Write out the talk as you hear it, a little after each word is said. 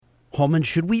Holman,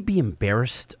 should we be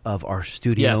embarrassed of our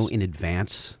studio Yes. in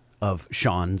advance of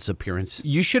Sean's appearance?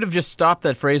 You should have just stopped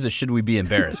that phrase of should we be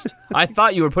embarrassed. I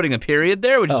thought you were putting a period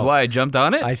there, which is why I jumped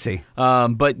on it. I see.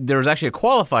 But there was actually a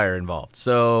qualifier involved.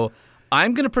 So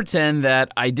I'm going to pretend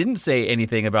that I didn't say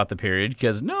anything about the period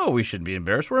because, no, we shouldn't be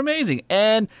embarrassed. We're amazing.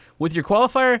 And with your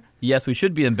qualifier, yes, we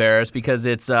should be embarrassed because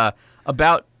it's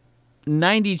about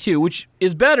 92, which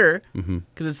is better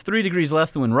because it's 3 degrees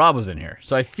less than when Rob was in here.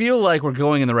 So I feel like we're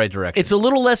going in the right direction. It's a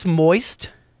little less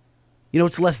moist.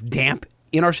 It's less damp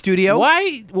in our studio.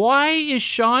 Why is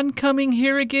Sean coming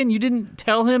here again? You didn't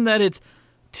tell him that it's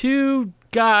 2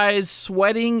 guys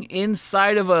sweating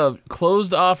inside of a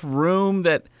closed-off room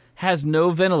that has no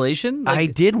ventilation? I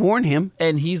did warn him.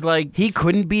 And he's like... He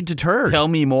couldn't be deterred. Tell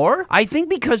me more? I think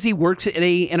because he works in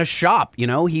a shop,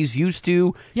 he's used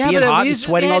to being hot and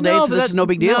sweating all day, so this is no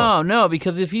big deal. No,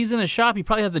 because if he's in a shop, he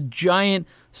probably has a giant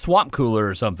swamp cooler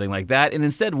or something like that, and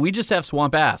instead we just have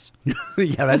swamp ass.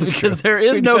 Yeah, that's because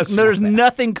true. there's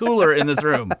nothing cooler in this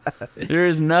room. There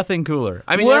is nothing cooler.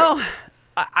 I mean,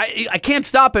 I can't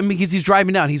stop him because he's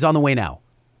driving down. He's on the way now.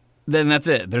 Then that's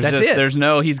it.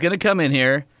 He's going to come in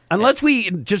here. Unless we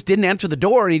just didn't answer the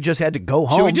door and he just had to go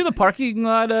home. Should we do the parking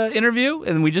lot interview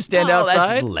and we just stand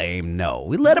outside? That's lame. No,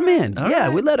 we let him in.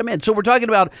 We let him in. So we're talking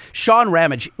about Sean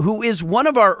Ramage, who is one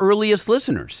of our earliest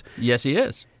listeners. Yes, he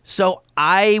is. So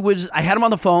I had him on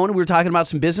the phone. We were talking about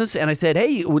some business, and I said,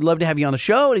 "Hey, we'd love to have you on the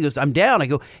show." And he goes, "I'm down." I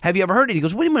go, "Have you ever heard it?" He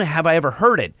goes, "Wait a minute, have I ever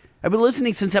heard it? I've been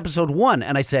listening since episode 1."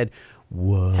 And I said,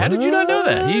 "What? How did you not know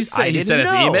that?" He sent us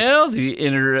emails. He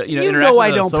interacted I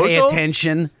with don't social. pay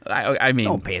attention. I mean,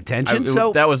 don't pay attention.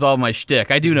 So that was all my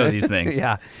shtick. I do know these things.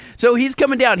 Yeah. So he's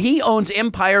coming down. He owns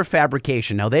Empire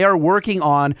Fabrication. Now they are working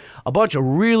on a bunch of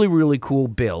really, really cool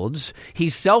builds.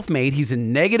 He's self-made. He's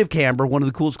in Negative Camber, one of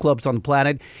the coolest clubs on the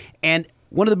planet. And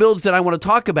one of the builds that I want to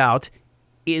talk about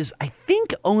is, I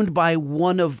think, owned by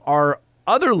one of our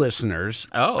other listeners,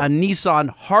 a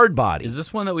Nissan Hardbody. Is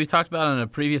this one that we talked about on a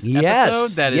previous episode?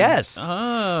 episode? Yes.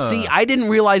 Oh. See, I didn't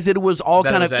realize that it was all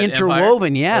kind of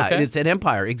interwoven. Empire? Yeah, Okay. it's at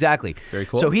Empire, exactly. Very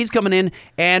cool. So he's coming in,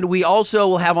 and we also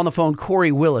will have on the phone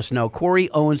Corey Willis. Now, Corey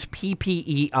owns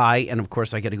PPEI, and of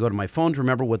course, I got to go to my phone to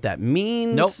remember what that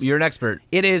means. Nope, you're an expert.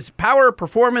 It is Power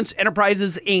Performance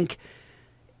Enterprises, Inc.,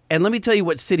 and let me tell you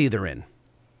what city they're in.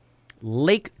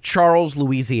 Lake Charles,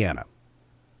 Louisiana.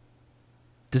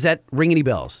 Does that ring any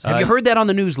bells? Have you heard that on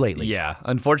the news lately? Yeah.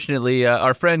 Unfortunately,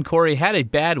 our friend Corey had a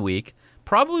bad week.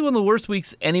 Probably one of the worst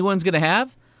weeks anyone's going to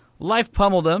have. Life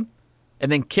pummeled him and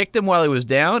then kicked him while he was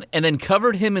down and then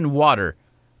covered him in water.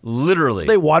 Literally.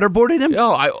 They waterboarded him?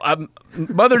 No,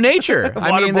 Mother Nature.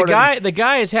 I mean, the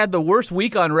guy has had the worst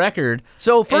week on record.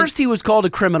 So first he was called a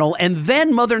criminal, and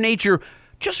then Mother Nature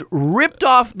just ripped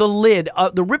off the lid,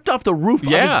 ripped off the roof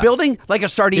of his building like a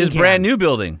sardine can. His brand new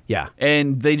building. Yeah.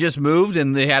 And they just moved,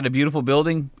 and they had a beautiful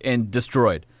building and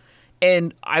destroyed.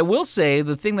 And I will say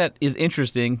the thing that is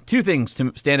interesting, 2 things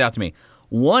to stand out to me.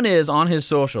 One is on his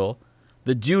social,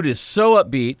 the dude is so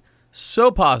upbeat,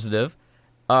 so positive.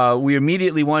 We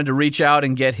immediately wanted to reach out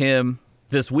and get him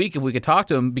this week if we could talk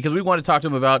to him because we wanted to talk to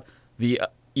him about the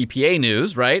EPA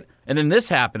news, right? And then this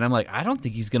happened. I'm like, I don't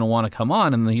think he's going to want to come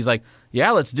on. And then he's like,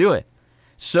 yeah, let's do it.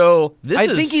 So I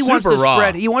think he wants to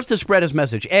spread. He wants to spread his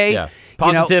message.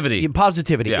 Positivity.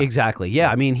 Positivity. Yeah. Exactly.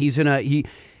 Yeah. I mean, he's in a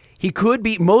he could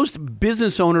be. Most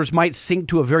business owners might sink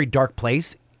to a very dark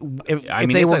place if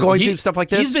they were going through stuff like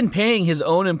this. He's been paying his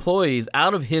own employees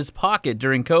out of his pocket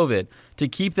during COVID to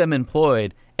keep them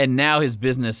employed, and now his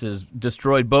business is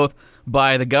destroyed both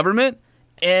by the government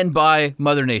and by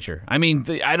Mother Nature. I mean,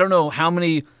 I don't know how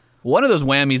many. One of those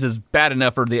whammies is bad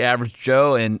enough for the average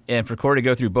Joe, and for Corey to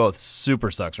go through both super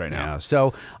sucks right now. Yeah,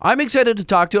 so I'm excited to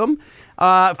talk to him.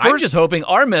 I'm just hoping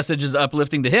our message is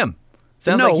uplifting to him.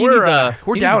 Sounds like we're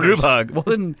needs a group hug. Well,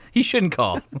 then he shouldn't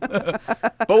call. But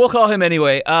we'll call him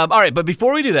anyway. All right, but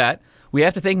before we do that, we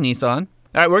have to thank Nissan.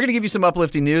 All right, we're going to give you some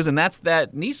uplifting news, and that's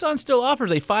that Nissan still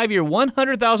offers a 5-year,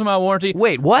 100,000-mile warranty.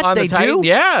 Wait, what? On they the Titan, do?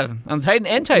 Yeah, on the Titan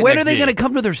and Titan When are they XD. going to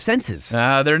come to their senses?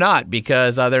 They're not,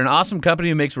 because they're an awesome company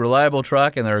who makes a reliable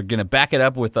truck, and they're going to back it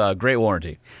up with a great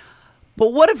warranty.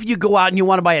 But what if you go out and you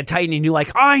want to buy a Titan and you're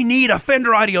like, I need a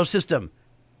Fender audio system?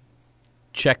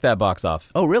 Check that box off.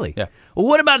 Oh, really? Yeah. Well,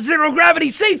 what about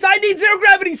zero-gravity seats? I need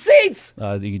zero-gravity seats!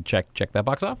 You can check that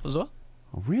box off as well.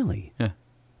 Oh, really? Yeah.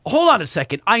 Hold on a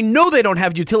second. I know they don't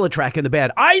have Utilitrack in the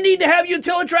bed. I need to have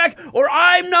Utilitrack or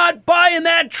I'm not buying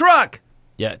that truck.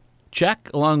 Yeah, check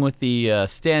along with the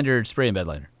standard spray and bed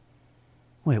liner.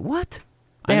 Wait, what?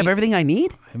 They have everything I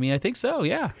need? I mean, I think so,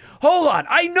 yeah. Hold on.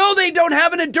 I know they don't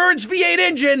have an Endurance V8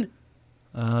 engine.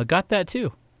 Got that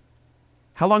too.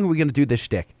 How long are we going to do this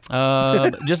shtick?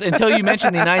 Just until you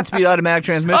mentioned the 9-speed automatic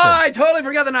transmission. Oh, I totally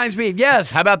forgot the 9-speed.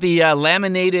 Yes. How about the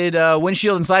laminated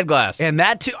windshield and side glass? And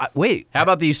that too. Wait. How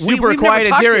about the we've super never quiet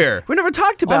talked interior? We never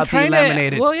talked about the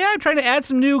laminated. I'm trying to add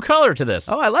some new color to this.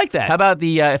 Oh, I like that. How about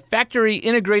the factory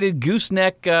integrated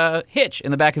gooseneck hitch in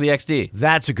the back of the XD?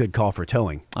 That's a good call for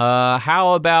towing.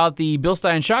 How about the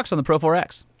Bilstein shocks on the Pro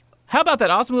 4X? How about that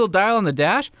awesome little dial on the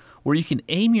dash where you can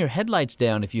aim your headlights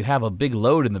down if you have a big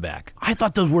load in the back? I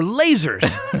thought those were lasers.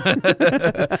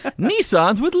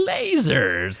 Nissans with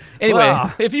lasers. Anyway,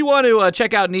 Wow. if you want to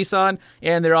check out Nissan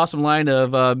and their awesome line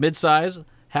of midsize,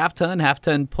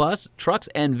 half-ton plus trucks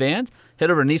and vans, head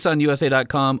over to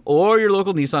nissanusa.com or your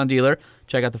local Nissan dealer.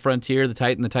 Check out the Frontier, the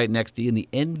Titan XD, and the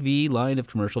NV line of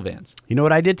commercial vans. You know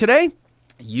what I did today?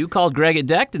 You called Greg at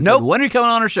Decked and Nope. said, when are you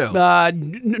coming on our show?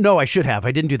 No, I should have.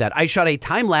 I didn't do that. I shot a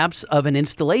time lapse of an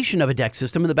installation of a deck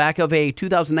system in the back of a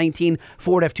 2019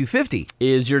 Ford F-250.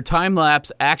 Is your time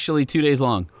lapse actually 2 days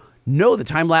long? No, the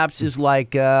time lapse is like,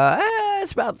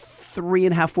 it's about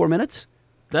 3.5, 4 minutes.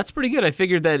 That's pretty good. I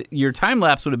figured that your time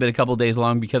lapse would have been a couple days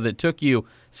long because it took you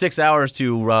 6 hours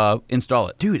to install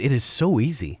it. Dude, it is so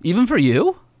easy. Even for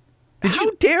you?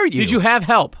 How dare you? Did you have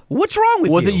help? What's wrong with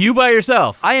you? Was it you by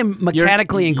yourself? I am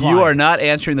mechanically inclined. You are not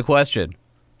answering the question.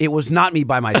 It was not me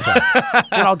by myself.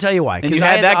 And I'll tell you why. And you 'Cause I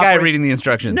had that to guy operate- reading the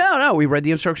instructions. No, we read the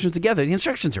instructions together. The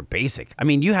instructions are basic. I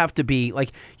mean, you have to be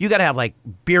like, you got to have like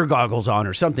beer goggles on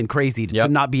or something crazy to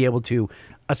not be able to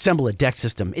assemble a deck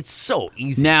system. It's so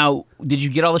easy. Now, did you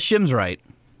get all the shims right?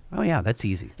 Oh, yeah, that's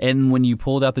easy. And when you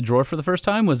pulled out the drawer for the first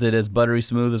time, was it as buttery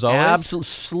smooth as always? Absolutely.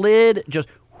 Slid, just...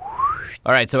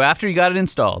 All right, so after you got it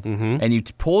installed and you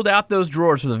pulled out those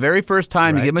drawers for the very first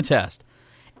time to give them a test,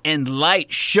 and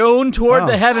light shone toward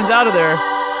the heavens out of there,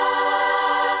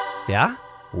 Yeah?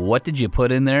 what did you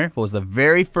put in there? What was the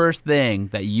very first thing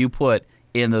that you put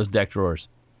in those deck drawers?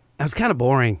 That was kind of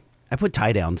boring. I put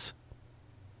tie downs.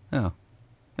 Oh.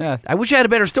 Yeah. I wish I had a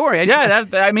better story.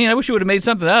 I wish you would have made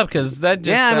something up because that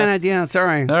just... Yeah,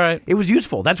 sorry. All right. It was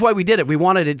useful. That's why we did it. We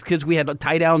wanted it because we had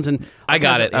tie downs and... I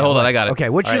got it. Hold on, I got it. Okay,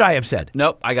 what All should right. I have said?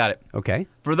 Nope, I got it. Okay.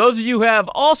 For those of you who have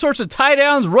all sorts of tie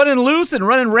downs running loose and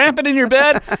running rampant in your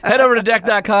bed, head over to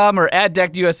deck.com or at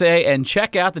DeckedUSA and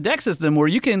check out the deck system where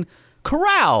you can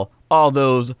corral all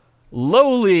those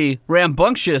lowly,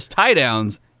 rambunctious tie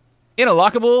downs in a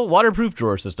lockable, waterproof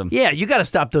drawer system. Yeah, you got to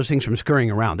stop those things from scurrying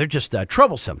around. They're just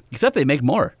troublesome. Except they make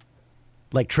more.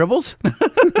 Like tribbles?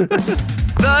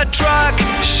 The Truck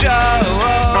Show.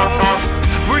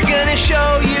 We're gonna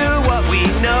show you what we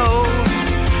know.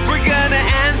 We're gonna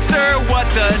answer what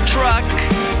the truck.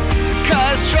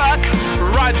 'Cause truck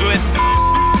rhymes with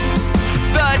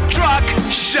the Truck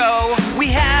Show. We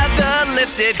have the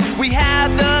lifted, we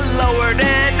have the lowered,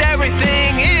 and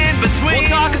everything in between. We'll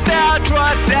talk about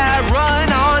trucks that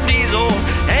run on diesel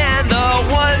and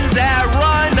the ones that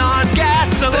run on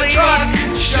gasoline. The Truck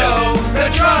Show, the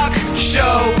Truck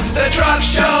Show, the Truck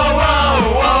Show.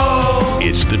 Oh, oh.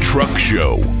 It's the Truck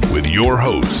Show with your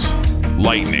hosts,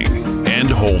 Lightning and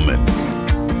Holman.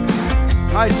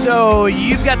 All right, so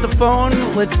you've got the phone.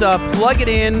 Let's plug it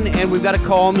in, and we've got to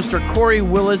call Mr. Corey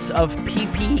Willis of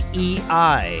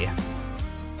PPEI.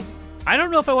 I don't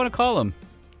know if I want to call him.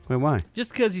 Wait, why?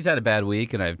 Just because he's had a bad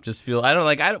week, and I just feel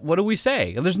what do we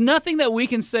say? There's nothing that we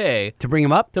can say To bring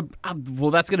him up? well,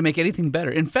 that's going to make anything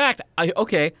better. In fact,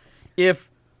 if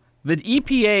the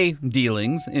EPA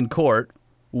dealings in court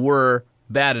were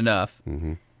bad enough,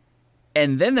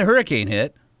 and then the hurricane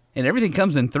hit, and everything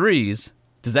comes in threes,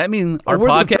 does that mean our we're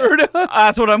the podcast? third?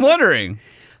 That's what I'm wondering.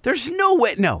 There's no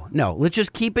way. No. Let's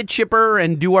just keep it chipper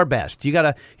and do our best. You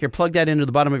got to, plug that into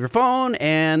the bottom of your phone,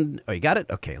 and, you got it?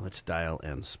 Okay, let's dial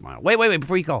and smile. Wait,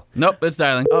 before you call. Nope, it's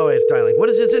dialing. Oh, it's dialing. What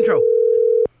is this intro?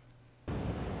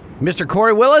 Mr.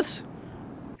 Corey Willis?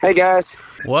 Hey guys.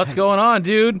 What's going on,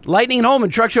 dude? Lightning and Holman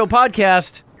Truck Show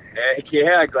Podcast. Heck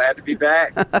yeah, glad to be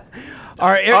back. All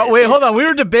right. Wait, hold on. We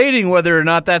were debating whether or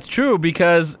not that's true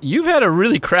because you've had a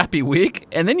really crappy week,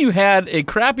 and then you had a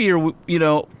crappier,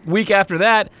 week after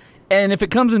that. And if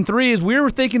it comes in threes, we were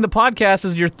thinking the podcast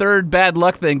is your third bad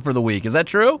luck thing for the week. Is that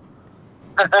true?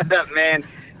 Man,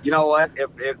 you know what?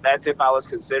 If I was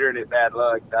considering it bad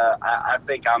luck, I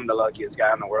think I'm the luckiest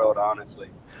guy in the world, honestly.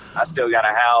 I still got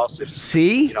a house. And,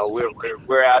 See?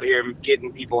 We're out here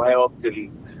getting people helped, and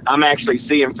I'm actually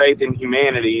seeing faith in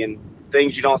humanity and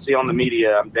things you don't see on the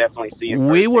media. I'm definitely seeing.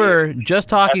 We firsthand. were just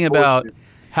talking That's about fortunate.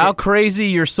 how crazy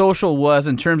your social was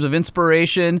in terms of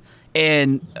inspiration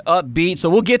and upbeat. So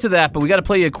we'll get to that, but we got to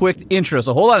play you a quick intro.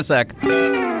 So hold on a sec.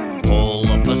 Pull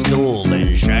up a stool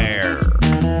and share.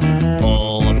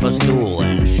 Pull up a stool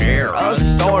and share a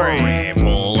story.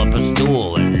 Pull up a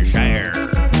stool and share.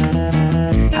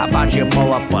 you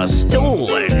pull up a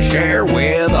stool and share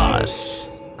with us?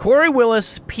 Corey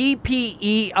Willis,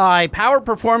 PPEI, Power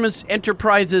Performance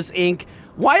Enterprises, Inc.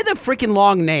 Why the freaking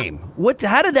long name?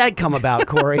 How did that come about,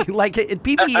 Corey? Like,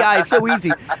 PPEI is so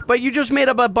easy, but you just made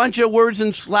up a bunch of words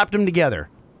and slapped them together.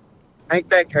 Ain't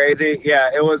that crazy?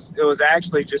 Yeah, it was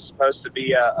actually just supposed to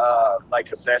be a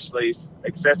like accessory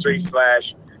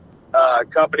slash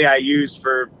company I used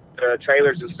for the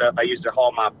trailers and stuff. I used to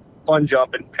haul my fun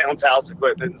jump and bounce house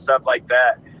equipment and stuff like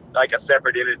that, like a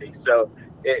separate entity. So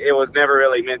it was never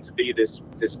really meant to be this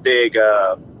big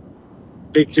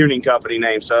tuning company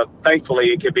name. So thankfully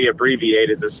it could be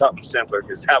abbreviated to something simpler,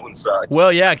 because that one sucks.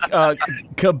 Well, yeah,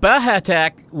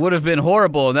 Kabahatak would have been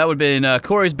horrible, and that would have been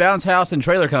Corey's Bounce House and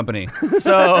Trailer Company.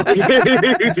 So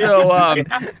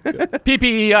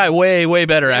PPEI, way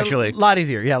better, actually. A lot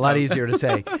easier. Yeah, a lot easier to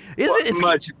say. It's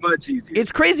much easier.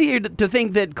 It's crazy to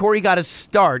think that Corey got his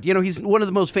start. You know, he's one of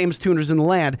the most famous tuners in the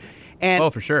land. And,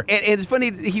 oh, for sure. And it's funny,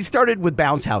 he started with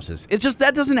bounce houses. It's just,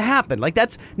 that doesn't happen. Like,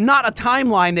 that's not a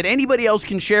timeline that anybody else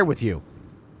can share with you.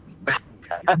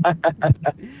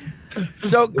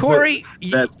 So, Corey,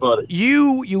 that's funny.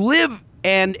 You live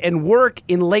and work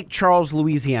in Lake Charles,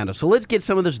 Louisiana. So let's get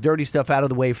some of this dirty stuff out of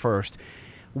the way first.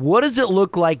 What does it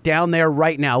look like down there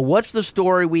right now? What's the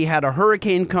story? We had a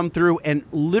hurricane come through and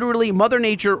literally Mother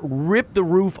Nature ripped the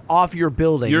roof off your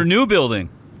building. Your new building.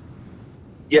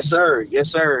 Yes, sir.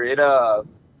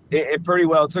 It pretty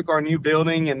well took our new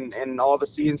building and all the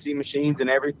CNC machines and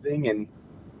everything, and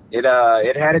it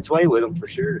had its way with them for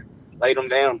sure. Laid them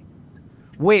down.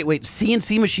 Wait.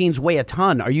 CNC machines weigh a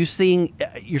ton. Are you saying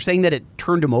that it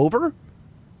turned them over?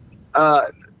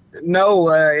 No,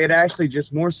 it actually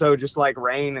just more so just like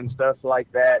rain and stuff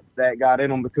like that got in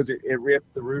them, because it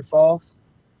ripped the roof off.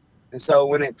 And so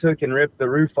when it took and ripped the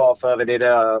roof off of it,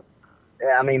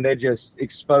 they just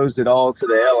exposed it all to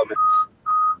the elements.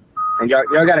 And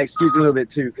y'all got to excuse me a little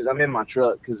bit too, because I'm in my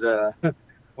truck, because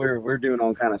we're doing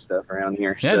all kind of stuff around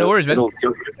here. Yeah, so no worries, man.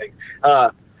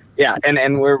 Yeah,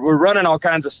 and we're running all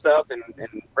kinds of stuff and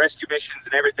rescue missions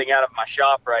and everything out of my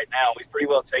shop right now. We've pretty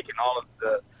well taken all of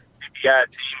the PPI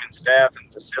team and staff and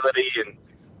facility and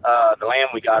the land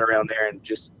we got around there, and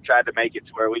just tried to make it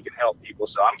to where we can help people.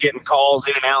 So I'm getting calls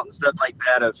in and out and stuff like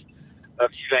that of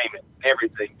you name it,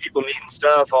 everything. People needing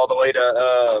stuff all the way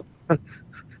to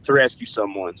to rescue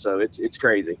someone. So it's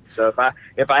crazy. So if I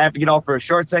have to get off for a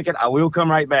short second, I will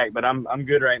come right back. But I'm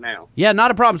good right now. Yeah,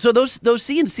 not a problem. So those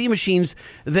CNC machines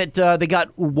that they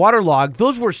got waterlogged,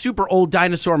 those were super old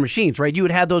dinosaur machines, right? You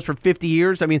had those for 50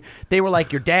 years. I mean, they were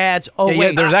like your dad's. Oh yeah,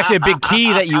 wait, there's actually a big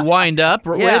key that you wind up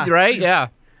with, right? Yeah.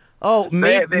 Oh,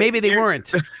 maybe they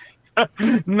weren't.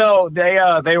 No,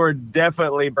 they were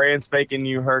definitely brand spanking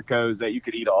new Hercos that you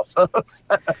could eat off of.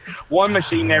 One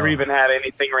machine never even had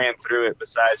anything ran through it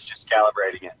besides just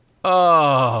calibrating it.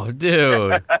 Oh,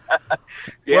 dude.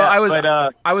 Yeah,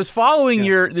 well, I was following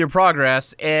your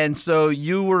progress, and so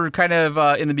you were kind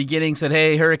of in the beginning said,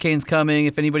 "Hey, hurricane's coming.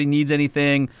 If anybody needs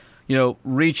anything,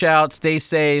 reach out, stay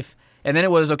safe." And then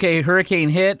it was, okay, hurricane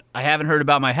hit. I haven't heard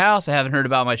about my house. I haven't heard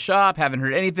about my shop. Haven't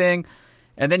heard anything.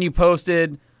 And then you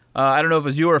posted. I don't know if it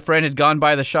was you or a friend had gone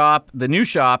by the new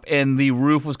shop, and the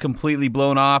roof was completely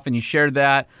blown off, and you shared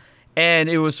that. And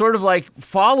it was sort of like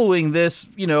following this,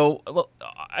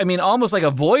 almost like a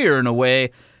voyeur in a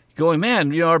way, going,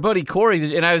 man, our buddy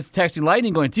Corey, and I was texting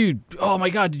Lightning going, dude, oh my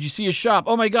God, did you see his shop?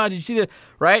 Oh my God, did you see that?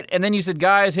 Right? And then you said,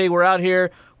 guys, hey, we're out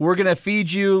here. We're going to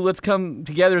feed you. Let's come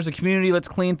together as a community. Let's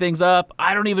clean things up.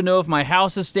 I don't even know if my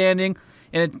house is standing.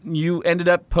 And you ended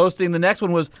up posting, the next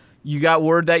one was, you got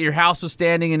word that your house was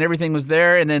standing and everything was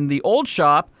there, and then the old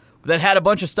shop that had a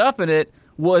bunch of stuff in it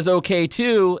was okay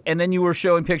too, and then you were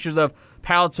showing pictures of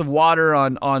pallets of water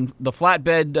on the flat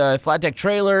deck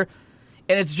trailer,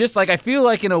 and it's just like, I feel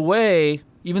like in a way,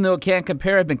 even though it can't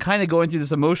compare, I've been kind of going through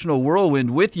this emotional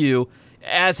whirlwind with you,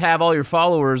 as have all your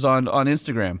followers on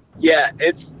Instagram. Yeah,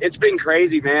 it's been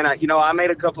crazy, man. I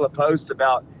made a couple of posts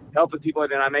about helping people,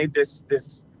 and I made this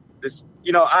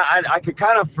I could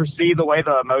kind of foresee the way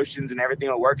the emotions and everything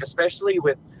will work, especially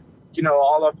with,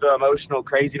 all of the emotional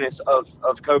craziness of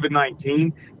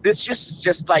COVID-19. This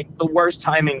just like the worst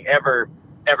timing ever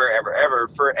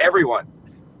for everyone.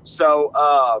 So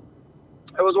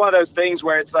it was one of those things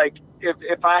where it's like,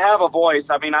 if I have a voice,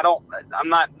 I'm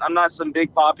not some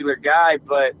big popular guy,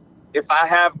 but if I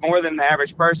have more than the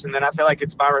average person, then I feel like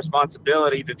it's my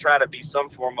responsibility to try to be some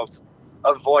form of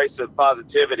voice of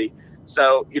positivity.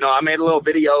 So, I made a little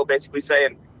video basically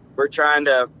saying we're trying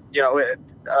to,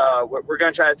 we're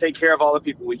going to try to take care of all the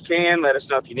people we can. Let us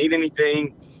know if you need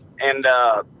anything. And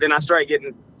then I started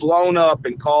getting blown up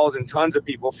and calls and tons of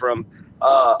people from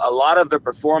a lot of the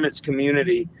performance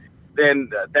community then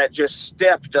that just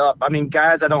stepped up. I mean,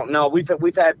 guys, I don't know. We've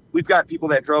got people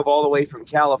that drove all the way from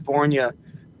California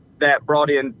that brought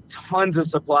in tons of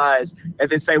supplies, and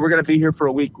they say, we're going to be here for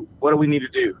a week. What do we need to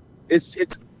do? It's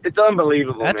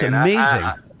unbelievable. That's man. amazing.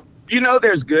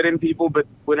 There's good in people, but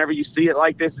whenever you see it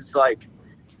like this, it's like,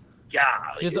 yeah,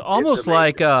 it's almost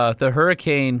like the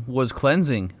hurricane was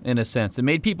cleansing in a sense. It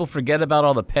made people forget about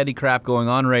all the petty crap going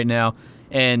on right now,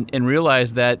 and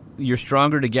realize that you're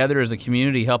stronger together as a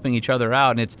community, helping each other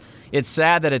out. And it's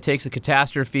sad that it takes a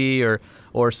catastrophe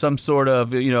or some sort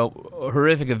of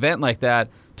horrific event like that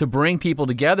to bring people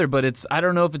together. But I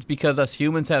don't know if it's because us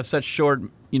humans have such short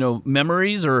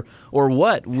memories or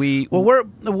what.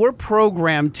 We're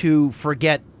programmed to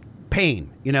forget pain,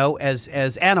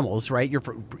 as animals, right?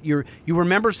 You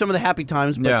remember some of the happy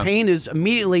times, but pain is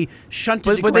immediately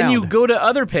shunted to but ground. then you go to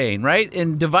other pain, right?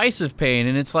 And divisive pain,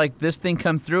 and it's like this thing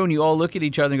comes through and you all look at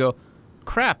each other and go,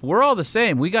 crap, we're all the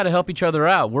same. We got to help each other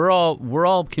out. We're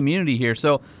all community here.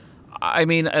 So I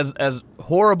mean, as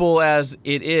horrible as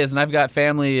it is, and I've got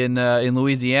family in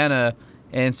Louisiana,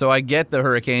 and so I get the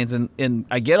hurricanes and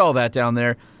I get all that down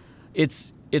there.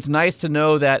 It's nice to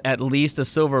know that at least a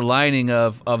silver lining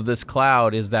of this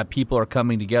cloud is that people are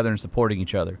coming together and supporting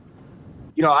each other.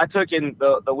 I took in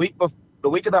the week of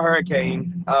the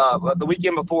hurricane, the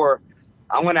weekend before,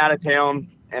 I went out of town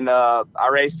and I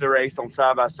raced a race on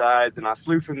side-by-sides, and I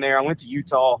flew from there. I went to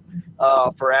Utah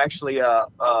for actually a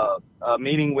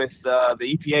meeting with the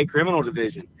EPA Criminal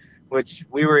Division, which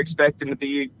we were expecting to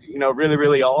be, really,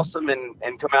 really awesome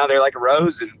and come out of there like a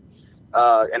rose.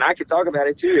 And I could talk about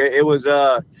it too. It was,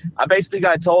 I basically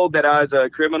got told that I was a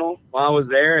criminal while I was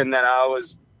there and that I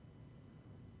was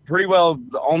pretty well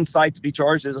on site to be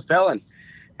charged as a felon.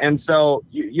 And so,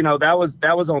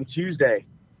 that was on Tuesday.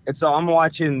 And so I'm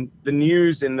watching the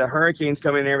news and the hurricanes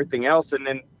coming and everything else. And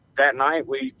then that night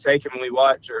we take him and we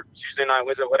watch, or Tuesday night,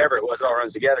 Wednesday, whatever it was, it all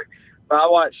runs together. But I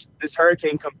watched this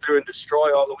hurricane come through and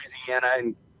destroy all Louisiana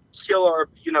and kill our,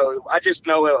 I just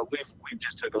know we've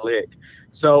just took a lick.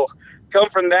 So come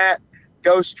from that,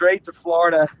 go straight to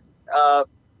Florida,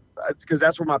 because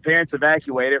that's where my parents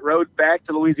evacuated, rode back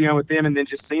to Louisiana with them, and then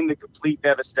just seen the complete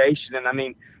devastation. And I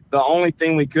mean, the only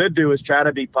thing we could do is try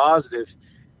to be positive.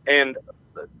 And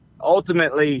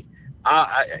ultimately,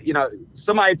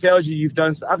 somebody tells you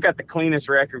I've got the cleanest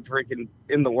record freaking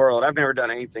in the world. I've never done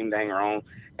anything dang wrong.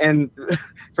 And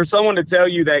for someone to tell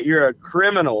you that you're a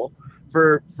criminal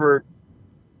for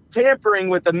tampering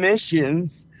with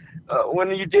emissions,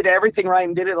 when you did everything right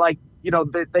and did it like,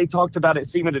 they talked about it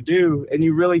seeming to do, and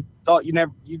you really thought you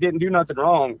didn't do nothing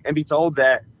wrong, and be told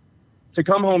that, to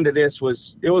come home to this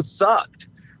was sucked.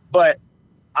 But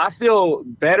I feel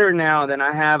better now than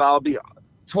I have, I'll be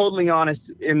totally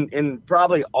honest, in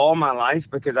probably all my life,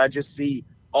 because I just see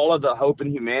all of the hope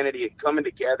and humanity and coming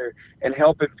together and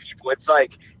helping people. It's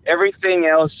like everything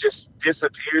else just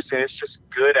disappears and it's just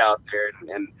good out there,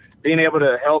 and being able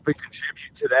to help and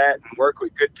contribute to that and work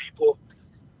with good people,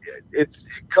 it's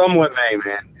come what may,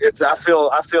 man. I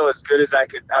feel as good as I've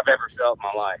ever felt in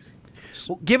my life.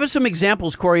 Well, give us some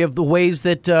examples, Corey, of the ways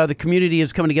that the community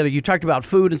is coming together. You talked about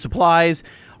food and supplies.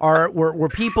 Were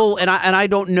people, and I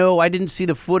don't know, I didn't see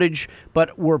the footage,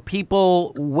 but were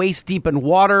people waist deep in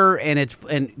water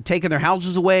and taking their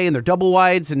houses away and their double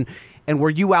wides, and were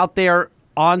you out there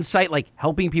on site, like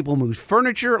helping people move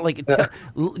furniture? Like,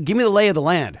 give me the lay of the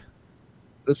land.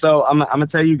 So I'm gonna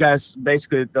tell you guys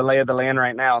basically the lay of the land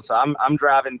right now. So I'm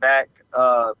driving back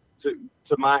to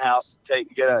my house to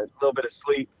get a little bit of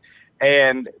sleep,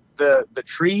 and the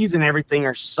trees and everything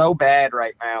are so bad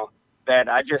right now that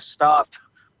I just stopped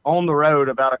on the road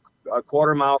about a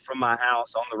quarter mile from my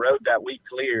house on the road that we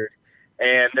cleared,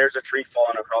 and there's a tree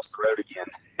falling across the road again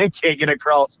and can't get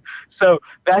across. So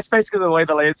that's basically the way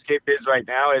the landscape is right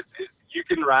now, is you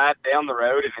can ride down the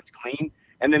road and it's clean,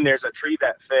 and then there's a tree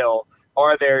that fell,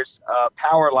 or there's a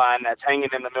power line that's hanging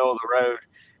in the middle of the road.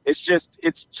 It's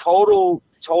total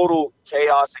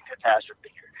chaos and catastrophe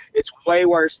here. It's way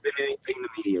worse than anything the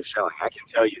media is showing. I can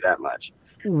tell you that much.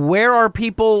 Where are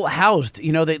people housed?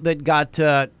 That got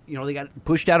they got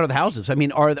pushed out of the houses. I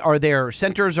mean, are there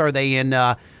centers? Are they in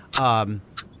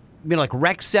like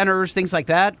rec centers, things like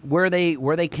that? Where are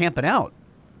they camping out?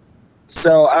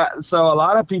 So a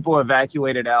lot of people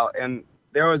evacuated out, and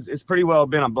it's pretty well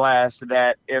been a blast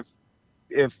that if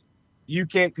you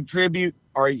can't contribute,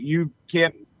 or you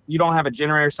don't have a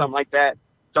generator or something like that,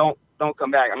 don't come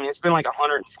back. I mean, it's been like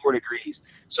 104 degrees.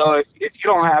 So if you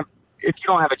don't have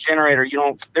a generator,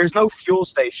 there's no fuel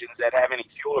stations that have any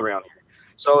fuel around here.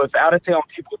 So if out of town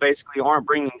people basically aren't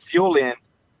bringing fuel in,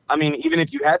 I mean, even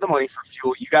if you had the money for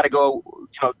fuel, you got to go,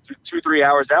 2-3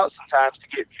 hours out sometimes to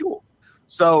get fuel.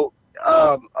 So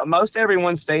most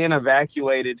everyone's staying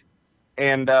evacuated,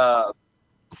 and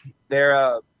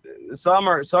they're some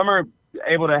are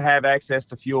able to have access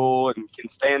to fuel and can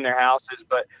stay in their houses,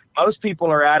 but most people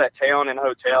are out of town in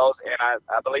hotels, and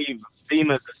I believe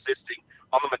FEMA's assisting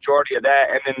on the majority of that.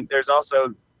 And then there's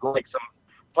also like some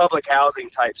public housing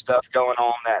type stuff going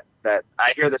on that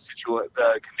I hear the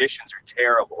conditions are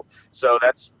terrible. So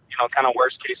that's, kind of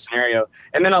worst case scenario.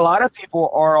 And then a lot of people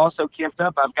are also camped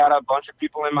up. I've got a bunch of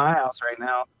people in my house right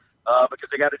now because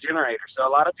they got a generator. So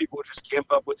a lot of people just camp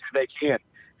up with who they can.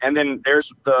 And then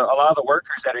there's a lot of the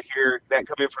workers that are here that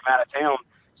come in from out of town.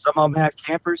 Some of them have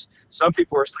campers. Some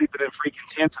people are sleeping in freaking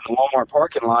tents in the Walmart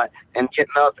parking lot and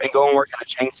getting up and going working a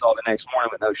chainsaw the next morning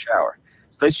with no shower.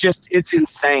 So it's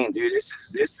insane, dude. This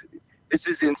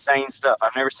is insane stuff.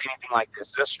 I've never seen anything like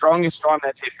this. The strongest storm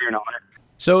that's hit here in 100.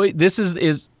 So this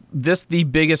is this the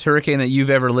biggest hurricane that you've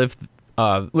ever lived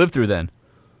through then?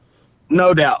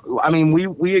 No doubt. I mean,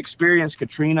 we experienced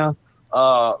Katrina.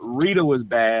 Rita was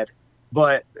bad,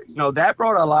 but that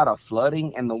brought a lot of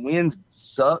flooding, and the winds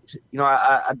sucked.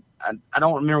 I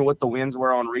don't remember what the winds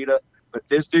were on Rita, but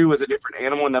this dude was a different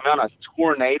animal, and the amount of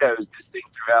tornadoes this thing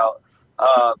threw out.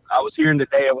 I was hearing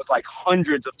today it was like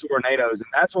hundreds of tornadoes, and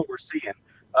that's what we're seeing.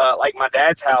 Like my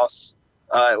dad's house,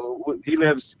 he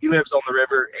lives on the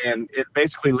river, and it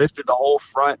basically lifted the whole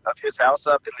front of his house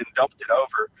up and then dumped it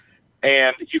over.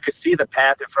 And you could see the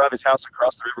path in front of his house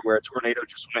across the river where a tornado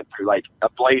just went through, like a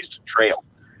blazed trail.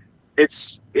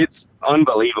 It's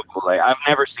unbelievable. Like, I've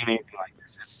never seen anything like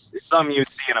this. It's something you'd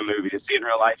see in a movie. To see in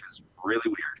real life is really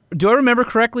weird. Do I remember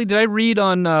correctly? Did I read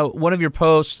on one of your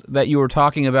posts that you were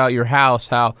talking about your house,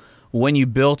 how when you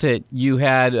built it, you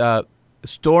had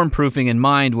stormproofing in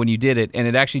mind when you did it, and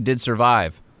it actually did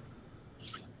survive?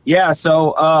 Yeah,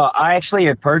 so I actually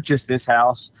had purchased this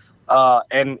house,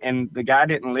 and the guy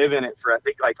didn't live in it for I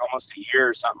think like almost a year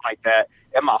or something like that.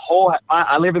 And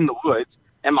I live in the woods,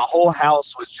 and my whole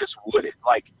house was just wooded.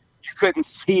 Like, you couldn't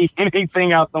see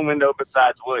anything out the window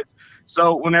besides woods.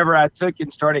 So whenever I took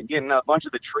and started getting a bunch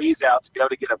of the trees out to be able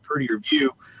to get a prettier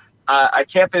view, I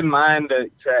kept in mind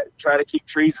to try to keep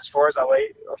trees as far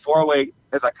away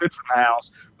as I could from the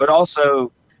house, but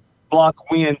also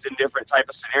block winds in different type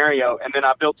of scenario. And then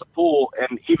I built a pool,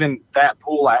 and even that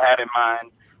pool I had in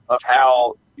mind of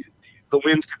how the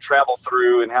winds could travel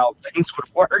through and how things would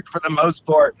work for the most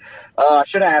part. I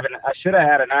should have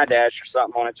had an iDash or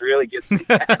something on it to really get some.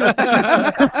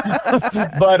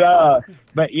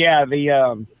 But yeah,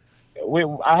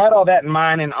 I had all that in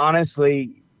mind, and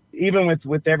honestly, even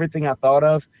with everything I thought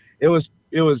of, it was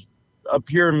a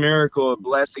pure miracle, a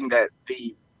blessing that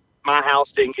my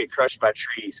house didn't get crushed by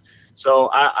trees. So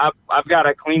I've got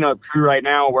a cleanup crew right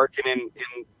now working in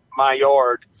my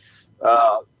yard.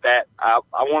 That I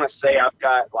want to say I've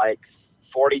got like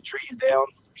 40 trees down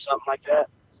or something like that.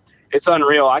 It's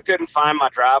unreal. I couldn't find my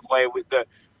driveway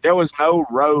there was no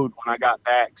road when I got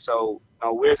back. So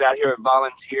we was out here with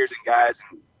volunteers and guys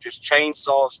and just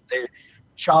chainsaws, they're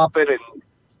chopping, and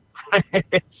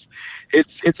it's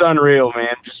unreal,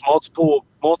 man. Just multiple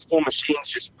machines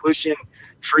just pushing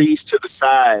trees to the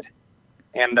side.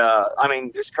 And I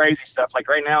mean, there's crazy stuff. Like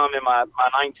right now I'm in my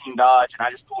 19 Dodge, and I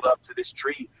just pulled up to this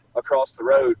tree across the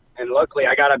road, and luckily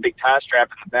I got a big tie strap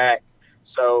in the back,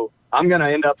 so I'm gonna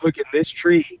end up hooking this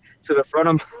tree to the front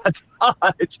of my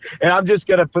Dodge, and I'm just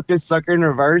gonna put this sucker in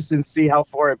reverse and see how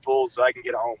far it pulls so I can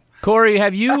get home. Corey,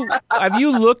 have you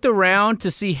looked around to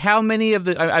see how many of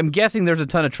I'm guessing there's a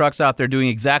ton of trucks out there doing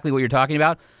exactly what you're talking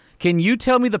about. Can you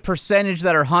tell me the percentage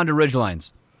that are Honda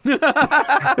Ridgelines?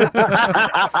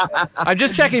 I'm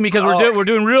just checking because we're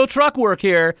doing real truck work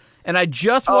here, and I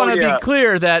just want to be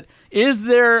clear that are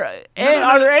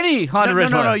there any Honda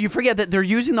Ridgelines? No, you forget that they're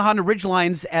using the Honda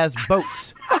Ridgelines as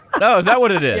boats. Oh, is that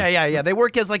what it is? Yeah. They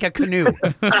work as like a canoe.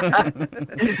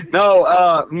 No.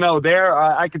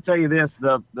 I can tell you this: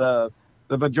 the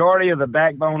majority of the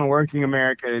backbone of working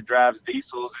America drives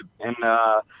diesels, and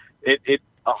it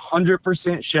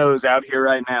 100% shows out here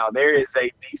right now. There is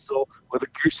a diesel with a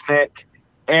gooseneck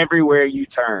everywhere you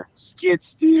turn. Skid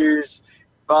steers,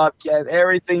 Bobcat,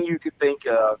 everything you could think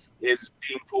of is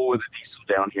being pulled with a diesel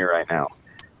down here right now.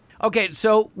 Okay,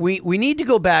 so we need to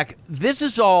go back. This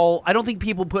is all, I don't think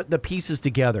people put the pieces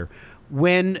together.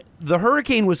 When the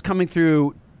hurricane was coming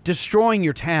through, destroying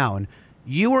your town,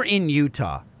 you were in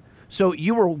Utah. So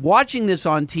you were watching this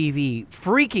on TV,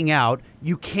 freaking out.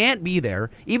 You can't be there.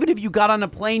 Even if you got on a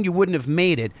plane, you wouldn't have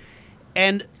made it.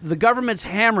 And the government's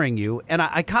hammering you. And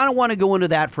I kind of want to go into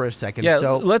that for a second. Yeah,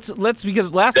 so let's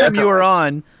because last time you were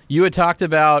on, you had talked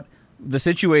about the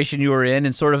situation you were in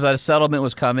and sort of that a settlement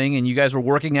was coming and you guys were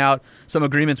working out some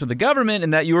agreements with the government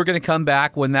and that you were going to come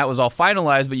back when that was all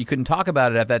finalized, but you couldn't talk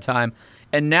about it at that time.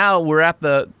 And now we're at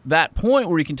that point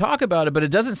where you can talk about it, but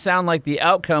it doesn't sound like the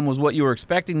outcome was what you were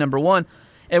expecting, number one.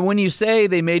 And when you say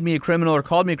they made me a criminal or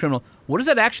called me a criminal, what does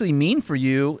that actually mean for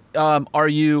you? Are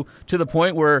you to the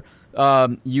point where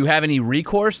you have any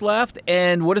recourse left?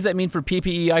 And what does that mean for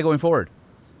PPEI going forward?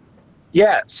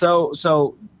 Yeah, so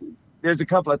there's a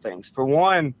couple of things. For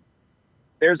one,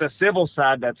 there's a civil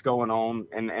side that's going on,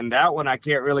 and that one I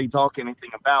can't really talk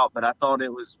anything about, but I thought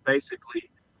it was basically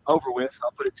over with.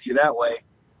 I'll put it to you that way.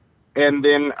 And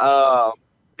then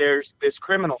there's this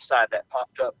criminal side that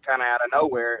popped up kind of out of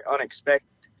nowhere, unexpected.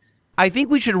 I think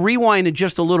we should rewind it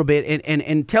just a little bit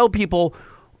and tell people,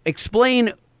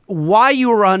 explain why you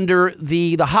were under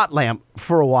the hot lamp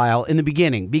for a while in the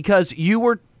beginning, because you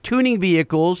were tuning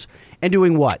vehicles and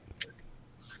doing what?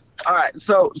 All right.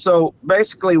 So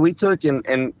basically we took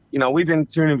and we've been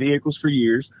tuning vehicles for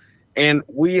years, and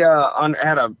we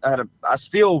I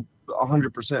still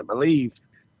 100% believe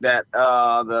that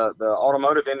the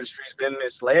automotive industry has been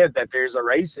misled, that there's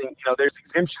there's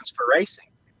exemptions for racing.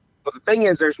 But the thing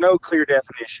is, there's no clear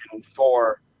definition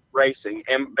for racing.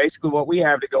 And basically what we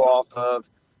have to go off of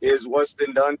is what's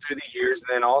been done through the years,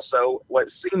 and then also what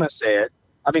SEMA said.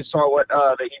 What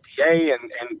the EPA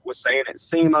and was saying at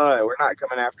SEMA, we're not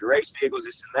coming after race vehicles,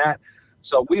 this and that.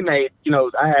 So we made,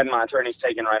 I had my attorneys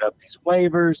taking right up these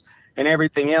waivers and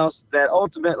everything else, that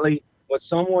ultimately what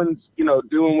someone's,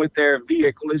 doing with their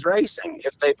vehicle is racing.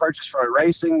 If they purchase for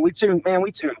racing, we tune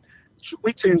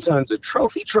tons of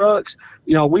trophy trucks.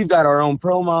 We've got our own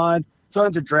Pro Mod,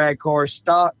 tons of drag cars,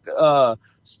 stock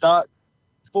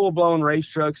full-blown race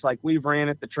trucks like we've ran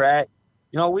at the track.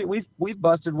 We've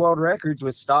busted world records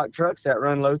with stock trucks that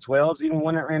run low 12s, even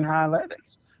one that ran high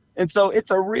 11s. And so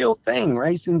it's a real thing.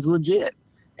 Racing's legit.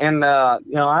 And, I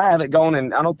haven't gone,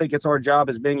 and I don't think it's our job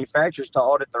as manufacturers to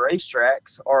audit the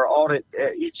racetracks or audit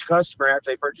each customer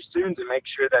after they purchase tunes and make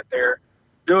sure that they're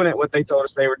doing it what they told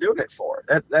us they were doing it for.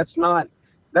 That's not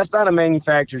a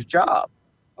manufacturer's job.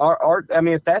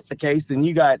 If that's the case, then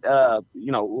you got,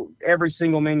 every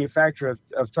single manufacturer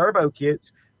of turbo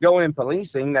kits going in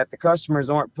policing that the customers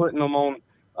aren't putting them on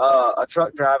a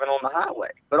truck driving on the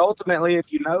highway. But ultimately,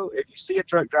 if you see a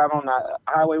truck driving on the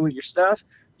highway with your stuff,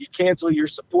 you cancel your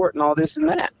support and all this and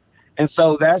that. And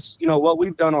so that's, what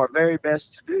we've done our very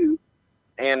best to do.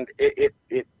 And it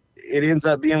ends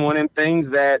up being one of them things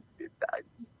that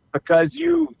because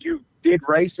you did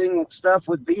racing stuff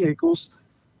with vehicles,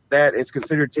 that is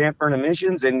considered tampering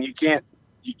emissions, and you can't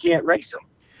race them.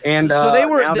 And so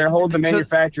they're holding the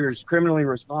manufacturers criminally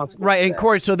responsible. Right, and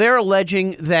Corey, so they're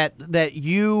alleging that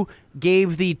you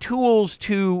gave the tools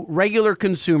to regular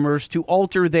consumers to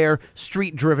alter their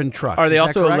street-driven trucks. Are they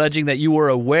also correct? alleging that you were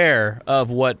aware of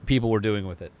what people were doing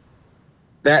with it?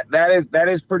 That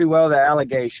is pretty well the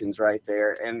allegations right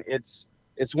there, and it's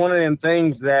one of them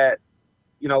things that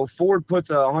Ford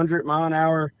puts a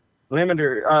 100-mile-an-hour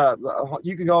limiter.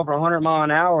 You can go over 100 mile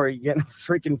an hour, you get a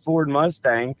freaking Ford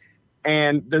Mustang.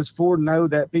 And does Ford know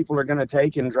that people are going to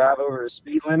take and drive over the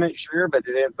speed limit? Sure, but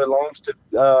it belongs to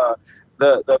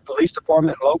the police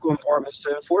department and local departments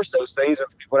to enforce those things, and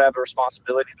people have a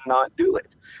responsibility to not do it.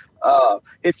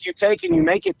 If you take and you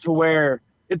make it to where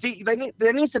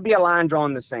there needs to be a line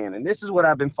drawn in the sand, and this is what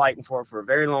I've been fighting for a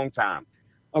very long time.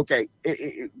 Okay,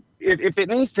 if it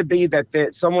needs to be that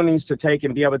someone needs to take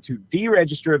and be able to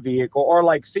deregister a vehicle, or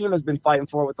like SEMA's been fighting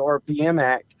for with the RPM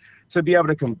Act, to be able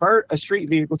to convert a street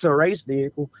vehicle to a race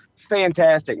vehicle,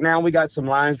 fantastic. Now we got some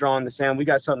lines drawn in the sand. We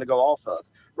got something to go off of.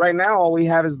 Right now, all we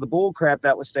have is the bull crap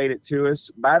that was stated to us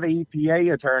by the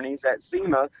EPA attorneys at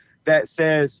SEMA that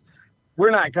says,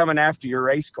 we're not coming after your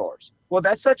race cars. Well,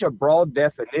 that's such a broad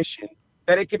definition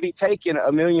that it can be taken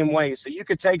a million ways. So you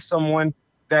could take someone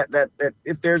that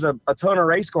if there's a ton of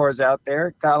race cars out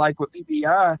there, kind of like with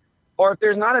PPI, or if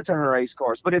there's not a ton of race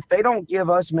cars. But if they don't give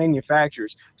us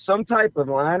manufacturers some type of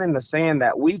line in the sand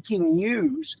that we can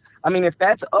use, if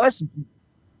that's us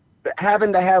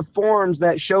having to have forms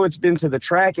that show it's been to the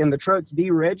track and the truck's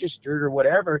deregistered or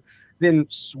whatever, then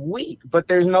sweet. But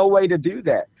there's no way to do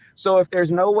that. So if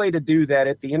there's no way to do that,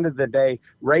 at the end of the day,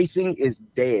 racing is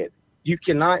dead. You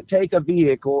cannot take a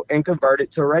vehicle and convert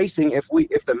it to racing if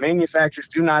the manufacturers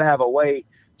do not have a way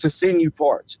to send you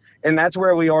parts. And that's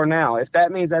where we are now. If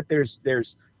that means that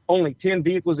there's only 10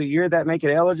 vehicles a year that make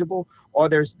it eligible, or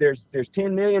there's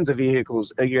 10 millions of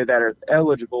vehicles a year that are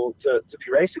eligible to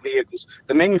be racing vehicles,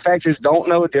 the manufacturers don't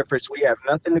know a difference. We have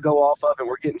nothing to go off of, and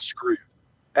we're getting screwed.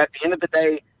 At the end of the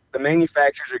day, the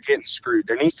manufacturers are getting screwed.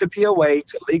 There needs to be a way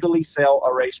to legally sell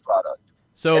a race product.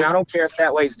 And I don't care if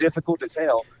that way is difficult as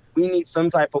hell. We need some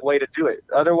type of way to do it.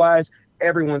 Otherwise,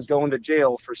 everyone's going to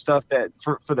jail for stuff that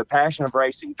for the passion of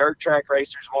racing. Dirt track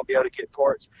racers won't be able to get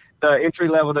parts. The entry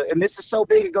level and this is so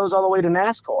big it goes all the way to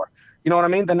NASCAR. You know what I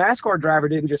mean? The NASCAR driver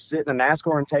didn't just sit in a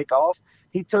NASCAR and take off.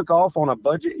 He took off on a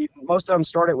budget. Most of them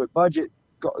started with budget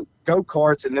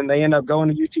go-karts, and then they end up going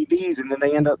to UTVs, and then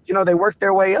they end up, they work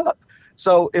their way up.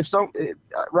 So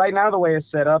right now the way it's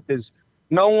set up is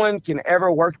no one can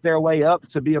ever work their way up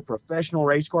to be a professional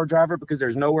race car driver because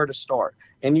there's nowhere to start.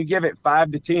 And you give it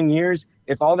 5 to 10 years,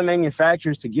 if all the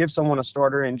manufacturers to give someone a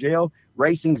starter in jail,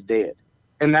 racing's dead.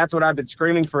 And that's what I've been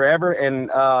screaming forever. And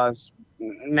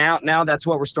now that's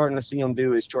what we're starting to see them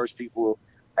do, is charge people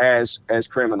as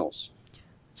criminals.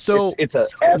 So it's a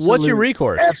what's your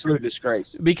recourse? Absolute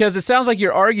disgrace. Because it sounds like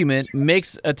your argument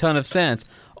makes a ton of sense.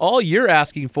 All you're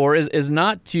asking for is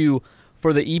not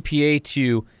for the EPA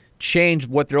to change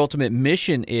what their ultimate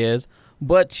mission is,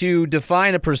 but to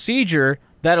define a procedure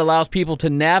that allows people to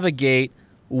navigate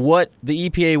what the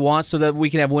EPA wants so that we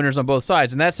can have winners on both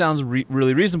sides. And that sounds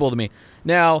really reasonable to me.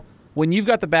 Now, when you've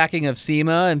got the backing of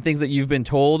SEMA and things that you've been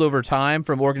told over time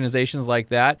from organizations like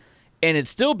that, and it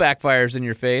still backfires in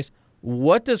your face,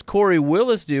 what does Corey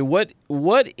Willis do?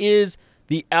 What is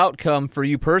the outcome for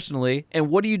you personally, and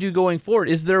what do you do going forward?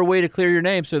 Is there a way to clear your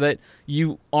name so that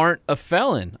you aren't a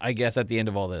felon, I guess, at the end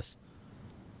of all this?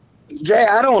 Jay,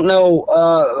 I don't know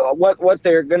what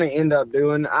they're going to end up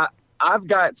doing. I've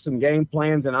got some game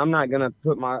plans, and I'm not going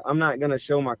to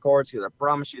show my cards, because I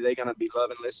promise you they're going to be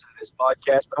loving listening to this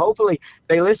podcast. But hopefully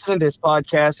they listen to this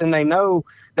podcast and they know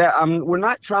that we're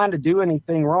not trying to do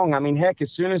anything wrong. I mean, heck,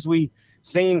 as soon as we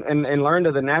seen and learned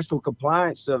of the national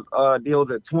compliance of deal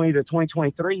that 20 to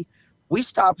 2023, we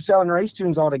stopped selling race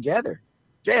tunes altogether.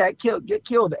 Jay, I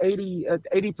killed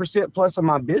 80% plus of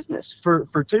my business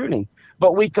for tuning,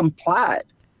 but we complied.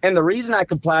 And the reason I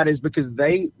complied is because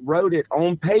they wrote it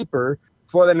on paper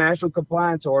for the national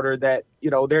compliance order that,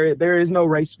 there is no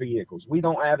race vehicles. We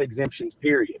don't have exemptions,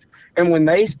 period. And when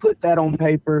they put that on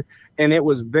paper and it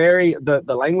was the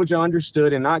language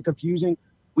understood and not confusing,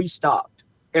 we stopped.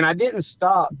 And I didn't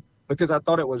stop because I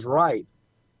thought it was right.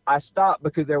 I stopped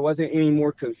because there wasn't any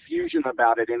more confusion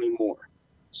about it anymore.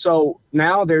 So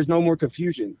now there's no more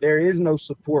confusion. There is no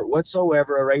support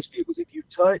whatsoever of race vehicles. If you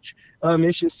touch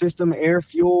emission system, air,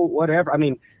 fuel, whatever, I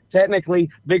mean, technically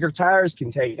bigger tires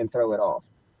can take and throw it off.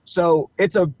 So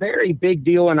it's a very big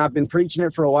deal, and I've been preaching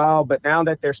it for a while, but now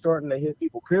that they're starting to hit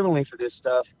people criminally for this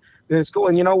stuff, then it's cool.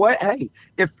 And you know what? Hey,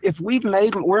 if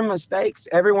we're mistakes,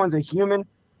 everyone's a human.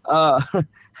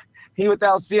 He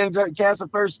without sin cast the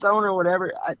first stone or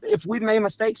whatever. If we've made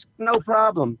mistakes, no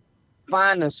problem.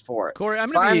 Find us for it. Corey,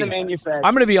 I'm going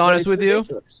to be honest with you. I'm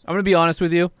going to be honest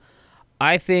with you.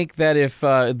 I think that if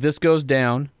this goes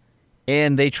down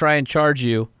and they try and charge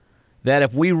you, that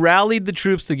if we rallied the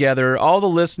troops together, all the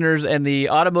listeners and the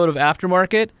automotive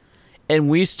aftermarket, and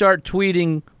we start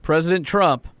tweeting President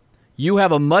Trump, you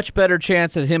have a much better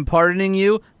chance at him pardoning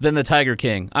you than the Tiger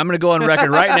King. I'm going to go on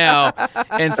record right now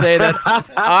and say that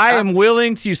I am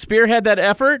willing to spearhead that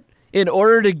effort in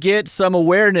order to get some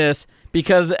awareness,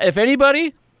 because if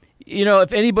anybody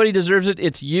deserves it,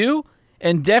 it's you,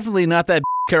 and definitely not that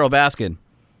Carol Baskin.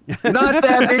 Not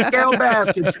that big Carol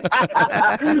Baskins.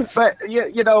 But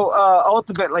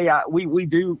ultimately,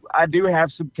 I do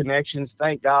have some connections.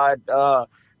 Thank God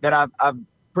that I've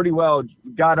pretty well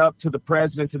got up to the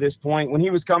president to this point. When he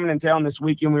was coming in town this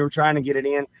weekend, we were trying to get it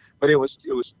in, but it was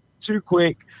too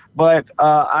quick. But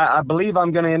I believe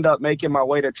I'm going to end up making my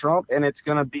way to Trump, and it's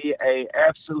going to be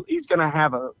he's going to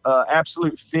have a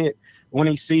absolute fit when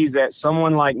he sees that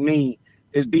someone like me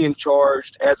is being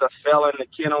charged as a felon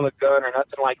that can't own a gun or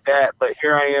nothing like that. But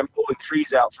here I am pulling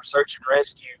trees out for search and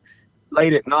rescue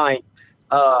late at night.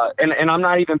 And I'm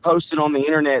not even posting on the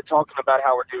internet talking about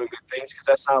how we're doing good things, because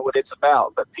that's not what it's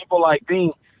about. But people like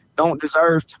me don't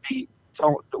deserve to be.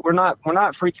 So we're not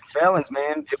freaking felons,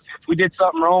 man. If we did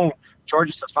something wrong, charge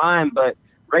us a fine. But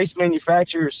race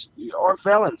manufacturers are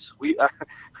felons.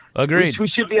 Agreed. We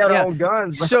should be out our own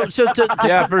guns.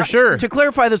 Yeah, for sure. To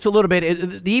clarify this a little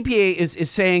bit, the EPA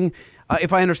is saying,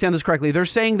 if I understand this correctly, they're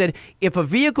saying that if a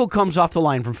vehicle comes off the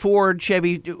line from Ford,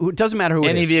 Chevy, it doesn't matter who it is.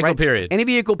 Any vehicle, right? period. Any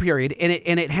vehicle, period.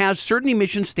 And it has certain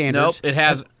emission standards. Nope, it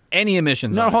has any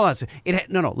emissions. No, hold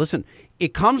on. Listen.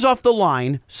 It comes off the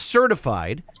line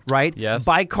certified, right? Yes.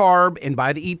 By CARB and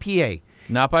by the EPA.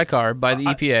 Not by CARB, by the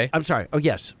EPA. I'm sorry. Oh,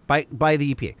 yes, by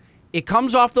the EPA. It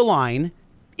comes off the line.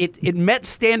 It met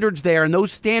standards there, and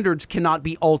those standards cannot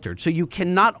be altered. So you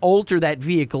cannot alter that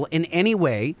vehicle in any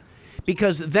way.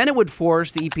 because then it would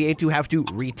force the EPA to have to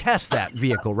retest that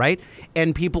vehicle, right?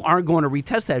 And people aren't going to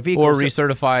retest that vehicle. Or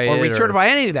recertify or it. recertify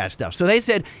any of that stuff. So they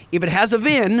said if it has a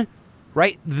VIN,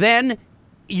 right, then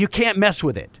you can't mess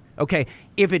with it. Okay,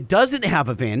 if it doesn't have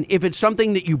a VIN, if it's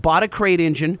something that you bought a crate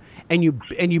engine and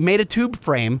you made a tube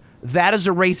frame, that is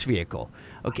a race vehicle.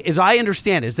 Okay, as I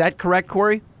understand, is that correct,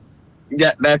 Corey?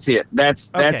 Yeah, that's it.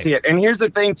 That's Okay. it. And here's the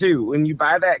thing too: when you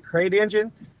buy that crate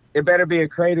engine, it better be a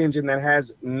crate engine that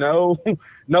has no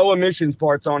emissions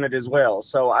parts on it as well.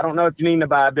 So I don't know if you need to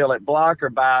buy a billet block or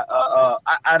buy.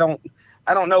 I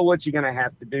don't know what you're gonna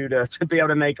have to do to be able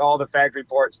to make all the factory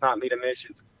parts not meet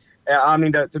emissions. I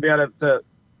mean, to be able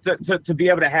to be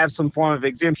able to have some form of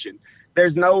exemption.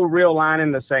 There's no real line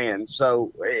in the sand,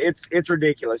 so it's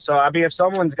ridiculous. So I mean, if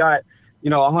someone's got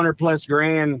 $100+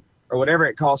 grand or whatever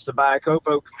it costs to buy a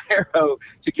Copo Camaro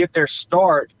to get their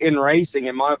start in racing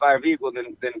and modify a vehicle,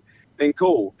 then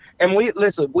cool. And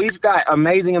we've got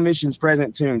amazing emissions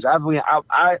present tunes.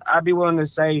 I'd be willing to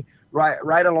say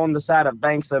right along the side of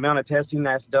Banks, the amount of testing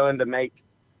that's done to make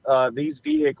these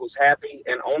vehicles happy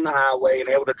and on the highway and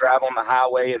able to drive on the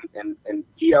highway and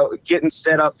getting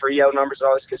set up for EO numbers and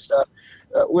all this good stuff.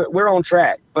 We're on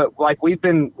track, but like we've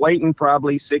been waiting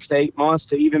probably 6 to 8 months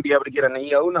to even be able to get an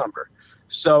EO number.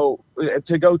 So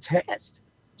to go test.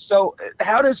 So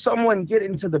how does someone get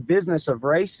into the business of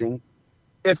racing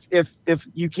if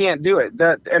you can't do it?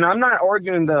 And I'm not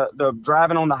arguing the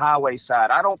driving on the highway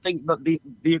side. I don't think the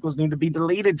vehicles need to be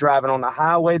deleted driving on the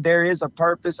highway. There is a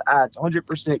purpose. I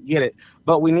 100% get it.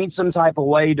 But we need some type of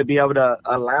way to be able to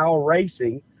allow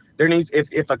racing. There needs,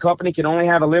 if a company can only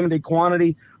have a limited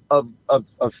quantity of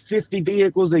 50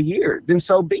 vehicles a year, then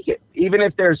so be it. Even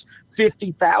if there's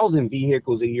 50,000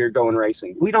 vehicles a year going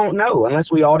racing, we don't know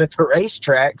unless we audit the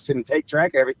racetracks and take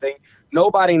track of everything.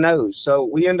 Nobody knows. So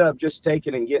we end up just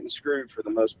taking and getting screwed for the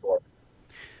most part.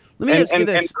 Let me ask you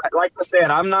this. And like I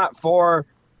said, I'm not for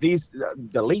these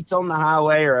deletes on the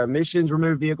highway or emissions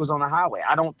removed vehicles on the highway.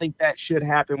 I don't think that should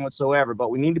happen whatsoever,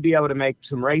 but we need to be able to make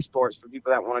some race parts for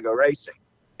people that want to go racing.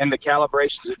 And the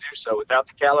calibrations to do so. Without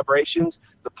the calibrations,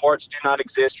 the parts do not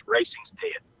exist. Racing's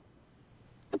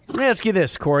dead. Let me ask you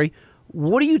this, Corey.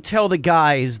 What do you tell the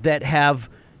guys that have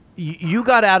you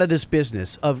got out of this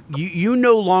business of you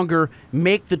no longer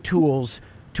make the tools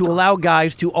to allow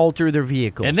guys to alter their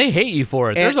vehicles? And they hate you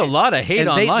for it. There's a lot of hate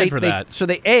online for that. So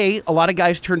a lot of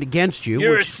guys turned against you.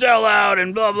 You're a sellout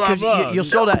and blah, blah, blah. You'll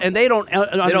sold out, and they don't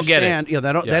understand. don't get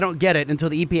it. They don't get it until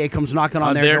the EPA comes knocking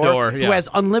on their door, who has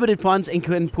unlimited funds and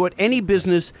can put any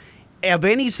business of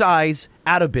any size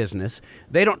out of business.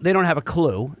 They don't have a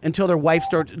clue until their wife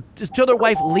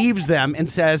leaves them and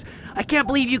says, "I can't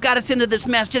believe you got us into this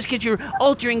mess just because you're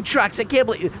altering trucks. I can't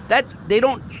believe that."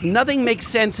 Nothing makes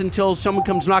sense until someone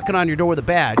comes knocking on your door with a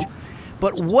badge.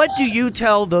 But what do you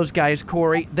tell those guys,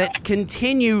 Corey, that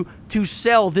continue to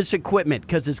sell this equipment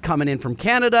because it's coming in from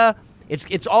Canada?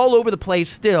 It's all over the place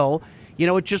still.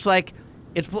 It's just like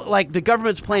it's like the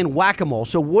government's playing whack-a-mole.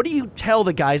 So what do you tell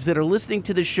the guys that are listening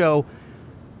to the show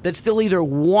that still either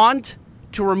want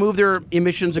to remove their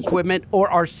emissions equipment or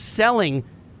are selling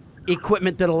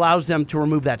equipment that allows them to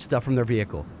remove that stuff from their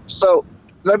vehicle? So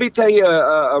let me tell you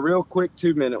a real quick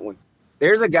 2-minute one.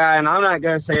 There's a guy, and I'm not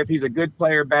going to say if he's a good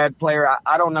player, bad player.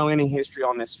 I don't know any history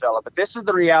on this fella, but this is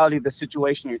the reality of the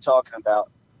situation you're talking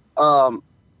about.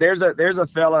 There's a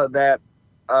fella that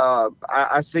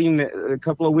I seen a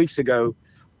couple of weeks ago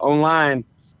online.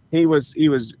 He was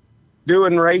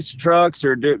doing race trucks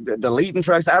or deleting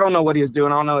trucks. I don't know what he was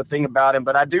doing. I don't know a thing about him,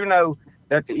 but I do know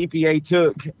that the EPA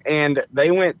took and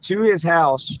they went to his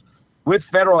house with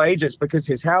federal agents because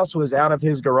his house was out of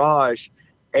his garage,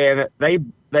 and they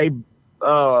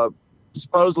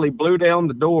supposedly blew down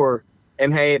the door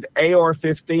and had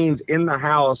AR-15s in the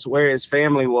house where his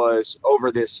family was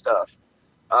over this stuff.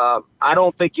 I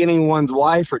don't think anyone's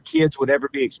wife or kids would ever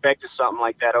be expecting something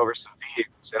like that over some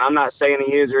vehicles. And I'm not saying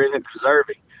he is or isn't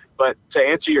deserving, but to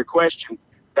answer your question,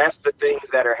 that's the things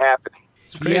that are happening.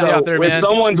 crazy out there, if man.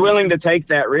 someone's willing to take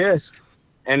that risk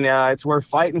and it's worth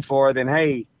fighting for, then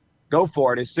hey, go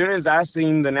for it. As soon as I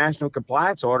seen the national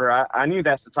compliance order, I knew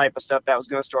that's the type of stuff that was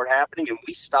going to start happening, and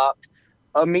we stopped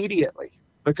immediately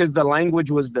because the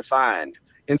language was defined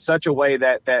in such a way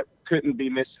that couldn't be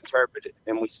misinterpreted,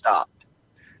 and we stopped.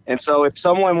 And so if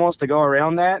someone wants to go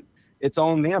around that, it's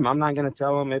on them. I'm not going to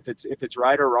tell them if it's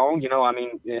right or wrong. You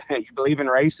believe in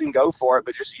racing, go for it,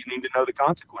 but just you need to know the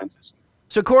consequences.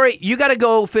 So, Corey, you got to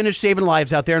go finish saving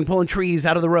lives out there and pulling trees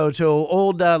out of the road so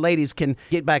old ladies can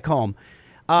get back home.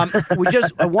 I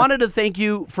wanted to thank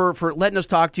you for letting us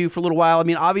talk to you for a little while. I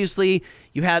mean, obviously,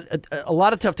 you had a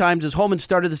lot of tough times. As Holman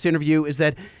started this interview, is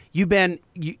that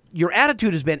your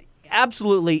attitude has been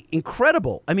absolutely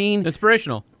incredible. I mean,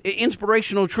 Inspirational.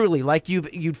 inspirational, truly. Like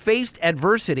you've faced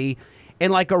adversity,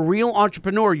 and like a real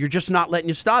entrepreneur, you're just not letting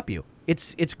you stop you.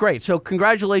 It's great. So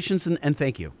congratulations and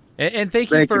thank you. And thank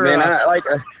you Thank for you, man.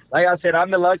 Like I said, I'm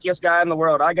the luckiest guy in the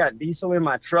world. I got diesel in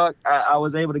my truck. I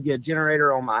was able to get a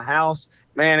generator on my house.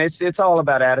 Man, it's all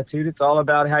about attitude. It's all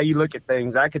about how you look at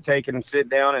things. I could take it and sit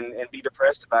down and be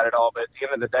depressed about it all, but at the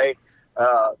end of the day,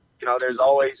 there's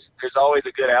always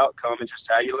a good outcome and just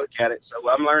how you look at it. So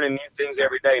I'm learning new things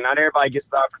every day. Not everybody gets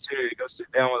the opportunity to go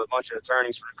sit down with a bunch of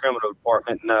attorneys from the criminal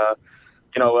department and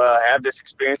have this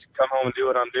experience and come home and do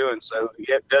what I'm doing. So,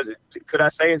 yeah, could I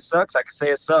say it sucks? I could say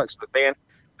it sucks, but man,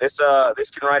 this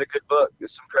can write a good book.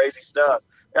 There's some crazy stuff.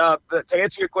 But to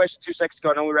answer your question 2 seconds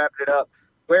ago, I know we wrapped it up.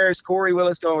 Where's Corey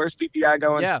Willis going? Where's VPI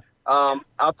going? Yeah.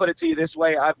 I'll put it to you this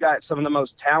way. I've got some of the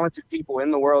most talented people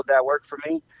in the world that work for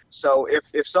me. So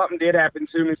if something did happen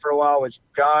to me for a while, which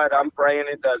God, I'm praying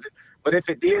it doesn't. But if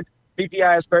it did,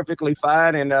 BPI is perfectly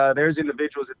fine, and there's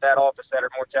individuals at that office that are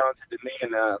more talented than me,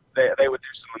 and they would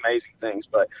do some amazing things.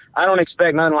 But I don't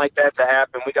expect nothing like that to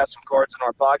happen. We got some cards in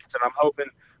our pockets, and I'm hoping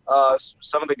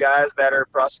some of the guys that are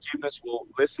prosecuting us will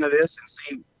listen to this and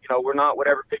see, we're not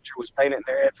whatever picture was painted in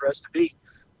their head for us to be.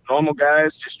 Normal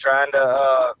guys just trying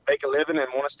to make a living and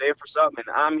want to stand for something,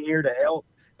 and I'm here to help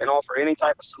and offer any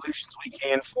type of solutions we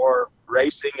can for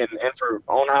racing and for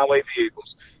on-highway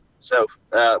vehicles. So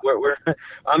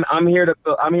I'm here to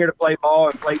play ball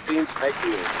and play teams and make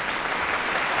deals.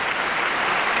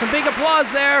 Some big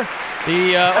applause there.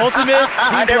 the ultimate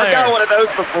I never player. got one of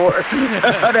those before.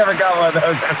 I never got one of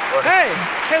those. That's funny. Hey,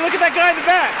 look at that guy in the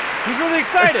back. He's really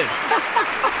excited.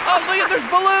 Oh, look at there's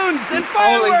balloons and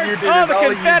Only fireworks. you did Oh, it. the Only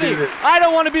you confetti. did it. I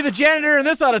don't want to be the janitor in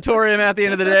this auditorium at the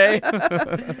end of the day.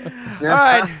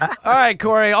 All right,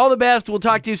 Corey. All the best. We'll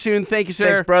talk to you soon. Thank you,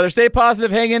 sir. Thanks, brother. Stay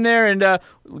positive. Hang in there, and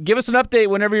give us an update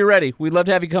whenever you're ready. We'd love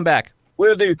to have you come back.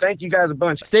 Will do. Thank you guys a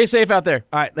bunch. Stay safe out there.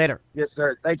 All right, later. Yes,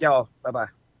 sir. Thank y'all. Bye-bye.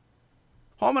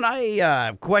 Holman, I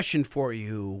have a question for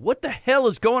you. What the hell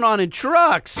is going on in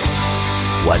trucks?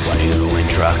 What's new in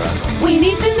trucks? We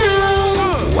need to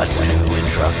know. What's new in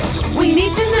trucks? We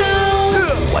need to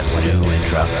know. What's new in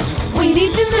trucks? We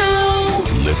need to know.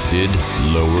 Lifted,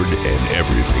 lowered, and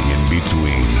everything in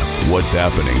between. What's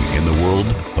happening in the world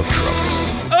of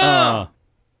trucks?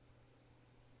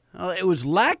 Well, it was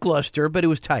lackluster, but it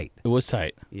was tight. It was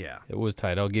tight. Yeah. It was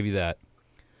tight. I'll give you that.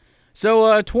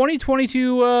 So,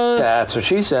 2022 That's what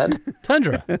she said.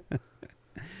 Tundra.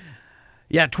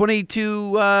 Yeah,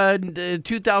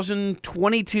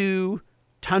 2022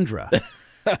 Tundra.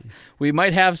 We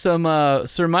might have some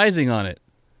surmising on it.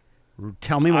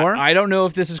 Tell me more. I don't know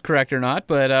if this is correct or not,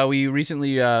 but we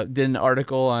recently did an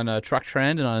article on Truck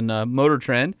Trend and on Motor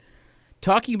Trend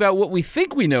talking about what we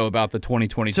think we know about the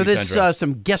 2022 so this Tundra.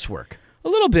 some guesswork. A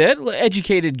little bit.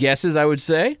 Educated guesses, I would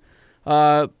say.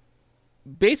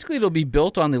 Basically, it'll be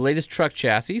built on the latest truck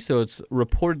chassis, so it's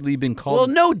reportedly been called... Well,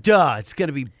 no duh. It's going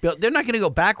to be built. They're not going to go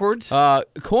backwards.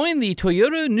 coined the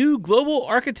Toyota New Global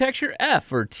Architecture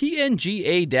F, or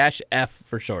TNGA-F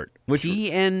for short. Which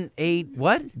TNA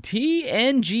what?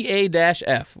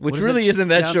 TNGA-F, which What does really isn't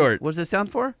that sound- short. What does it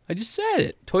sound for? I just said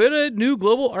it. Toyota New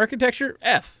Global Architecture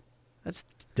F. That's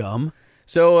dumb.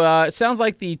 So it sounds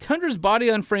like the Tundra's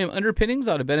body-on-frame underpinnings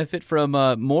ought to benefit from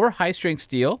more high-strength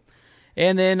steel.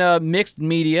 And then mixed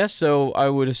media, so I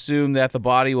would assume that the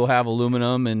body will have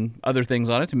aluminum and other things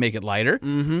on it to make it lighter.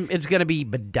 Mm-hmm. It's going to be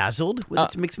bedazzled with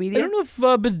its mixed media. I don't know if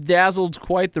bedazzled's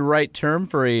quite the right term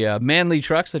for a manly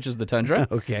truck such as the Tundra.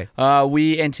 Okay.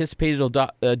 We anticipate it'll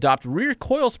adopt rear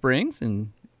coil springs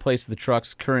in place of the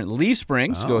truck's current leaf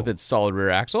springs to go with its solid rear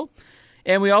axle.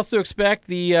 And we also expect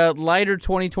the lighter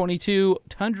 2022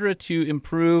 Tundra to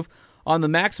improve on the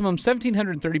maximum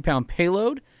 1,730-pound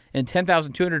payload and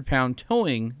 10,200-pound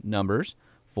towing numbers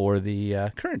for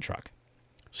the current truck.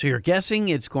 So you're guessing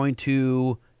it's going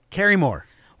to carry more.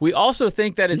 We also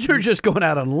think that it's... You're just going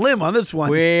out on a limb on this one.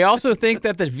 We also think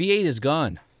that the V8 is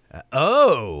gone.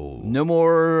 No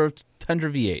more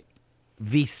Tundra V8.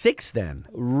 V6 then.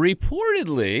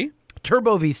 Reportedly...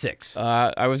 Turbo V6.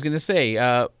 I was going to say,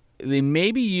 they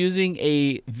may be using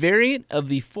a variant of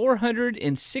the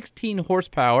 416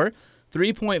 horsepower,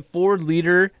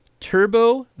 3.4-liter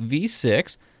turbo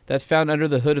V6 that's found under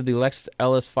the hood of the Lexus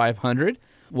LS 500,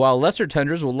 while lesser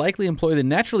Tundras will likely employ the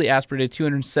naturally aspirated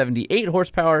 278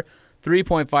 horsepower,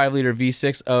 3.5-liter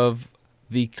V6 of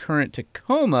the current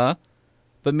Tacoma,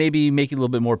 but maybe make it a little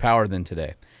bit more power than today.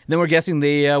 And then we're guessing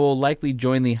they will likely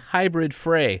join the hybrid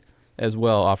fray as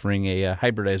well, offering a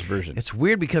hybridized version. It's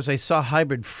weird because I saw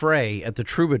Hybrid Fray at the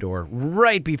Troubadour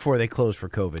right before they closed for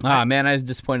COVID. Ah, man, I was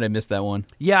disappointed I missed that one.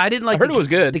 Yeah, I didn't like. I heard it was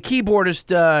good. The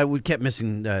keyboardist kept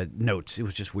missing notes. It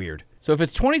was just weird. So if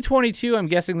it's 2022, I'm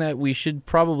guessing that we should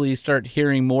probably start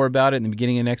hearing more about it in the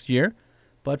beginning of next year.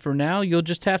 But for now, you'll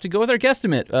just have to go with our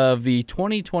guesstimate of the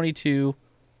 2022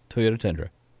 Toyota Tundra.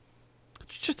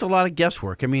 It's just a lot of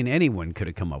guesswork. I mean, anyone could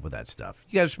have come up with that stuff.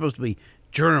 You guys are supposed to be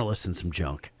journalists and some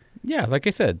junk. Yeah, like I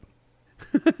said.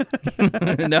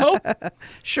 No?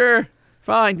 Sure.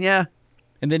 Fine. Yeah.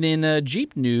 And then in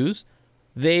Jeep news,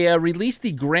 they released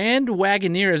the Grand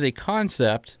Wagoneer as a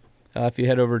concept. If you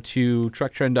head over to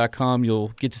trucktrend.com, you'll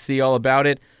get to see all about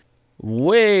it.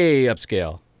 Way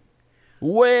upscale.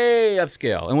 Way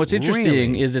upscale. And what's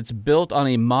interesting is it's built on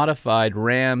a modified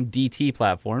Ram DT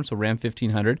platform, so Ram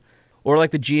 1500. Or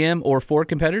like the GM or Ford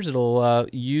competitors, it'll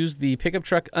use the pickup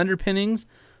truck underpinnings,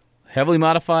 heavily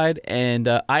modified, and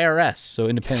IRS, so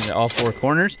independent at all four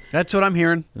corners. That's what I'm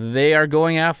hearing. They are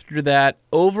going after that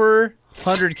over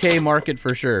 100K market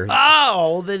for sure.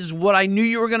 Oh, that is what I knew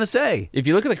you were going to say. If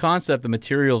you look at the concept, the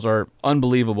materials are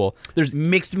unbelievable. There's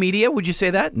Mixed media, would you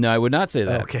say that? No, I would not say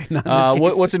that. Okay. No, in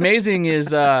this case. What's amazing is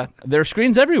there are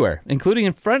screens everywhere, including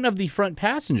in front of the front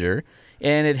passenger,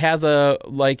 and it has a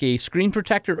screen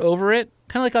protector over it,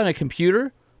 kind of like on a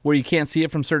computer, where you can't see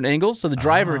it from certain angles, so the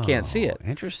driver can't see it.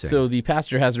 Interesting. So the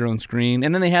passenger has their own screen,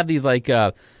 and then they have these like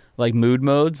mood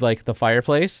modes, like the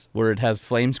fireplace, where it has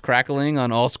flames crackling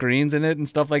on all screens in it and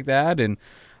stuff like that, and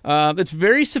it's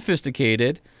very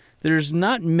sophisticated. There's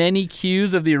not many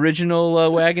cues of the original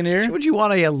Wagoneer. Would you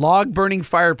want a log burning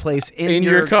fireplace in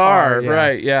your car? Yeah.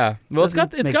 Right? Yeah. Well, it's got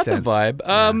Doesn't the make sense.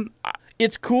 vibe.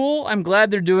 It's cool. I'm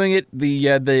glad they're doing it.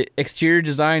 The exterior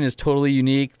design is totally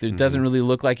unique. It doesn't really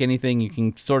look like anything. You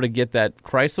can sort of get that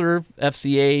Chrysler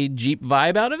FCA Jeep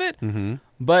vibe out of it,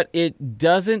 but it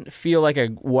doesn't feel like a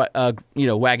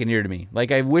Wagoneer to me.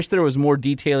 Like, I wish there was more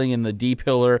detailing in the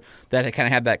D-pillar, that it kind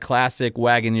of had that classic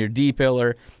Wagoneer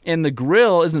D-pillar, and the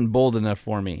grille isn't bold enough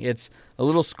for me. It's a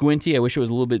little squinty. I wish it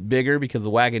was a little bit bigger because the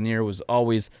Wagoneer was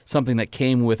always something that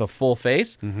came with a full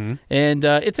face. And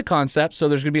it's a concept, so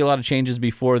there's going to be a lot of changes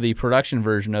before the production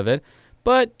version of it.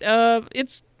 But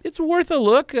it's worth a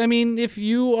look. I mean, if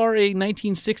you are a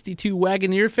 1962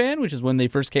 Wagoneer fan, which is when they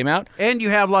first came out, And you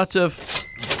have lots of...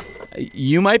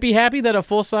 you might be happy that a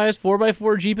full-size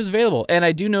 4x4 Jeep is available. And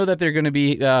I do know that they're going to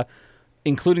be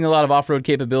including a lot of off-road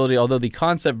capability, although the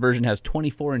concept version has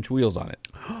 24-inch wheels on it.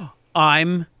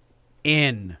 I'm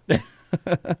in.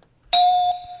 I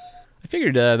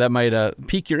figured that might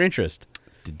pique your interest.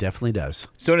 It definitely does.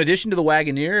 So in addition to the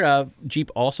Wagoneer,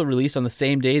 Jeep also released on the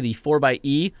same day the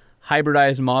 4xe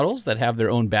hybridized models that have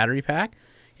their own battery pack.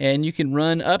 And you can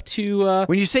run up to...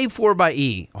 When you say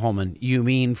 4xe, Holman, you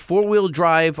mean four-wheel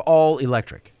drive, all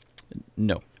electric?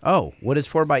 no. Oh, what is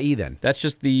 4xe then? That's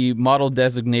just the model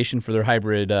designation for their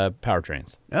hybrid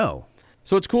powertrains. Oh.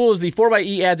 So what's cool is the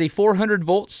 4xe adds a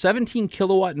 400-volt,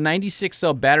 17-kilowatt,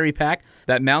 96-cell battery pack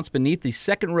that mounts beneath the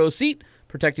second row seat,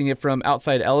 protecting it from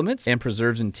outside elements and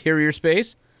preserves interior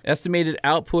space. Estimated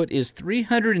output is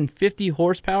 350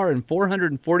 horsepower and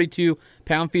 442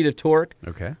 pound-feet of torque,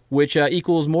 which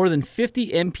equals more than 50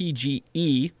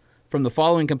 mpge from the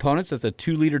following components. That's a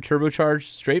 2-liter turbocharged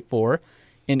straight 4,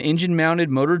 an engine-mounted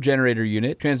motor generator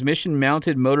unit,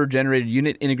 transmission-mounted motor generator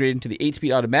unit integrated into the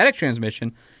 8-speed automatic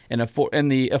transmission, and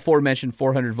the aforementioned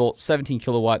 400-volt,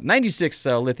 17-kilowatt,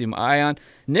 96-cell lithium-ion,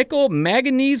 nickel,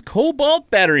 manganese, cobalt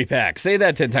battery pack. Say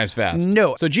that 10 times fast.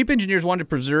 No. So Jeep engineers wanted to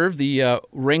preserve the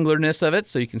Wrangler-ness of it,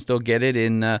 so you can still get it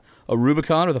in a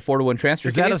Rubicon or the 4-to-1 transfer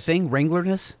Is case. that a thing,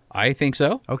 Wrangler-ness? I think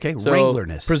so. Okay, so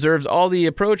Wrangler-ness. Preserves all the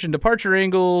approach and departure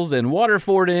angles and water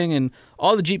fording and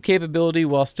all the Jeep capability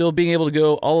while still being able to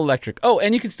go all electric. Oh,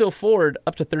 and you can still ford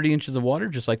up to 30 inches of water,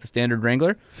 just like the standard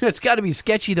Wrangler. It's got to be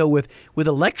sketchy, though, with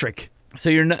electric. So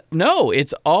you're not, no,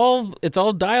 it's all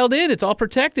dialed in. It's all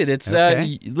protected. It's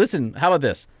Okay. Listen, how about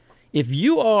this? If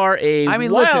you are a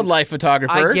wildlife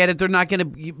photographer, I get it. They're not going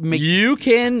to make... you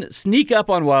can sneak up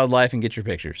on wildlife and get your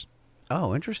pictures.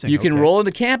 Oh, interesting. You can Okay. roll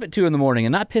into camp at 2 in the morning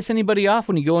and not piss anybody off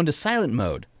when you go into silent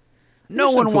mode. No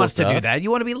There's one some cool wants to do stuff. that. You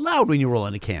want to be loud when you roll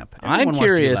into camp. Everyone I'm wants to be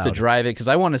curious to loud. drive it because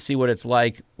I want to see what it's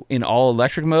like in all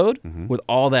electric mode with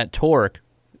all that torque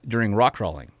during rock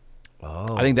crawling.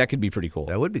 Oh, I think that could be pretty cool.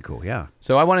 that would be cool, yeah.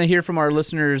 So I want to hear from our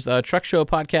listeners,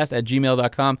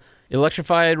 truckshowpodcast@gmail.com.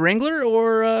 Electrified Wrangler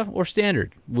or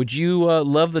standard? Would you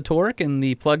love the torque and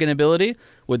the plug-in ability?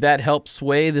 Would that help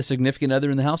sway the significant other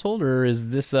in the household? Or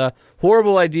is this a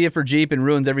horrible idea for Jeep and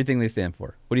ruins everything they stand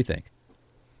for? What do you think?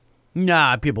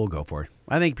 Nah, people will go for it.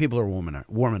 I think people are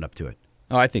warming up to it.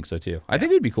 Oh, I think so too. I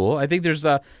think it would be cool. I think there's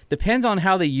depends on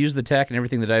how they use the tech, and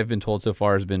everything that I've been told so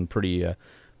far has been pretty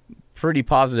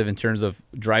positive in terms of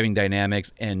driving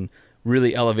dynamics and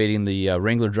really elevating the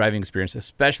Wrangler driving experience,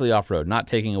 especially off-road, not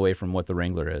taking away from what the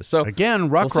Wrangler is. So Again,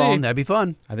 rock we'll see. crawling, that'd be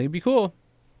fun. I think it'd be cool.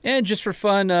 And just for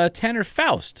fun, Tanner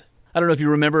Faust. I don't know if you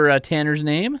remember Tanner's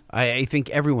name I think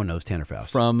everyone knows Tanner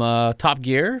Faust. from Top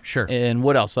Gear. Sure. And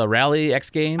what else? Rally, X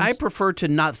Games. I prefer to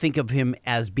not think of him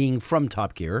as being from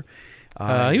Top Gear.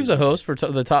 He was a host for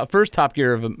the first Top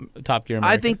Gear of Top Gear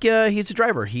America. I think he's a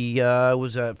driver. He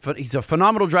he's a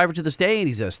phenomenal driver to this day, and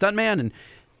he's a stuntman and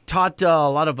taught a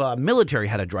lot of military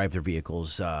how to drive their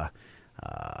vehicles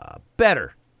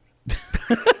better.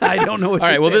 I don't know what All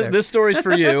to right, well, say there. this story's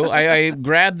for you. I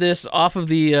grabbed this off of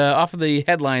the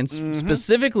headlines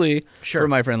specifically for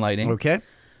my friend Lightning. Okay.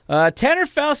 Tanner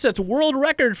Faust sets world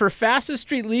record for fastest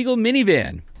street legal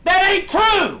minivan. That ain't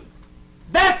true!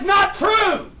 That's not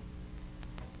true!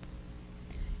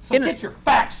 So get your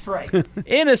facts straight.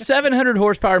 In a 700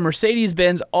 horsepower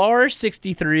Mercedes-Benz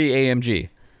R63 AMG.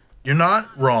 You're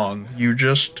not wrong. You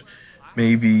just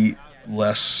may be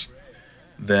less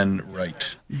than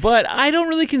right. But I don't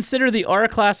really consider the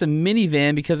R-Class a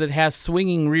minivan because it has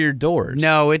swinging rear doors.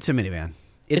 No, it's a minivan.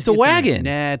 It's a wagon.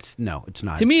 It's not.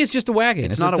 To me, it's just a wagon.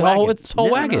 It's not a tall, wagon. It's a tall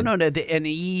wagon. No.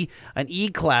 An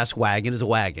E-class wagon is a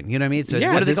wagon. You know what I mean? It's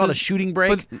Yeah, what do they this call it? A is- shooting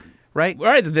brake? Right? All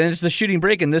right, then it's the shooting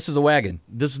brake, and this is a wagon.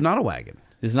 This is not a wagon.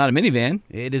 This is not a minivan.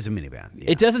 It is a minivan.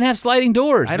 Yeah. It doesn't have sliding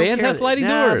doors. I don't Vans care. have sliding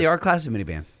Nah, doors. The R-Class is a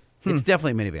minivan. It's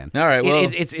definitely a minivan. All right, well-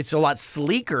 it's a lot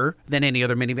sleeker than any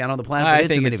other minivan on the planet, I but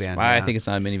it's think a it's minivan. I yeah. think it's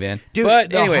not a minivan. Dude, but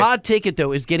the anyway, hot ticket,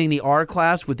 though, is getting the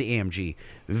R-Class with the AMG.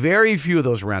 Very few of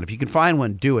those around. If you can find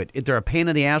one, do it. They're a pain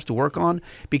in the ass to work on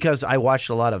because I watched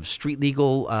a lot of street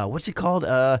legal, what's it called?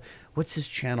 What's his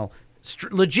channel?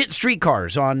 Legit street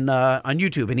cars on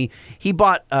YouTube, and he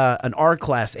bought an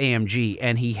R-Class AMG,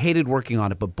 and he hated working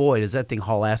on it, but boy, does that thing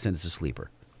haul ass, and it's a sleeper.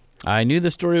 I knew the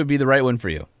story would be the right one for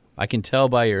you. I can tell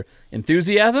by your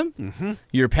enthusiasm,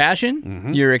 your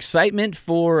passion, your excitement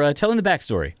for telling the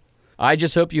backstory. I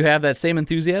just hope you have that same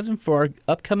enthusiasm for our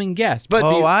upcoming guest. But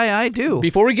I do.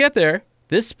 before we get there,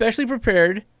 this specially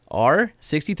prepared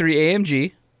R63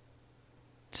 AMG,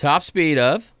 top speed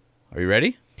of, are you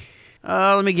ready?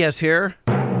 Let me guess here.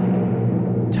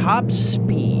 Top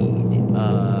speed.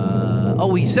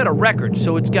 He set a record,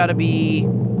 so it's got to be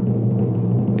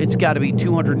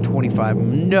 225.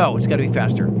 No, it's got to be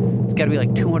faster. It's got to be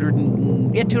like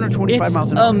 225 It's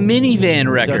miles an a hour. minivan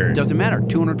record. Doesn't matter.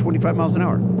 225 miles an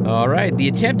hour. All right. The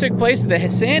attempt took place at the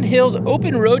Sand Hills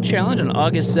Open Road Challenge on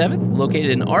August 7th,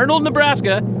 located in Arnold,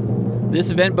 Nebraska. This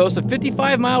event boasts a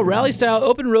 55-mile rally-style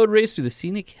open road race through the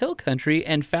scenic hill country,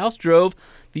 and Faust drove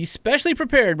the specially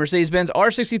prepared Mercedes-Benz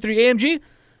R63 AMG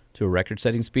to a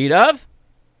record-setting speed of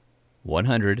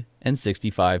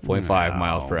 165.5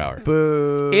 miles per hour.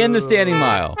 Boo. In the standing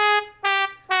mile.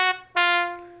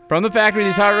 From the factory,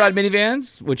 these hot rod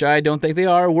minivans, which I don't think they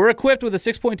are, were equipped with a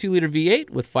 6.2-liter V8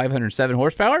 with 507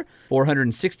 horsepower,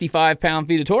 465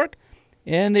 pound-feet of torque,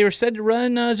 and they were said to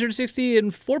run 0 to 60 in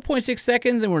 4.6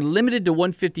 seconds and were limited to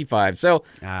 155. So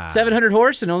 700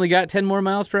 horse and only got 10 more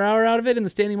miles per hour out of it in the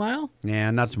standing mile?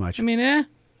 Yeah, not so much. I mean,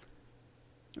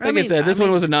 Like I said, this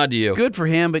one was a nod to you. Good for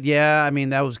him, but yeah, I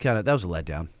mean, that was a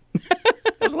letdown.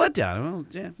 That was a letdown. Well,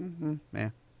 yeah. Yeah.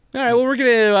 All right, well, we're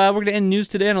gonna end news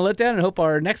today on a letdown and hope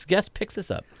our next guest picks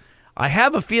us up. I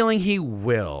have a feeling he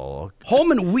will.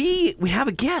 Holman, we have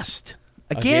a guest.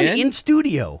 Again? In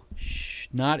studio. Shh,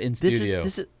 not in studio.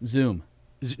 This is Zoom.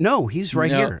 No, he's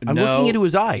right No, here. I'm no, looking into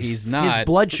his eyes. He's not. His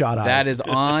bloodshot eyes. That is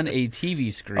on a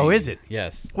TV screen. Oh, is it?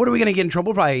 Yes. What are we going to get in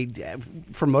trouble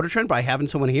for Motor Trend by having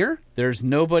someone here? There's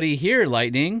nobody here,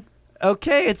 Lightning.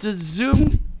 Okay, it's a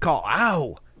Zoom call.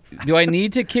 Ow. Do I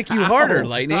need to kick you harder, Ow.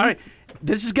 Lightning? All right.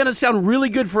 This is going to sound really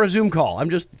good for a Zoom call. I'm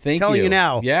just telling you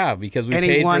now. Yeah, because we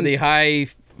paid for the high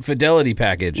fidelity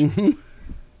package. Mm-hmm.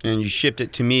 And you shipped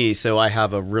it to me, so I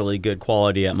have a really good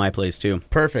quality at my place, too.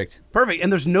 Perfect. Perfect.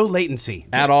 And there's no latency.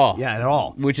 At all. Yeah, at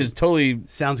all. Which is totally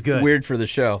sounds good. Weird for the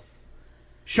show.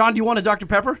 Sean, do you want a Dr.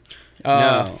 Pepper?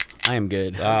 No, I am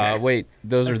good. Wait,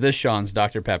 those are this Sean's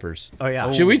Dr. Peppers. Oh,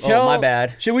 yeah. Should we tell? my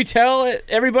bad. Should we tell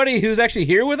everybody who's actually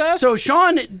here with us? So,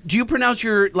 Sean, do you pronounce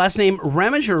your last name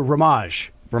Ramage or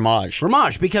Ramage? Ramage.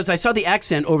 Ramage, because I saw the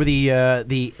accent over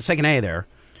the second A there.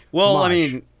 Well,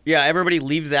 Ramage. I mean, yeah, everybody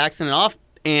leaves the accent off,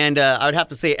 and I would have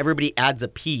to say everybody adds a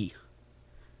P.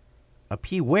 A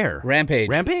P where? Rampage.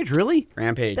 Rampage, really?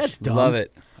 Rampage. That's dumb. Love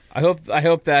it. I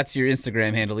hope that's your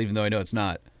Instagram handle, even though I know it's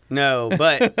not. No,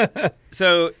 but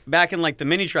so back in like the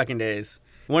mini trucking days,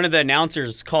 one of the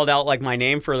announcers called out like my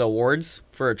name for the awards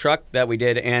for a truck that we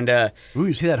did, and Ooh,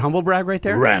 you see that humble brag right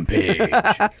there? Rampage.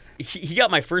 he got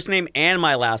my first name and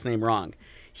my last name wrong.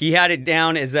 He had it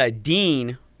down as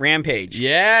Dean Rampage.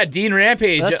 Yeah, Dean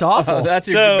Rampage. That's awful. Oh, that's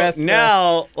your So best.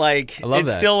 now, like, I love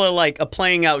it's that. still a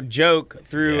playing out joke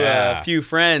through Yeah. a few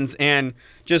friends. And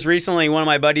just recently, one of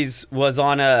my buddies was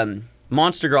on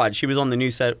Monster Garage. He was on the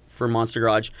new set for Monster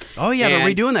Garage. Oh, yeah, And-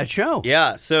 they're redoing that show.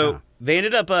 Yeah, so they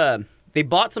ended up, they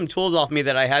bought some tools off me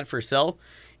that I had for sale.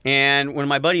 And when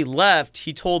my buddy left,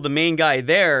 he told the main guy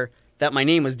there that my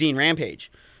name was Dean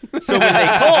Rampage. So when they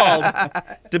called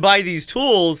to buy these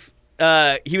tools,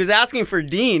 he was asking for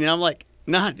Dean, and I'm like,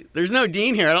 nah, there's no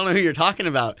Dean here. I don't know who you're talking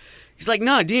about. He's like,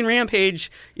 no, Dean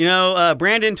Rampage. You know,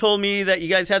 Brandon told me that you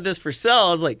guys had this for sale.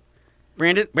 I was like,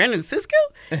 Brandon Cisco?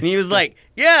 And he was like,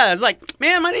 yeah. I was like,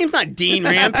 man, my name's not Dean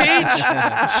Rampage.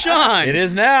 It's Sean. It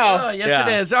is now. Oh, yes, Yeah.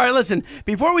 it is. All right, listen.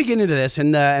 Before we get into this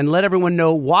and let everyone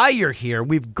know why you're here,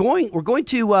 we're going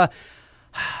to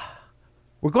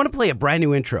play a brand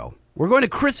new intro. We're going to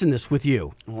christen this with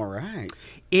you. All right.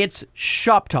 It's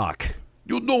Shop Talk.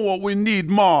 You know what we need,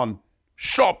 man?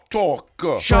 Shop talk.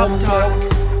 Shop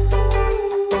talk.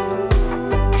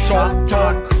 Shop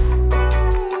talk.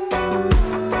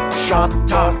 Shop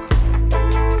talk.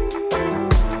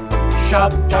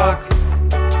 Shop talk.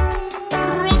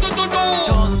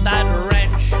 Turn that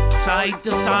wrench side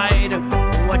to side.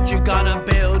 What you gonna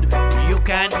build? You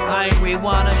can't hide. We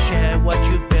wanna share what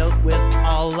you built with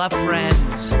all our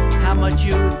friends. How much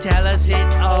you tell us,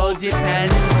 it all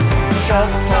depends. Shop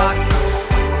talk.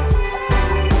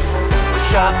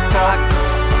 Shop talk.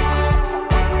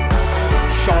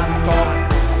 Shop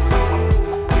talk.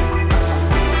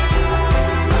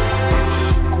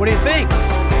 What do you think?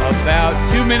 About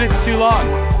 2 minutes too long.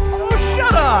 Oh,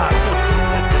 shut up.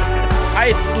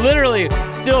 It's literally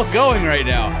still going right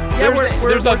now. Yeah,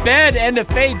 There's a bed and a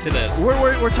fade to this.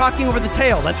 We're talking over the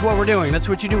tail. That's what we're doing. That's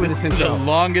what you do with this The intro.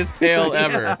 longest tail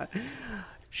ever. Yeah.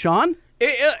 Sean?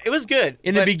 It was good.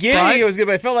 In the but beginning, it was good,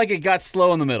 but I felt like it got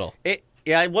slow in the middle. it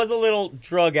was a little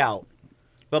drug out.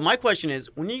 But my question is,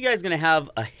 when are you guys going to have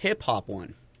a hip-hop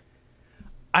one?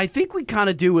 I think we kind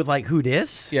of do with like Who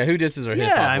Dis. Yeah, who disses our hip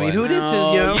hop? Yeah, I mean, Who Dis is,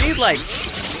 No, you know. you need like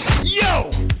Yo,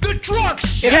 the truck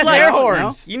It has like- air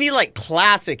horns. you need like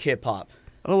classic hip-hop.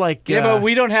 Oh, like Yeah, but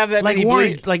we don't have that like many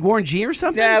Warren, bleeps. like Warren G or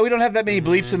something. Yeah, we don't have that many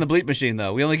bleeps in the bleep machine,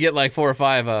 though. We only get like 4 or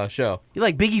 5 a show. You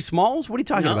like Biggie Smalls? What are you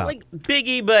talking No, about? like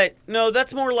Biggie, but no,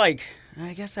 that's more like,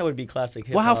 I guess that would be classic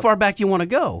hip-hop. Well, how far back do you want to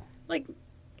go? Like,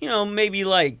 you know, maybe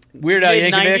like Weird Al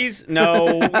Yankovic? mid-90s.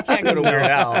 No, we can't go to Weird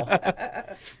Al.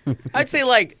 I'd say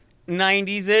like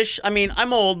 90s-ish. I mean,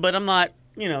 I'm old, but I'm not,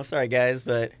 you know, sorry guys,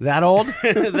 but That old?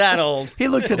 that old. He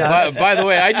looks at By, us. by the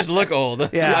way, I just look old.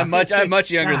 Yeah. I'm much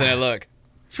younger than I look.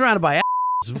 Surrounded by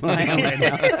assholes. I am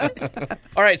right now.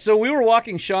 All right, so we were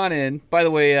walking Sean in, by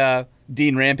the way,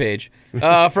 Dean Rampage,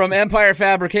 from Empire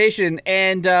Fabrication,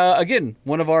 and again,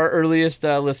 one of our earliest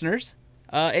listeners,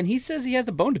 and he says he has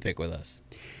a bone to pick with us.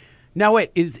 Now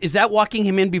wait, is that walking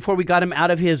him in before we got him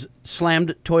out of his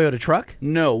slammed Toyota truck?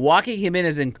 No, walking him in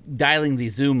as in dialing the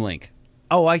Zoom link.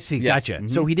 Oh, I see. Yes. Gotcha.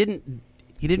 Mhm. So he didn't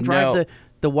drive No.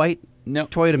 the white No,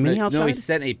 Toyota Mini no, outside? No, he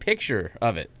sent a picture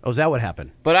of it. Oh, is that what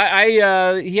happened? But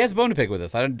he has a bone to pick with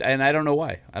us, I don't know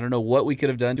why. I don't know what we could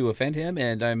have done to offend him,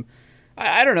 and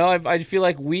I don't know. I feel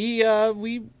like we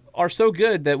are so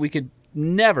good that we could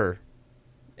never,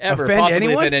 ever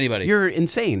possibly offend anybody. You're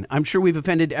insane. I'm sure we've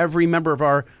offended every member of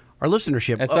our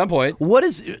listenership At some point. What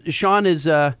is Sean?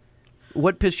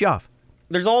 What pissed you off?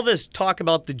 There's all this talk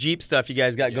about the Jeep stuff you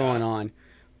guys got going on,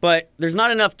 but there's not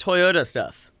enough Toyota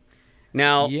stuff.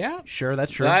 Now, Yeah, Sure,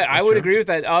 that's true. I That's would true. agree with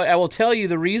that. I will tell you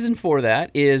the reason for that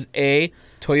is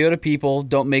Toyota people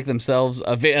don't make themselves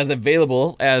as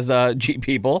available as Jeep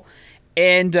people,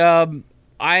 and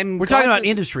We're talking about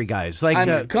industry guys, like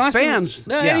I'm constantly, fans.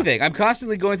 No, Yeah. anything. I'm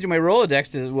constantly going through my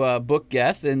Rolodex to book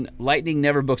guests, and Lightning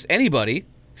never books anybody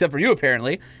except for you,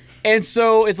 apparently. And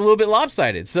so it's a little bit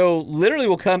lopsided. So literally,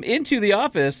 we'll come into the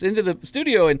office, into the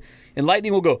studio, and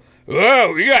Lightning will go,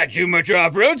 "Oh, we got too much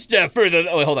off-road stuff for the."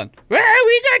 Oh, wait, hold on. "Oh,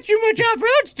 we got too much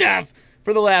off-road stuff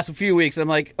for the last few weeks." I'm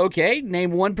like, okay,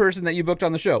 name one person that you booked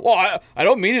on the show. Well, I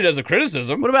don't mean it as a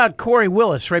criticism. What about Corey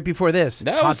Willis right before this?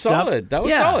 That Hot was stuff? solid. That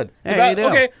was Yeah. solid. It's There about, you go.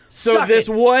 okay, so Suck this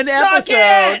it. one Suck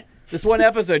episode,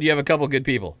 it! you have a couple good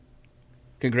people.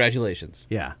 Congratulations.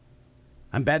 Yeah,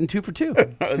 I'm batting 2 for 2.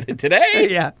 Today?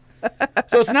 Yeah.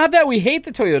 So it's not that we hate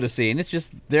the Toyota scene. It's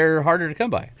just they're harder to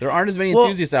come by. There aren't as many Well,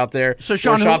 enthusiasts out there. So or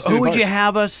Sean, shops who doing would you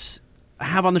parts.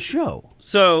 have on the show?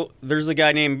 so there's a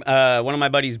guy named one of my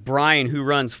buddies, Brian, who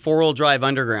runs 4-wheel drive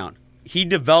underground. He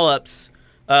develops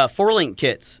 4-link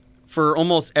kits for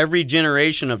almost every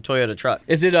generation of Toyota truck.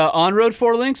 Is it on-road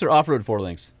 4-links or off-road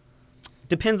 4-links?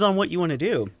 Depends on what you want to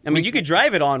do. I mean, you could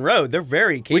drive it on road. They're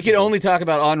very capable. We can only talk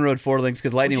about on-road 4-links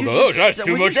because Lightning will go, that's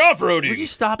too much off-roading. Would you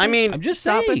stop it? I mean, I'm just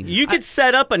saying. You could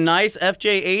set up a nice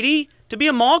FJ80 to be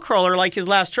a mall crawler like his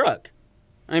last truck.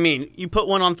 I mean, you put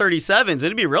one on 37s,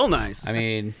 it'd be real nice. I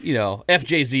mean,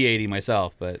 FJZ80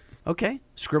 myself, but... Okay,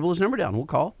 scribble his number down. We'll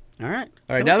call. All right.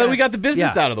 All right, now that we got the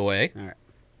business out of the way, All right.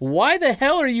 Why the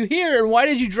hell are you here, and why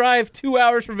did you drive 2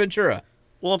 hours from Ventura?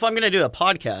 Well, if I'm going to do a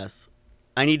podcast,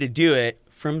 I need to do it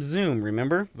from Zoom,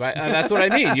 remember? Right, that's what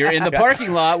I mean. You're in the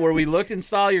parking lot where we looked and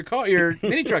saw your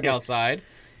mini truck outside,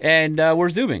 and we're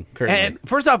Zooming currently. And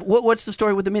first off, what's the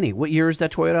story with the Mini? What year is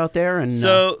that Toyota out there? And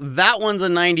So that one's a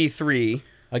 93.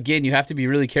 Again, you have to be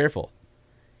really careful.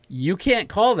 You can't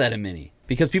call that a Mini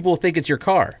because people will think it's your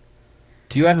car.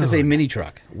 You have to say mini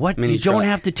truck. What? Mini you don't truck.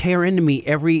 have to tear into me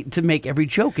to make every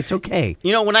joke. It's okay.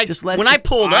 You know, when I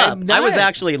pulled up, I was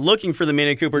actually looking for the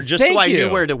Mini Cooper just so I knew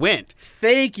where to went.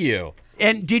 Thank you.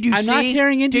 And did you I'm not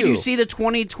tearing into Did you you. see the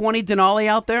 2020 Denali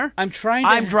out there? I'm trying to...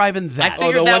 I'm driving that. I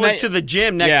figured that was to the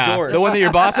gym next door. The one that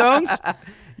your boss owns?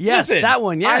 Yes, Listen, that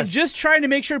one, yes. I'm just trying to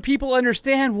make sure people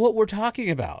understand what we're talking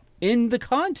about. In the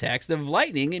context of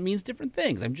Lightning, it means different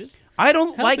things. I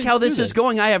don't like helping how through this is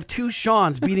going. I have 2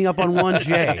 Seans beating up on one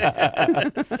Jay.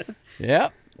 Yeah.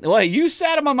 Well, you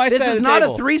sat him on my This side is of the not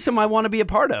table. a threesome I want to be a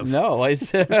part of. No,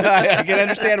 it's, I can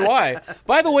understand why.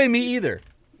 By the way, me either.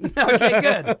 Okay,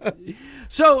 good.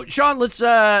 So, Sean,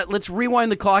 let's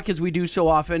rewind the clock as we do so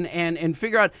often and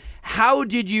figure out how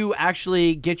did you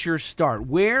actually get your start?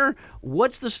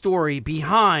 What's the story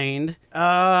behind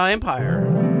Empire?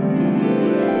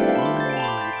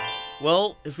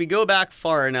 Well, if we go back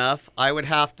far enough, I would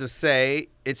have to say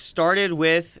it started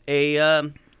with a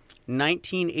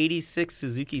 1986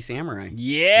 Suzuki Samurai.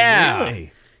 Yeah.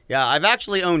 Really? Yeah, I've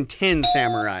actually owned 10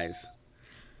 Samurais.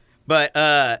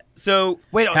 But, so...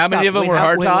 Wait, How many of them were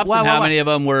hard tops and how many of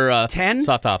them were 10?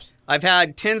 soft tops? I've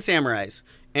had 10 Samurais,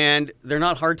 and they're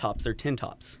not hard tops, they're tin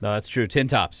tops. No, that's true. 10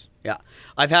 tops. Yeah.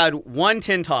 I've had one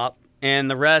tin top, and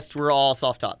the rest were all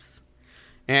soft tops.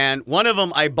 And one of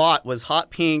them I bought was hot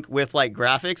pink with, like,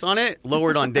 graphics on it,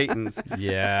 lowered on Dayton's.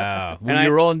 Yeah. And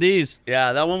You're rolling D's.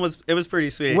 Yeah, that one was pretty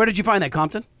sweet. Where did you find that,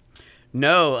 Compton?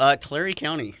 No, Tulare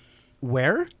County.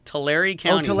 Where? Tulare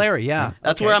County. Oh, Tulare, yeah.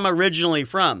 That's Okay. where I'm originally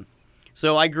from.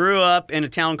 So I grew up in a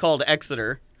town called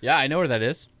Exeter. Yeah, I know where that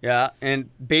is. Yeah, and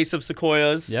base of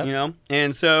sequoias, Yep. you know.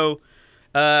 And so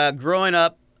growing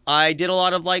up, I did a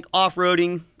lot of like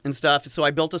off-roading and stuff. So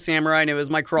I built a Samurai and it was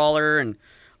my crawler and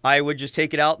I would just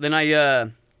take it out. Then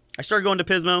I started going to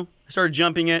Pismo. I started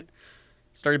jumping it.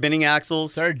 Started bending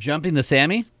axles. Started jumping the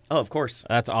Sammy? Oh, of course.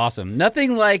 That's awesome.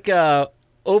 Nothing like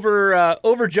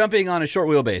over jumping on a short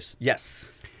wheelbase. Yes.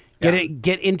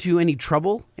 Get into any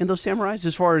trouble in those Samurais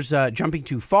as far as jumping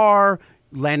too far,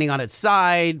 landing on its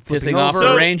side, flipping Pissing off over?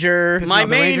 the Ranger. Pissing My off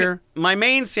the Ranger?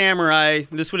 main Samurai,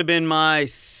 this would have been my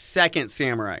second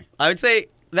Samurai. I would say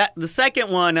that the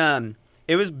second one,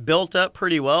 it was built up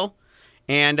pretty well.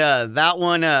 And that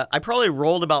one, I probably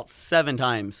rolled about 7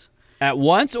 times. At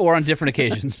once or on different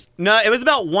occasions? No, it was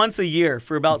about once a year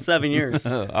for about 7 years.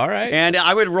 All right. And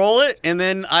I would roll it, and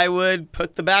then I would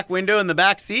put the back window in the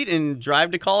back seat and drive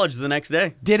to college the next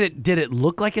day. Did it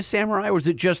look like a Samurai, or was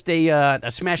it just a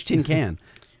smashed tin can?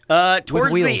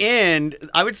 Towards wheels. the end,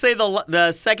 I would say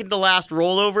the second to last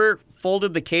rollover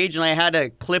folded the cage, and I had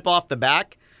to clip off the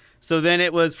back. So then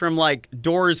it was from like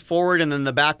doors forward, and then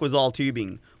the back was all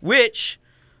tubing, which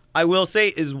I will say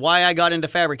is why I got into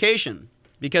fabrication.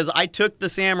 Because I took the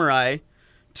Samurai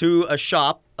to a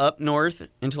shop up north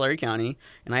in Tulare County,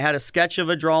 and I had a sketch of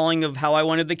a drawing of how I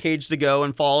wanted the cage to go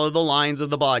and follow the lines of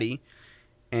the body,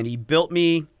 and he built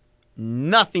me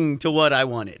nothing to what I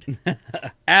wanted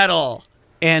at all.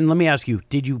 And let me ask you,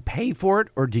 did you pay for it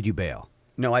or did you bail?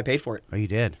 No, I paid for it. Oh, you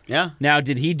did? Yeah. Now,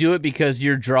 did he do it because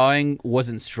your drawing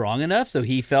wasn't strong enough, so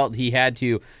he felt he had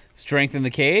to strengthen the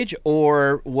cage,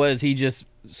 or was he just,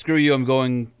 screw you, I'm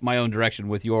going my own direction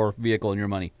with your vehicle and your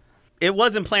money? It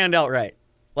wasn't planned out right.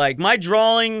 Like, my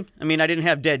drawing, I mean, I didn't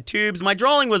have dead tubes. My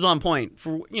drawing was on point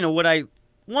for, what I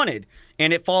wanted.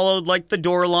 And it followed, like, the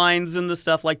door lines and the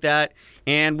stuff like that.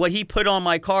 And what he put on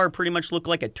my car pretty much looked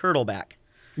like a turtleback.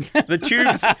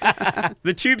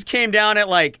 The tubes came down at,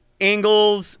 like,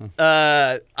 angles.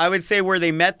 I would say where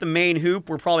they met the main hoop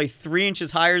were probably 3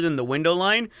 inches higher than the window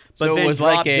line. But So then it was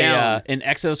dropped like down. an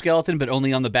exoskeleton, but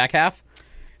only on the back half?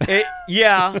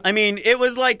 Yeah, I mean, it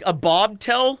was like a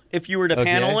bobtail if you were to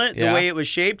panel it, the yeah. way it was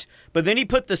shaped. But then he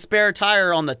put the spare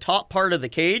tire on the top part of the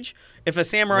cage. If a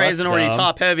Samurai That's isn't already dumb.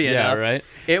 top heavy Yeah, enough, right.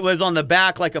 it was on the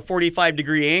back like a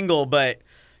 45-degree angle. But,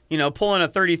 pulling a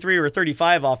 33 or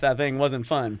 35 off that thing wasn't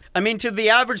fun. I mean, to the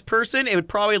average person, it would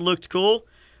probably looked cool,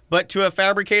 but to a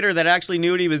fabricator that actually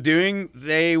knew what he was doing,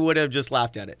 they would have just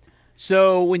laughed at it.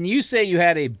 So when you say you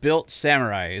had a built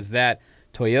Samurai, is that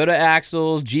Toyota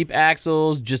axles, Jeep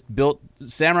axles, just built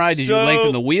Samurai? Did you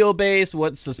lengthen the wheelbase?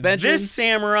 What suspension? This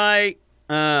Samurai,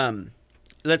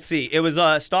 let's see, it was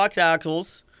stock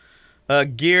axles,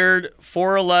 geared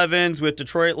 411s with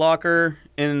Detroit locker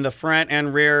in the front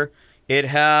and rear. It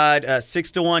had a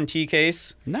 6-to-1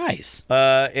 T-case. Nice.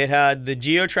 It had the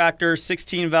GeoTractor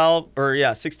 16 valve,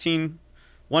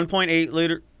 1.8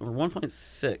 liter, or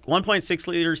 1.6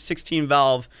 liter 16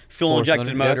 valve fuel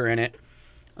injected motor in it.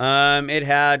 It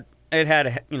had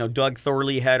Doug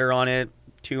Thorley header on it,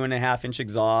 2.5-inch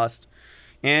exhaust.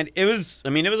 And it was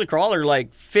a crawler.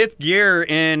 Like, fifth gear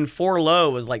in 4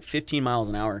 low was like 15 miles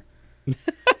an hour.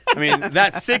 I mean,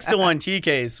 that 6-to-1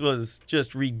 T-case was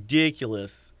just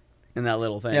ridiculous in that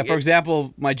little thing. Yeah, for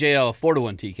example, my JL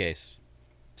 4-to-1 T-case.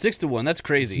 6-to-1, that's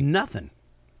crazy. It's nothing.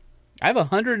 I have a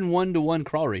 101-to-1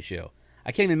 crawl ratio.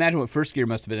 I can't even imagine what first gear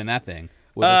must have been in that thing.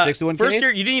 With a 6-to-1 first case?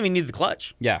 gear, you didn't even need the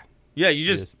clutch. Yeah. Yeah, you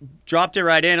just dropped it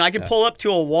right in. I could pull up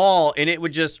to a wall, and it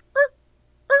would just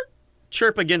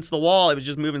chirp against the wall. It was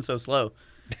just moving so slow.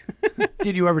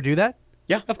 Did you ever do that?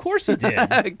 Yeah. Of course he did.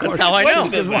 That's how I know.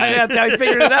 That's how he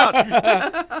figured it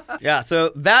out. Yeah,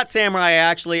 so that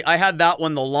Samurai, I had that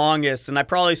one the longest, and I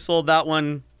probably sold that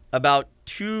one about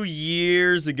 2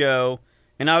 years ago,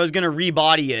 and I was going to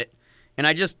rebody it, and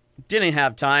I just didn't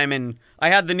have time, and I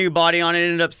had the new body on it,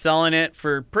 ended up selling it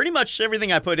for pretty much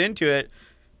everything I put into it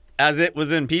as it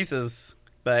was in pieces.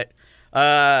 But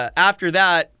after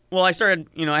that, well, I started,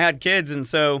 I had kids, and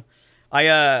so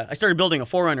I started building a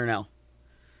 4Runner now.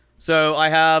 So I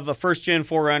have a first-gen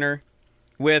 4Runner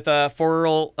with a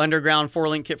 4 underground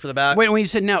 4-link kit for the back. Wait, when you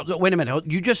said now, wait a minute.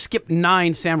 You just skipped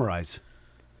 9 Samurais.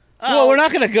 Well, we're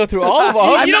not going to go through all of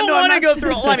them. You don't want to go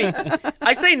through all. I mean,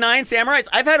 I say 9 Samurais.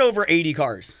 I've had over 80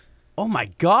 cars. Oh,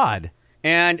 my God.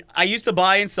 And I used to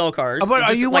buy and sell cars. But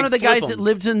are you one of the guys that them.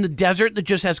 lives in the desert that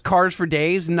just has cars for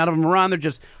days and none of them around? They're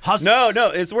just husks? No,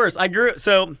 it's worse. I grew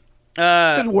so.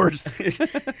 It's worse. Is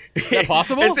that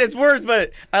possible? It's worse,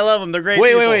 but I love them. They're great.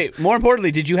 Wait. More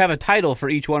importantly, did you have a title for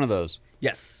each one of those?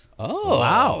 Yes. Oh,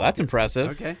 wow. That's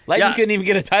impressive. Okay. Lightning couldn't even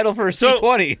get a title for a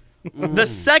C20. The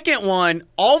second one,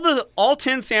 all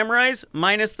 10 Samurais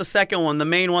minus the second one, the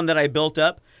main one that I built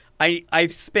up,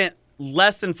 I've spent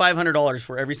less than $500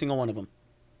 for every single one of them.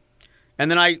 And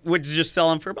then I would just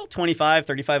sell them for about $2,500,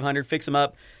 $3,500, fix them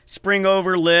up, spring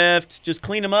over, lift, just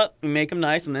clean them up and make them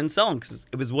nice and then sell them because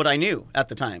it was what I knew at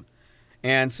the time.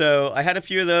 And so I had a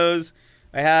few of those.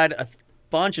 I had a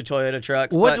bunch of Toyota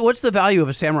trucks. What's the value of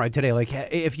a Samurai today? Like,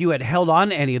 if you had held on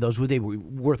to any of those, would they be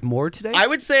worth more today? I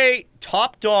would say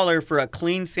top dollar for a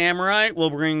clean Samurai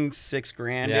will bring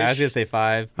 $6,000. Yeah, I was going to say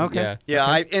 5. Okay.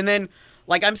 Yeah, okay. And then...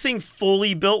 Like, I'm seeing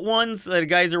fully built ones that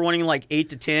guys are wanting like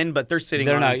 8 to 10, but they're sitting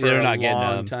on them for a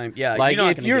long time. Yeah, like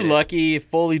if you're lucky,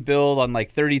 fully built on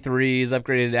like 33s,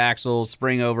 upgraded axles,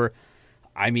 spring over,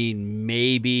 I mean,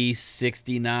 maybe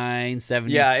 69,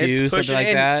 72, something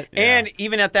like that. Yeah. And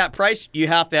even at that price, you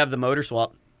have to have the motor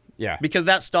swap. Yeah. Because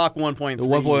that stock 1.3.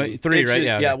 1.3, right?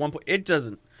 Yeah, it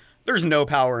doesn't. There's no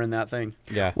power in that thing.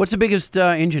 Yeah. What's the biggest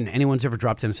engine anyone's ever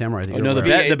dropped in a Samurai?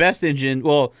 The best engine,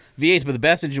 well, V8s, but the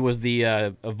best engine was the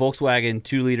Volkswagen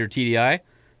 2-liter TDI.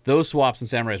 Those swaps in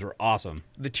Samurais were awesome.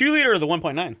 The 2-liter or the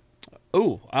 1.9?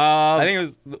 Ooh. I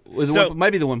think it was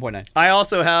might be the 1.9. I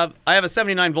also have a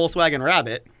 79 Volkswagen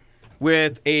Rabbit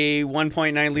with a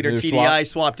 1.9 liter TDI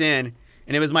swapped in,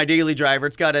 and it was my daily driver.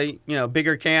 It's got a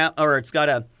bigger cam, or it's got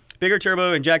a bigger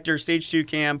turbo injector, stage 2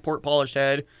 cam, port polished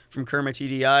head from Kerma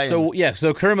TDI.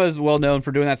 So Kerma's well known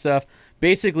for doing that stuff.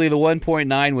 Basically, the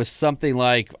 1.9 was something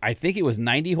like, I think it was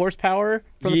 90 horsepower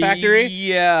from the factory.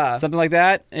 Yeah. Something like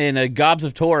that, and gobs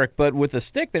of torque. But with the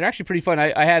stick, they're actually pretty fun.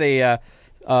 I had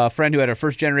a friend who had a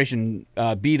first-generation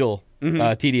Beetle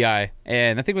TDI,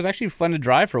 and I think it was actually fun to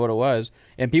drive for what it was.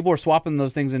 And people were swapping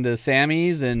those things into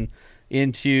Sammys and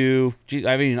into,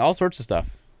 all sorts of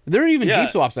stuff. There are even Jeep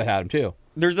swaps that had them, too.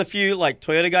 There's a few, like,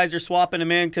 Toyota guys are swapping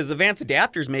them in because Advanced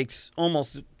Adapters makes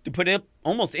almost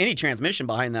any transmission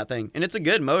behind that thing. And it's a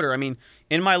good motor. I mean,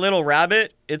 in my little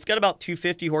Rabbit, it's got about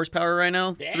 250 horsepower right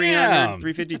now. Damn. 300,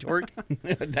 350 torque.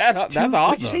 That's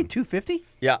awesome. Did you say 250?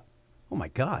 Yeah. Oh, my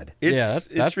God. It's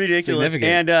ridiculous.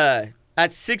 Significant. And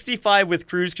at 65 with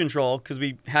cruise control, because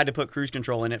we had to put cruise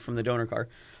control in it from the donor car,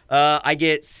 I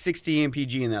get 60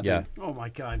 mpg in that thing. Oh, my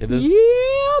God. Yeah, buddy.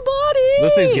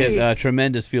 Those things get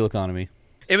tremendous fuel economy.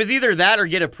 It was either that or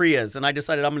get a Prius, and I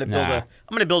decided I'm going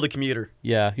to build a commuter.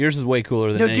 Yeah, yours is way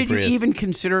cooler than any did Prius.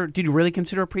 Did you really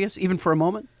consider a Prius, even for a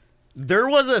moment? There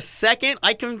was a second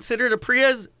I considered a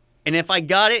Prius, and if I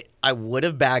got it, I would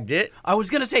have bagged it. I was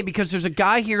going to say, because there's a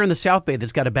guy here in the South Bay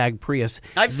that's got a bagged Prius.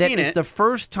 I've seen It's it. the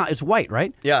first time. It's white,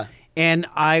 right? Yeah. And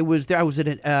I was there. I was at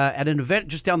an event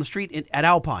just down the street at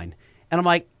Alpine, and I'm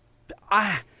like,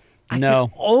 I No.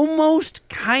 could almost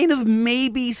kind of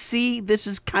maybe see this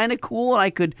is kind of cool, and I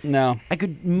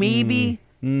could maybe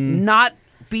not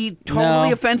be totally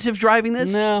No. offensive driving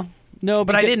this. No,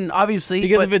 But I didn't, obviously.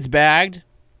 Because but if it's bagged,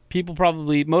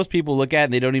 most people look at it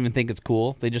and they don't even think it's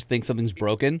cool. They just think something's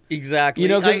broken. Exactly. You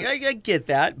know, 'cause- I get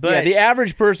that, but Yeah, the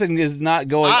average person is not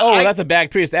going, that's a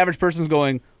bagged Prius. The average person's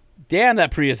going, damn,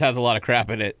 that Prius has a lot of crap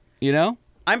in it. You know?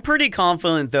 I'm pretty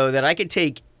confident, though, that I could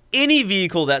take any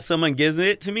vehicle that someone gives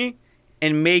it to me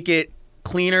and make it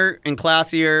cleaner and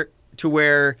classier to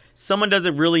where someone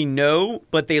doesn't really know,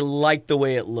 but they like the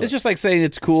way it looks. It's just like saying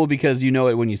it's cool because you know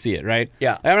it when you see it, right?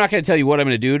 Yeah. I'm not going to tell you what I'm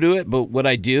going to do to it, but what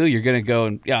I do, you're going to go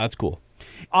and, yeah, that's cool.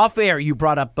 Off air, you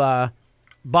brought up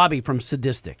Bobby from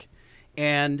Sadistic,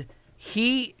 and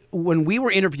when we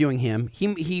were interviewing him,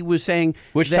 he was saying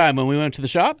Which time? When we went to the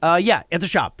shop? Yeah, at the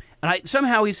shop. And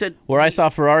somehow he said, Where I saw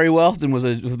Ferrari welds and was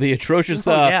the atrocious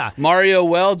yeah. Mario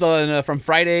welds on from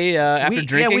Friday after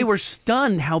drinking. Yeah, we were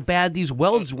stunned how bad these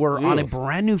welds were on a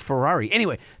brand new Ferrari.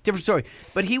 Anyway, different story.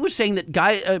 But he was saying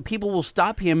that people will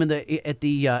stop him at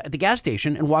the gas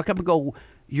station and walk up and go,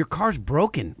 "Your car's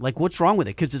broken. Like, what's wrong with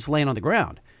it?" Because it's laying on the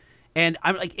ground. And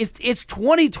I'm like, it's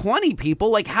 2020, people.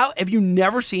 Like, how have you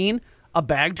never seen a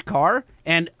bagged car?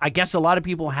 And I guess a lot of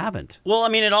people haven't. Well, I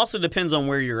mean, it also depends on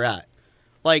where you're at.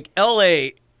 Like,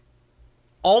 L.A.,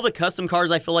 all the custom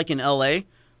cars I feel like in L.A.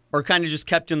 are kind of just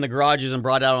kept in the garages and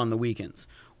brought out on the weekends.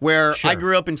 Where I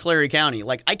grew up in Tulare County.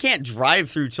 Like, I can't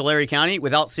drive through Tulare County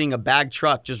without seeing a bagged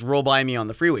truck just roll by me on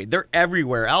the freeway. They're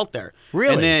everywhere out there.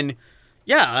 Really? And then,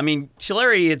 yeah, I mean,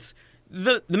 Tulare, it's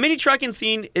the mini trucking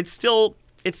scene, it's still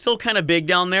kind of big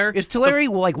down there. Is Tulare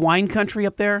like wine country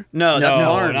up there? No, that's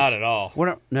farms. not at all.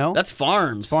 No? That's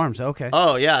farms. Farms, okay.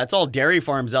 Oh, yeah, it's all dairy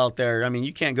farms out there. I mean,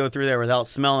 you can't go through there without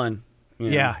smelling. You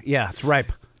know. Yeah, it's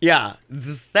ripe. Yeah,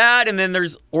 there's that, and then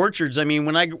there's orchards. I mean,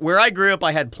 where I grew up,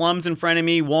 I had plums in front of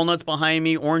me, walnuts behind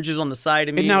me, oranges on the side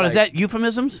of me. And now, is that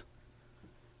euphemisms?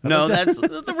 No, that's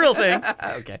the real things.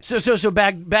 Okay. So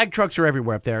bag trucks are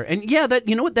everywhere up there. And yeah,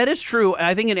 you know what? That is true.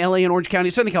 I think in LA and Orange County,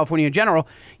 Southern California in general,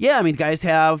 yeah, I mean, guys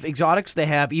have exotics. They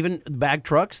have even bag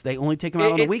trucks. They only take them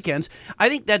out on the weekends. I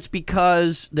think that's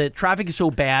because the traffic is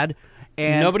so bad.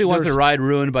 And nobody wants their ride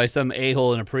ruined by some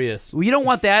a-hole in a Prius. Well, you don't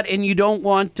want that, and you don't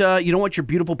want your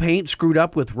beautiful paint screwed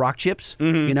up with rock chips.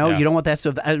 Mm-hmm. You know, Yeah. you don't want that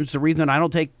stuff. That's the reason I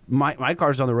don't take my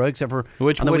cars on the road, except for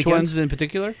Which on the weekends. ones in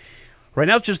particular? Right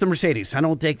now, it's just the Mercedes. I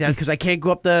don't take that because I can't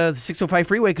go up the 605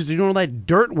 freeway because they're doing all that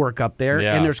dirt work up there.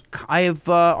 Yeah. And I have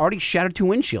already shattered 2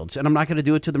 windshials, and I'm not going to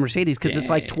do it to the Mercedes because it's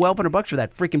like $1,200 for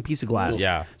that freaking piece of glass.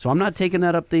 Yeah. So I'm not taking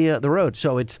that up the road.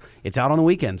 So it's out on the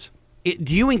weekends.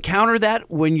 Do you encounter that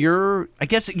when you're? I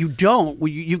guess you don't.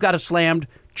 You've got a slammed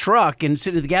truck and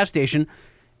sit at the gas station,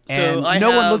 and So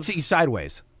no one looks at you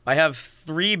sideways. I have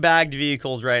 3 bagged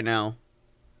vehicles right now.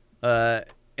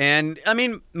 And, I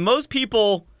mean, most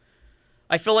people,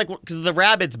 I feel like, because the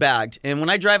Rabbit's bagged, and when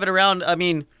I drive it around, I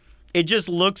mean, it just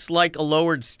looks like a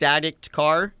lowered static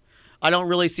car. I don't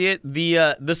really see it.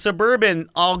 The Suburban,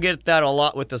 I'll get that a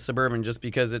lot with the Suburban just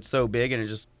because it's so big and it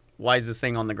just, why is this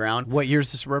thing on the ground? What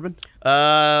year's the Suburban?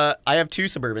 I have 2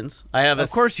 Suburbans. I have Of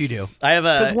course you do. I have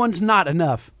Because one's not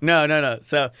enough. No.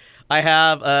 So I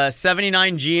have a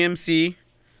 79 GMC,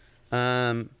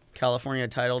 California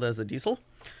titled as a diesel.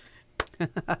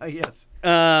 Yes.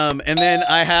 And then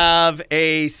I have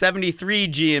a 73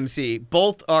 GMC.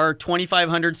 Both are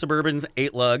 2500 Suburbans,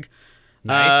 8-lug.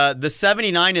 Nice. The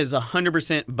 79 is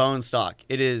 100% bone stock.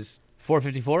 It is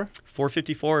 454?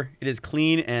 454. It is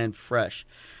clean and fresh.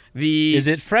 Is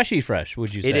it freshy fresh,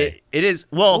 would you say? It is.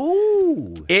 Well,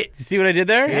 Ooh. You see what I did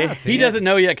there? Yeah, He doesn't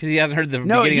know yet because he hasn't heard the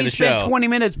No, beginning he of the spent show. 20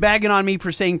 minutes bagging on me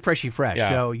for saying freshy fresh. Yeah.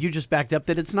 So you just backed up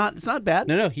that it's not bad.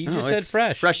 No, he just said it's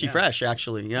fresh. Freshy fresh,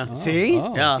 actually. Yeah. See?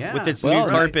 Oh. Yeah, with its Well,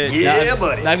 new carpet. Yeah,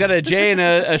 buddy. I've got a Jay and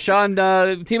a Sean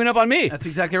teaming up on me. That's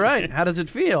exactly right. How does it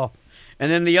feel?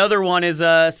 And then the other one is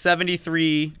a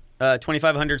 73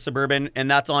 2500 Suburban,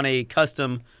 and that's on a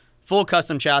full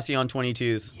custom chassis on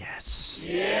 22s. Yes.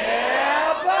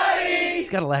 Yeah, buddy. He's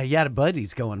got a lot of yada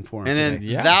buddies going for him. And then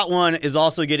today. that one is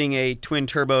also getting a twin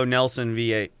turbo Nelson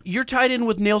V8. You're tied in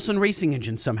with Nelson Racing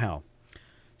Engine somehow.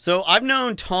 So I've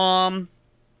known Tom,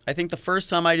 I think the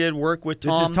first time I did work with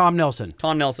Tom. This is Tom Nelson.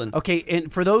 Tom Nelson. Okay,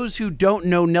 and for those who don't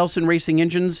know Nelson Racing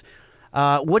Engines,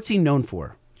 what's he known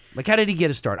for? Like, how did he get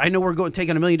his start? I know we're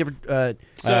taking a million different.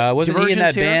 Wasn't he in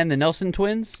that diversions here. band, the Nelson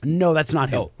Twins? No, that's not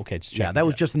him. Oh, okay. Just Yeah, checking. that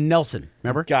was just Nelson.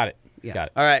 Remember? Got it. Yeah. Got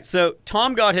it. All right, so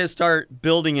Tom got his start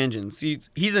building engines.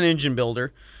 He's an engine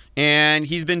builder, and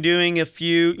he's been doing a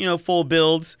few, full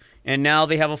builds, and now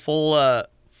they have a full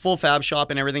fab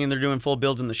shop and everything, and they're doing full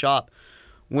builds in the shop.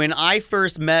 When I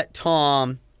first met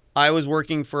Tom, I was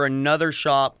working for another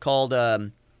shop called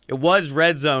it was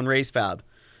Red Zone Race Fab,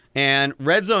 and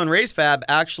Red Zone Race Fab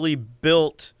actually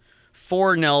built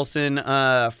for Nelson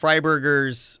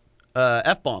Freiberger's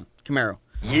F-Bomb Camaro.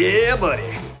 Yeah,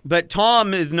 buddy. But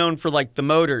Tom is known for like the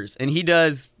motors, and he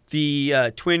does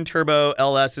the twin turbo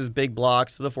LS's big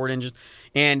blocks, the Ford engines,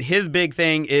 and his big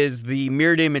thing is the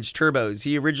mirrored image turbos.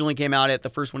 He originally came out at the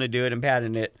first one to do it and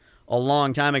patented it a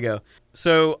long time ago.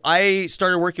 So I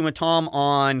started working with Tom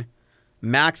on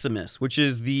Maximus, which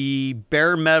is the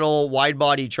bare metal wide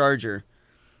body Charger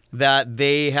that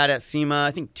they had at SEMA,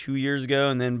 I think 2 years ago,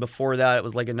 and then before that it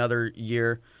was like another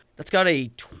year. That's got a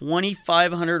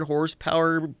 2,500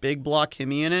 horsepower big block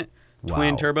Hemi in it.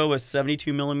 Twin turbo with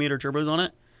 72 millimeter turbos on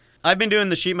it. I've been doing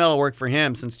the sheet metal work for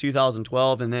him since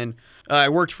 2012, and then I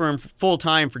worked for him full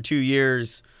time for 2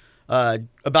 years.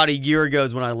 About a year ago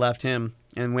is when I left him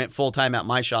and went full time at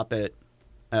my shop at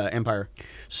Empire.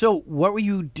 So what were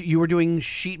you were doing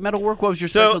sheet metal work? What was your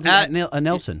specialty at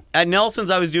Nelson? At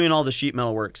Nelson's, I was doing all the sheet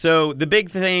metal work. So the big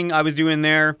thing I was doing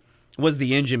there was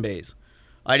the engine bays.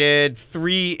 I did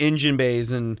 3 engine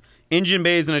bays, and engine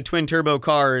bays in a twin turbo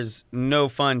car is no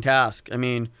fun task. I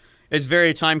mean, it's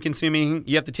very time consuming.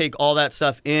 You have to take all that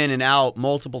stuff in and out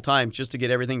multiple times just to get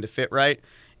everything to fit right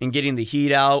and getting the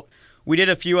heat out. We did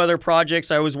a few other projects.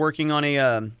 I was working on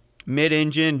a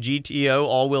mid-engine GTO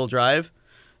all-wheel drive.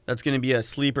 That's going to be a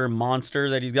sleeper monster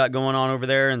that he's got going on over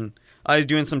there. And I was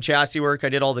doing some chassis work. I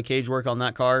did all the cage work on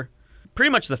that car.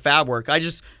 Pretty much the fab work. I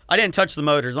didn't touch the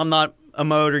motors. I'm not a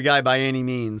motor guy by any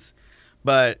means.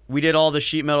 But we did all the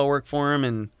sheet metal work for him,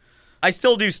 and I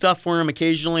still do stuff for him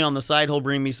occasionally on the side. He'll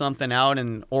bring me something out,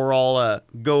 or I'll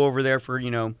go over there for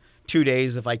 2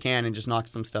 days if I can and just knock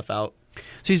some stuff out.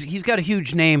 So he's got a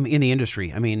huge name in the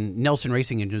industry. I mean, Nelson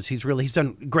Racing Engines. He's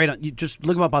done great. You just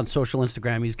look him up on social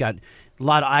Instagram. He's got a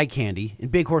lot of eye candy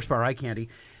and big horsepower eye candy.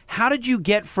 How did you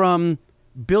get from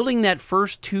building that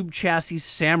first tube chassis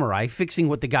Samurai, fixing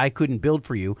what the guy couldn't build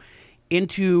for you,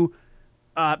 into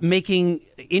making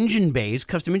engine bays,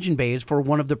 custom engine bays for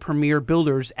one of the premier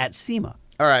builders at SEMA?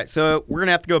 All right, so we're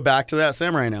gonna have to go back to that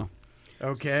Samurai now.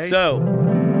 Okay. So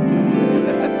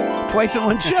twice in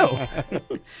one show.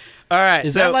 All right.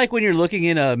 Is that like when you're looking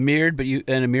in a mirror, but you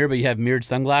have mirrored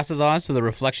sunglasses on, so the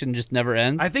reflection just never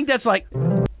ends? I think that's like.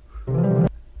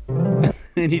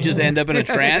 And you just end up in a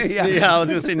trance? Yeah, I was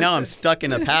going to say, now I'm stuck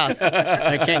in a past.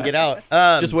 I can't get out.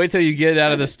 Just wait till you get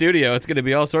out of the studio. It's going to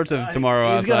be all sorts of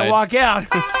tomorrow He's outside. going to walk out.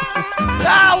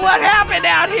 What happened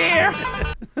out here?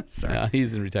 Sorry. Yeah,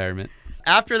 he's in retirement.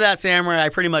 After that Samurai, I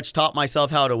pretty much taught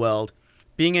myself how to weld.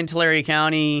 Being in Tulare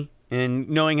County and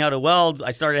knowing how to weld,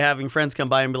 I started having friends come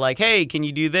by and be like, hey, can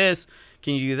you do this?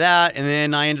 Can you do that? And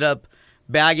then I ended up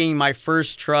bagging my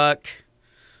first truck,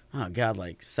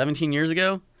 like 17 years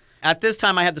ago. At this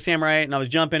time, I had the Samurai, and I was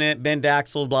jumping it, bend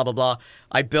axles, blah, blah, blah.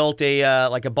 I built a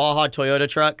Baja Toyota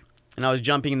truck, and I was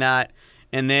jumping that.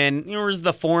 And then, there was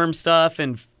the forum stuff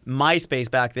and MySpace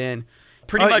back then.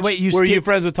 Pretty much. Wait, were you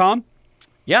friends with Tom?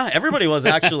 Yeah, everybody was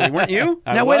actually. Weren't you?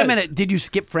 Now, wait a minute. Did you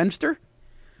skip Friendster?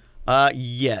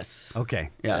 Yes.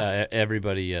 Okay. Yeah.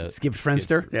 Everybody skipped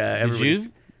Friendster? Yeah. Did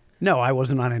you? No, I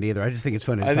wasn't on it either. I just think it's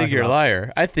funny to I talk think you're about. a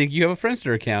liar. I think you have a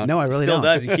Friendster account. No, I really Still don't.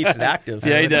 does. He keeps it active.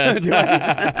 Yeah, he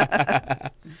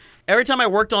does. Every time I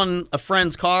worked on a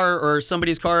friend's car or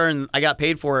somebody's car and I got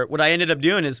paid for it, what I ended up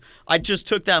doing is I just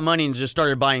took that money and just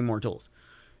started buying more tools.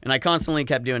 And I constantly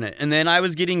kept doing it. And then I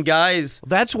was getting guys.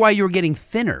 That's why you were getting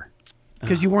thinner,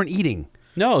 because you weren't eating.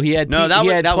 No, he had that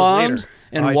was plums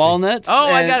later. and walnuts.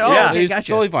 I got. Oh, yeah, okay, he was gotcha.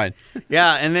 totally fine.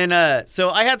 Yeah, and then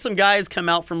so I had some guys come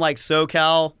out from like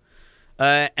SoCal,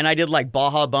 and I did like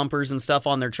Baja bumpers and stuff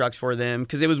on their trucks for them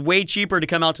because it was way cheaper to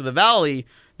come out to the valley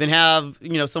than have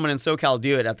someone in SoCal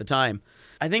do it at the time.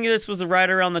 I think this was right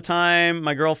around the time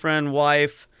my girlfriend,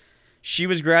 wife, she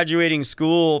was graduating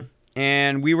school,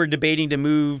 and we were debating to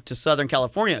move to Southern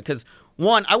California because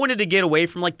one, I wanted to get away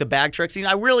from like the bag truck scene.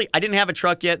 I didn't have a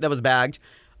truck yet that was bagged.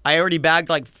 I already bagged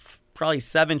like probably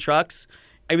 7 trucks.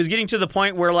 I was getting to the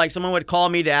point where like someone would call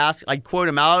me to ask, I'd quote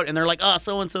them out, and they're like, oh,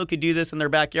 so-and-so could do this in their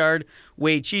backyard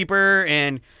way cheaper,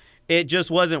 and it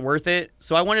just wasn't worth it.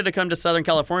 So I wanted to come to Southern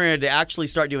California to actually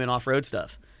start doing off-road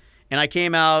stuff. And I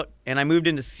came out and I moved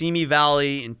into Simi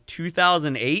Valley in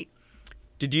 2008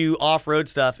 to do off-road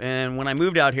stuff. And when I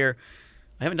moved out here,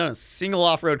 I haven't done a single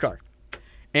off-road car.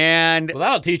 And Well,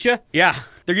 that'll teach you. yeah,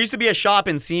 there used to be a shop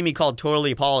in Simi called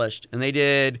Totally Polished, and they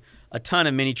did a ton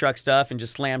of mini truck stuff and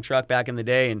just slam truck back in the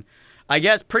day. And I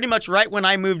guess pretty much right when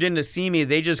I moved into Simi,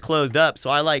 they just closed up. So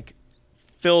I like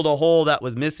filled a hole that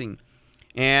was missing.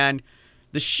 And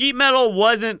the sheet metal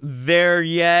wasn't there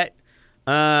yet,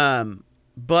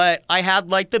 but I had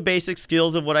like the basic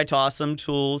skills of what I taught, some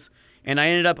tools. And I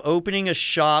ended up opening a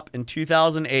shop in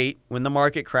 2008 when the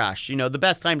market crashed. You know, the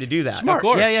best time to do that. Smart. Of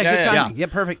course. Yeah, good Yeah. timing. Yeah,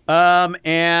 perfect.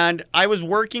 And I was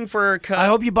working for I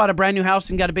hope you bought a brand new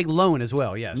house and got a big loan as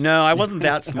well. Yes. No, I wasn't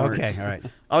that smart. Okay, all right.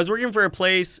 I was working for a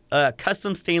place,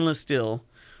 Custom Stainless Steel,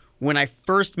 when I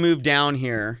first moved down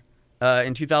here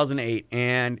in 2008,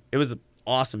 and it was an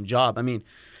awesome job. I mean,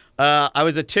 I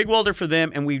was a TIG welder for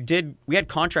them, and we had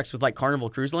contracts with like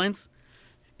Carnival Cruise Lines,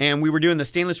 and we were doing the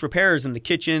stainless repairs in the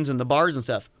kitchens and the bars and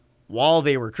stuff while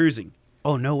they were cruising.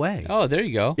 Oh, no way. Oh, there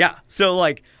you go. Yeah. So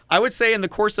like, I would say in the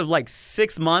course of like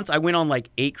 6 months, I went on like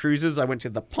 8 cruises. I went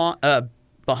to the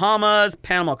Bahamas,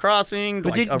 Panama Crossing,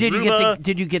 But like did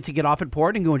Aruba. you get to get off at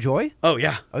port and go enjoy? Oh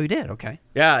yeah. Oh, you did. Okay.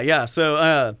 Yeah. So,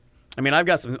 I mean, I've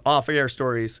got some off-air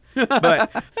stories,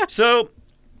 but so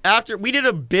after we did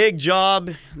a big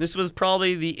job, this was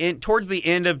probably towards the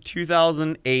end of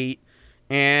 2008,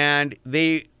 and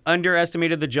they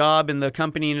underestimated the job, and the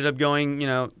company ended up going. You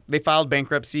know, they filed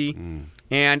bankruptcy,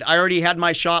 and I already had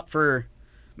my shop for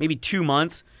maybe 2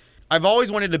 months. I've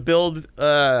always wanted to build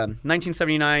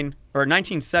 1979 or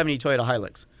 1970 Toyota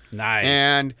Hilux. Nice.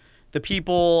 And the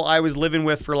people I was living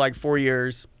with for like 4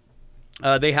 years,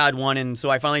 they had one, and so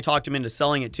I finally talked them into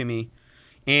selling it to me.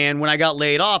 And when I got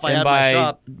laid off, I had my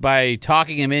shop. By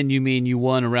talking him in, you mean you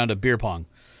won a round of beer pong?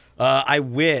 I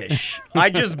wish. I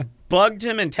just bugged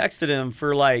him and texted him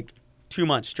for like 2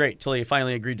 months straight till he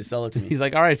finally agreed to sell it to me. He's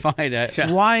like, all right, fine.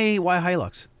 Why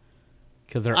Hilux?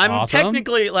 Because they're I'm awesome.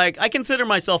 technically, like, I consider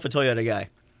myself a Toyota guy.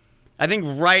 I think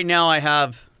right now I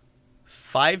have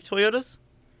 5 Toyotas,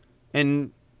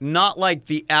 and not like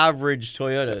the average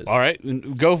Toyotas. All right,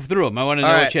 go through them. I want to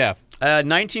know what you have.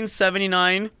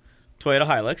 1979 Toyota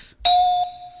Hilux.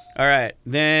 All right,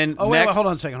 then Oh, wait, next. hold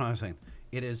on a second.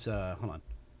 It is, hold on.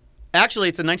 Actually,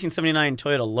 it's a 1979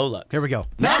 Toyota Lolux. Here we go.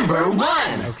 Number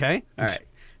 1. Okay. All right.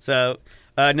 So,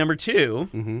 number 2,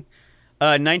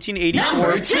 1984.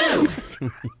 Number 2.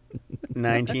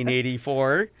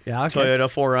 1984 Yeah, okay. Toyota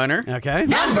 4Runner. Okay.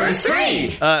 Number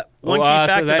 3. One key so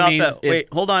fact that about means that. Wait,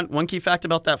 hold on. One key fact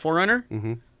about that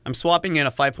 4Runner. I'm swapping in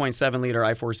a 5.7 liter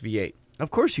iForce V8. Of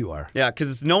course you are. Yeah,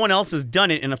 because no one else has done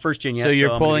it in a first gen yet. So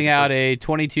you're I'm pulling gonna out be the first.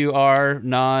 a 22R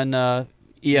non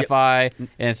EFI, and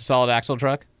it's a solid axle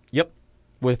truck Yep.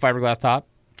 with fiberglass top,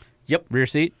 Yep. rear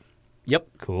seat. Yep.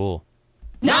 Cool.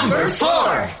 Number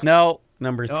 4. No,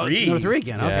 Number 3. Oh, it's number 3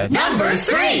 again. Yes. Okay. Number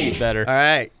 3. better. All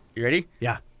right. You ready?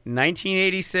 Yeah.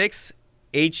 1986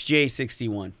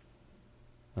 HJ61.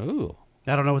 Ooh.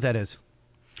 I don't know what that is.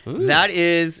 That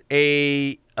is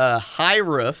a high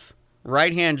roof,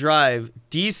 right hand drive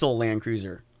diesel Land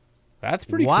Cruiser. That's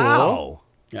pretty Wow. cool.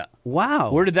 Yeah.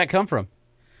 Wow. Where did that come from?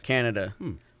 Canada.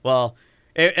 Well,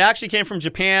 it actually came from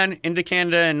Japan into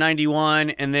Canada in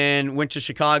 91, and then went to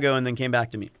Chicago, and then came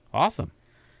back to me. Awesome.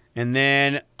 And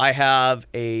then I have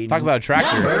a Talk about a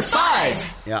tractor. Number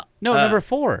 5. yeah. No, number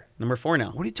 4. number 4 now.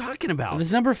 What are you talking about? This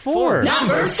is number 4.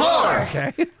 Number 4.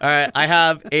 Okay. All right, I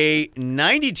have a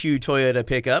 92 Toyota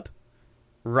pickup,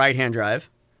 right hand drive,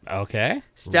 Okay.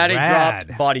 static Rad.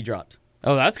 dropped, body dropped.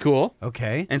 Oh, that's cool.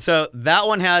 Okay. And so that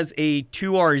one has a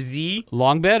 2RZ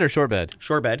Long bed or short bed?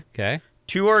 short bed, Okay.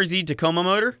 2RZ Tacoma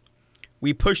motor.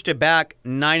 We pushed it back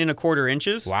 9 1/4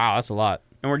 inches, Wow, that's a lot.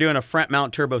 and we're doing a front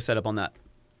mount turbo setup on that.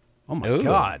 Oh my Ooh.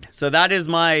 God. So that is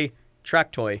my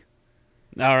track toy.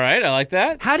 All right, I like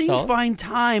that. How do you Solid. find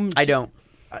time? I don't.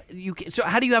 So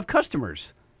how do you have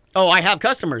customers? Oh, I have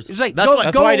customers. It's like, that's go- why.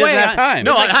 That's go why he doesn't away. have time.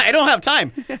 No, I don't have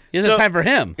time. He doesn't have time for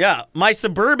him. Yeah, my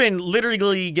Suburban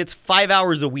literally gets 5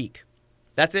 hours a week.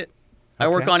 That's it. I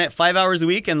work Okay. on it 5 hours a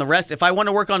week, and the rest, if I want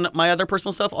to work on my other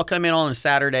personal stuff, I'll come in on a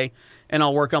Saturday, and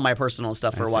I'll work on my personal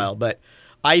stuff for a while. But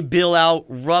I bill out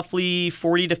roughly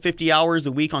 40 to 50 hours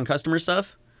a week on customer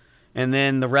stuff, and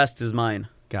then the rest is mine.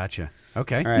 Gotcha.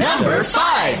 Okay. All right, Number so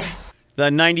 5. the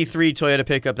 93 Toyota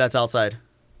pickup that's outside.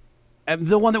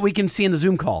 The one that we can see in the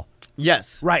Zoom call.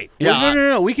 Yes. Right. Yeah. Well,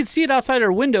 no. We can see it outside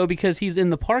our window because he's in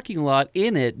the parking lot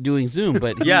in it doing Zoom.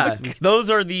 But Yeah, those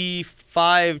are the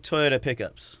 5 Toyota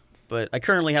pickups, but I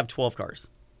currently have 12 cars.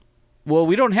 well,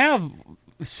 we don't have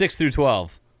 6 through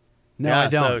 12. No, Yeah, I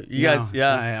don't. so you guys- No,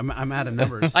 yeah. I'm out of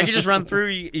numbers. I can just run through.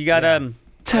 You got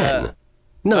 10.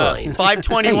 9.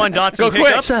 521 Datsun Go quick.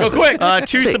 pickup. Go quick.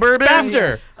 2 6. Suburbans.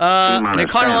 Faster. An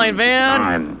Econoline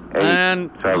van. And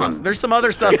there's some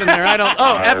other stuff in there. I don't.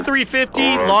 Oh,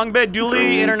 F350 long bed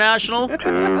dually international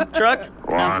truck.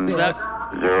 Is that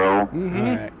 0. all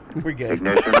right? We're good.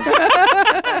 Ignition.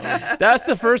 That's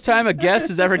the first time a guest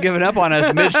has ever given up on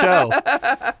us mid-show.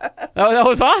 That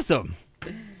was awesome.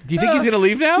 Do you think he's going to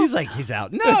leave now? He's like, he's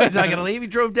out. No, he's not going to leave. He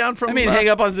drove down from... hang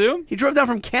up on Zoom? He drove down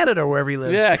from Canada, wherever he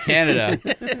lives. Yeah, Canada.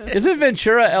 Isn't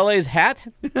Ventura LA's hat?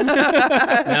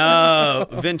 No,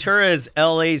 Ventura is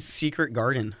LA's secret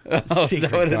garden. Oh, is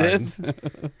that what garden. it is?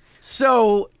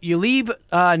 So you leave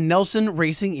Nelson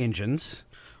Racing Engines.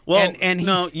 Well, and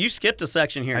no, he's- you skipped a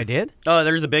section here. I did? Oh,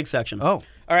 there's a big section. Oh.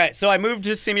 All right, so I moved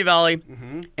to Simi Valley,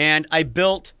 and I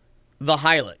built the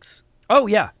Hilux. Oh,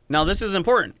 yeah. Now, this is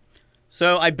important.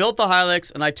 So I built the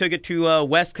Hilux, and I took it to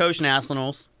West Coast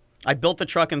Nationals. I built the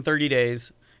truck in 30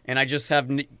 days, and I just have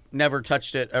never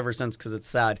touched it ever since because it's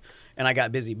sad, and I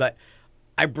got busy. But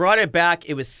I brought it back.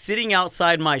 It was sitting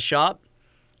outside my shop,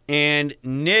 and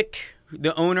Nick,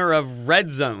 the owner of Red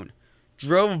Zone,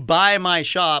 drove by my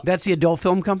shop. That's the adult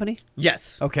film company?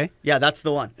 Yes. Okay. Yeah, that's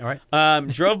the one. All right.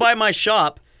 Drove by my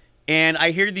shop, and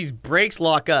I hear these brakes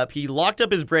lock up. He locked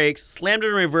up his brakes, slammed it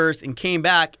in reverse, and came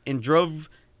back and drove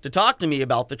to talk to me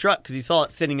about the truck because he saw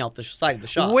it sitting out the side of the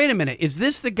shop. Wait a minute. Is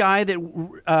this the guy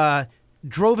that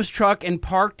drove his truck and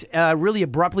parked really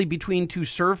abruptly between two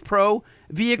Serve Pro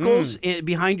vehicles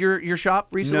behind your shop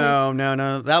recently?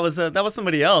 No. That was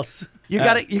somebody else. You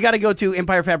got to go to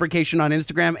Empire Fabrication on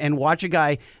Instagram and watch a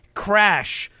guy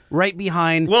crash right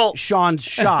behind Sean's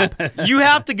shop. You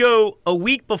have to go a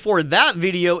week before that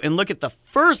video and look at the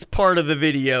first part of the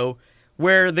video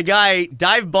where the guy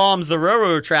dive bombs the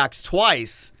railroad tracks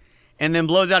twice and then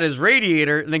blows out his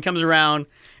radiator and then comes around.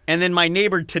 And then my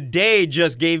neighbor today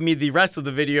just gave me the rest of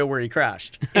the video where he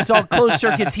crashed. It's all closed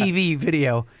circuit TV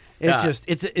video.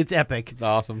 It's epic. It's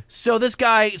awesome. So this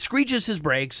guy screeches his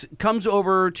brakes, comes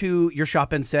over to your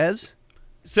shop and says...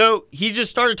 So he just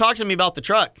started talking to me about the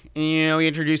truck. And, he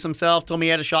introduced himself, told me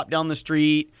he had a shop down the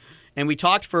street, and we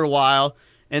talked for a while.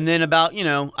 And then about,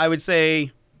 I would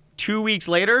say 2 weeks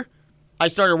later, I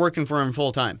started working for him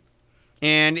full time.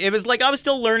 And it was like I was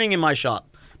still learning in my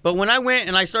shop. But when I went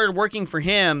and I started working for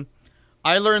him,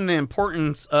 I learned the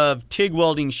importance of TIG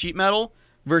welding sheet metal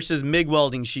versus MIG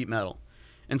welding sheet metal.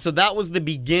 And so that was the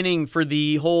beginning for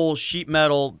the whole sheet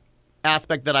metal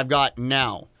aspect that I've got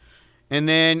now. And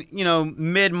then,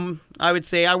 I would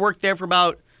say I worked there for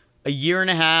about a year and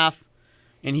a half,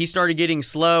 and he started getting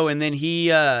slow. And then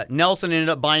Nelson ended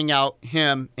up buying out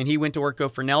him, and he went to go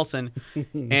for Nelson.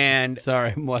 And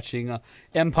sorry, I'm watching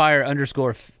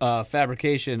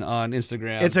Empire_Fabrication on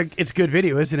Instagram. It's a good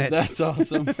video, isn't it? That's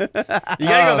awesome. You got to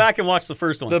go back and watch the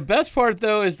first one. The best part,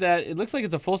 though, is that it looks like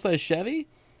it's a full-size Chevy,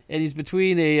 and he's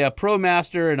between a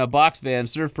ProMaster and a box van,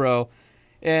 Surf Pro,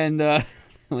 and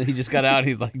he just got out, and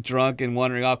he's like drunk and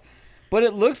wandering off. But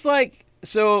it looks like,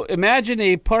 so imagine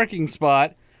a parking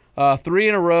spot, 3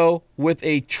 in a row with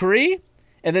a tree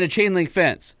and then a chain link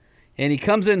fence. And he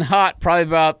comes in hot, probably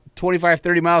about 25,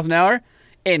 30 miles an hour,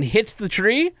 and hits the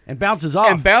tree. And bounces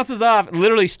off.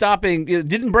 Literally stopping, it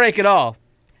didn't break at all.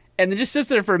 And then just sits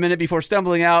there for a minute before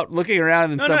stumbling out, looking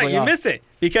around and stumbling off. You missed it,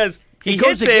 because he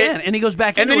goes hits again, it, and he goes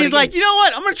back and then he's like, you know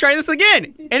what, I'm going to try this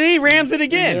again. And then he rams it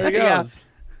again. There he goes.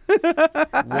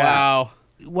 Wow.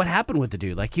 What happened with the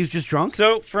dude? Like, he was just drunk?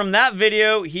 So from that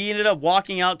video, he ended up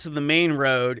walking out to the main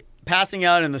road, passing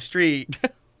out in the street,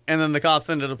 and then the cops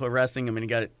ended up arresting him, and he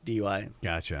got a DUI.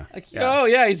 Gotcha. Oh,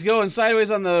 yeah, he's going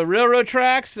sideways on the railroad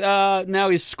tracks. Now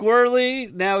he's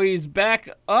squirrely. Now he's back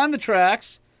on the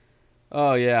tracks.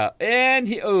 Oh, yeah. And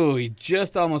he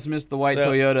just almost missed the white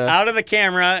Toyota. Out of the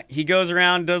camera, he goes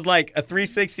around, does like a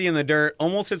 360 in the dirt,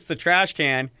 almost hits the trash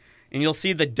can, and you'll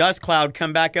see the dust cloud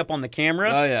come back up on the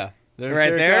camera. Oh, yeah. There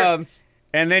it comes.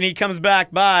 And then he comes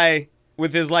back by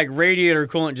with his like radiator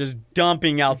coolant just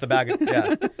dumping out the back.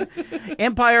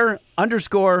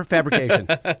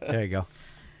 Empire_Fabrication. There you go. All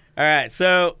right.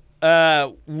 So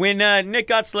when Nick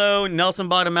got slow, Nelson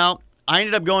bought him out. I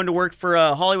ended up going to work for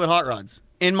Hollywood Hot Rods.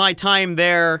 In my time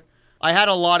there, I had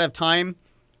a lot of time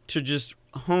to just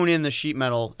hone in the sheet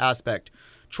metal aspect.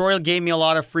 Troy gave me a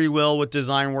lot of free will with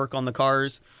design work on the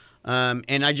cars.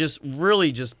 And I just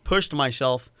really just pushed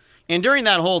myself. And during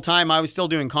that whole time, I was still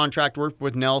doing contract work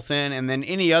with Nelson and then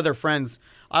any other friends.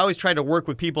 I always tried to work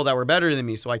with people that were better than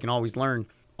me so I can always learn.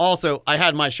 Also, I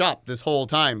had my shop this whole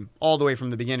time, all the way from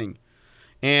the beginning.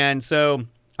 And so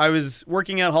I was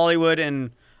working at Hollywood,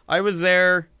 and I was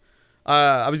there.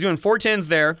 I was doing 410s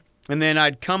there. And then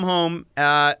I'd come home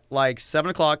at like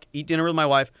 7 o'clock, eat dinner with my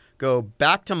wife, go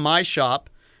back to my shop,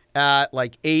 at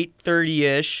like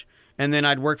 8:30ish, and then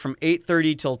I'd work from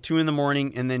 8:30 till 2 in the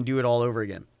morning, and then do it all over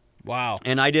again. Wow.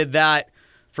 And I did that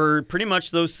for pretty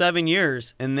much those 7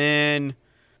 years. And then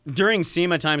during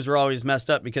SEMA times were always messed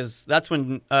up because that's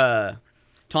when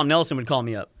Tom Nelson would call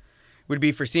me up. Would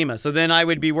be for SEMA. So then I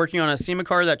would be working on a SEMA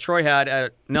car that Troy had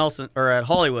at Nelson or at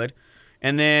Hollywood,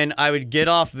 and then I would get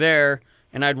off there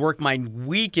and I'd work my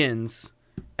weekends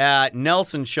at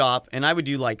Nelson's shop, and I would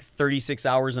do like 36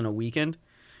 hours in a weekend,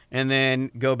 and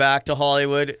then go back to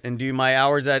Hollywood and do my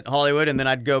hours at Hollywood, and then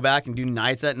I'd go back and do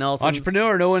nights at Nelson's.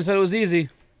 Entrepreneur. No one said it was easy.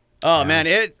 Oh,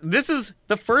 man. This is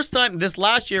the first time this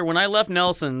last year when I left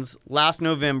Nelson's last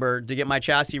November to get my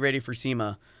chassis ready for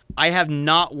SEMA, I have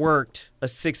not worked a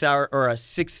 6-hour or a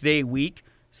 6-day week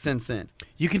since then.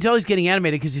 You can tell he's getting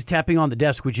animated because he's tapping on the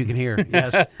desk, which you can hear.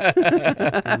 Yes.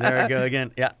 And there I go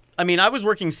again. Yeah. I mean, I was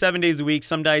working 7 days a week,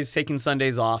 some days taking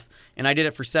Sundays off, and I did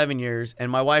it for 7 years, and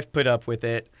my wife put up with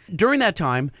it. During that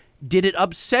time, did it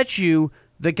upset you,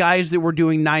 the guys that were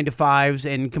doing 9-to-5s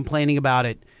and complaining about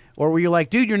it? Or were you like,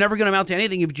 dude, you're never going to amount to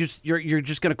anything if you're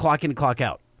just going to clock in and clock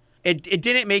out? It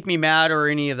didn't make me mad or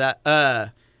any of that.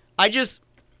 I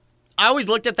always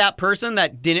looked at that person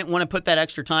that didn't want to put that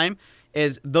extra time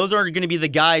as those are going to be the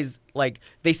guys, like,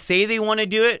 they say they want to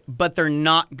do it, but they're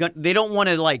not they don't want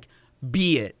to, like,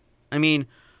 be it. I mean,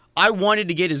 I wanted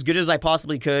to get as good as I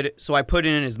possibly could, so I put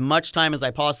in as much time as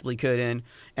I possibly could in,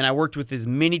 and I worked with as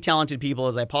many talented people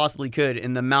as I possibly could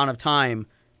in the amount of time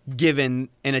given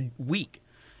in a week.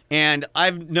 And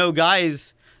I've know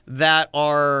guys that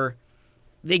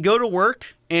they go to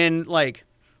work and, like,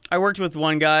 I worked with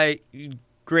one guy,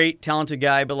 great, talented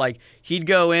guy, but, like, he'd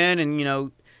go in and, you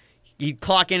know, he'd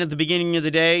clock in at the beginning of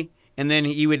the day, and then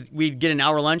we'd get an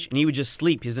hour lunch, and he would just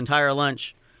sleep his entire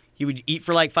lunch. He would eat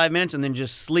for like 5 minutes and then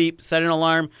just sleep, set an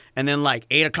alarm, and then like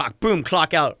 8 o'clock, boom,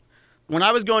 clock out. When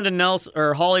I was going to Nelson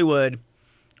or Hollywood,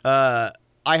 I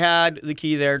had the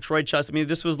key there. Troy trusted me.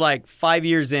 This was like 5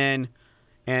 years in,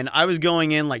 and I was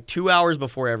going in like 2 hours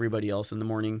before everybody else in the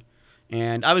morning,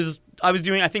 and I was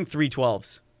doing I think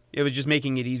 312s. It was just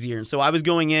making it easier, and so I was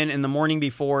going in the morning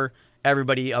before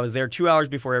everybody. I was there 2 hours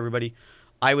before everybody.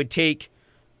 I would take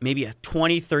maybe a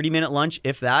 20-30 minute lunch,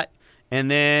 if that. And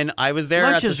then I was there.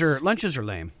 Lunches are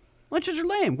lame. Lunches are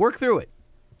lame. Work through it.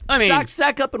 I mean,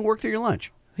 stack up and work through your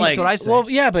lunch. Like, That's what I say. Well,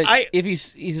 yeah, but if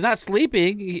he's not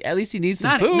sleeping, at least he needs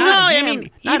some food. I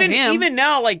mean, even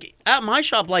now, like at my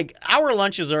shop, like our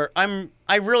lunches are.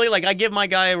 I really like. I give my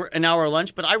guy an hour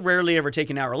lunch, but I rarely ever take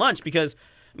an hour lunch because,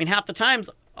 I mean, half the times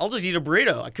I'll just eat a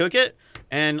burrito. I cook it,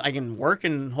 and I can work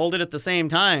and hold it at the same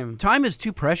time. Time is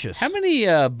too precious. How many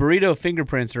burrito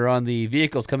fingerprints are on the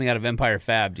vehicles coming out of Empire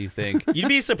Fab, do you think? You'd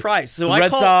be surprised. So some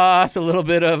red sauce, a little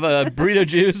bit of burrito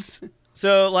juice.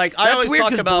 So, like, I always weird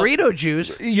talk about burrito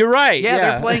juice. You're right. Yeah,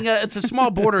 they're playing. It's a small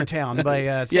border town by.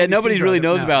 Yeah, nobody really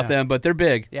knows about them, but they're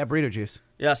big. Yeah, burrito juice.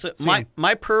 Yeah, so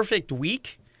my perfect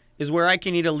week is where I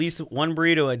can eat at least one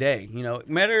burrito a day. You know,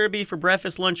 whether it be for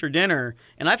breakfast, lunch, or dinner.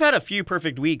 And I've had a few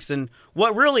perfect weeks. And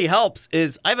what really helps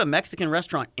is I have a Mexican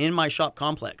restaurant in my shop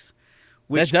complex.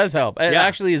 That does help. It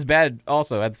actually is bad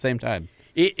also at the same time.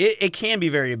 It can be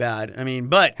very bad. I mean,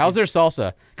 but how's their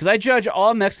salsa? Because I judge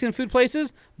all Mexican food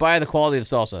places by the quality of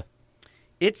salsa.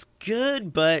 It's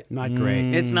good, but not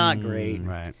great. It's not great.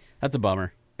 Right. That's a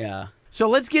bummer. Yeah. So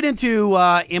let's get into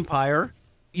Empire.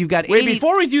 You've got Wait,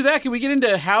 before we do that, can we get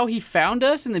into how he found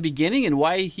us in the beginning and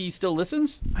why he still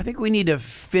listens? I think we need to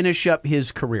finish up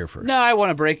his career first. No, I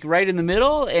want to break right in the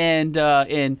middle and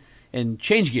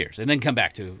change gears and then come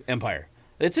back to Empire.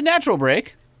 It's a natural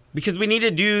break. Because we need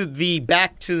to do the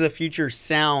Back to the Future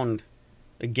sound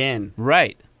again.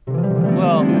 Right.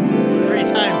 Well, 3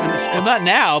 times in the show. Well, not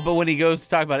now, but when he goes to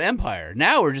talk about Empire.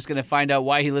 Now we're just going to find out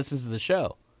why he listens to the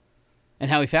show and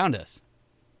how he found us.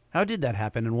 How did that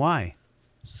happen and why?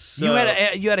 So,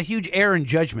 you had a huge error in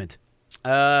judgment.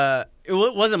 It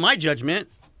wasn't my judgment.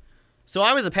 So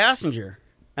I was a passenger.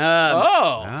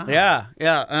 Yeah.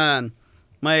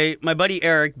 My buddy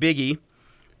Eric Biggie,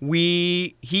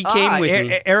 he came with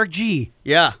me. Eric G.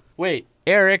 Yeah. Wait,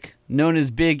 Eric, known as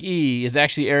Big E, is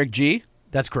actually Eric G?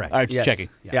 That's correct. All right, just checking.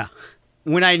 Yeah.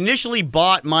 When I initially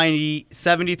bought my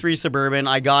 73 Suburban,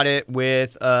 I got it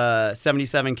with a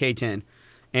 77 K10.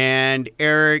 And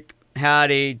Eric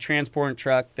had a transport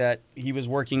truck that he was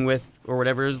working with or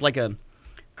whatever. It was like a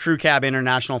crew cab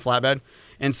international flatbed.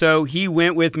 And so he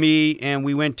went with me and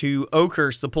we went to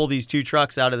Oakhurst to pull these 2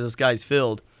 trucks out of this guy's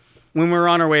field. When we were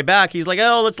on our way back, he's like,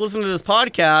 oh, let's listen to this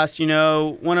podcast. You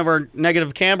know, one of our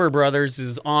Negative Camber brothers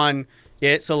is on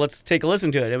it, so let's take a listen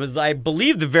to it. It was, I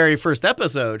believe, the very first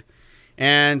episode.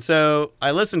 And so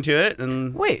I listened to it,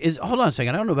 and Wait, hold on a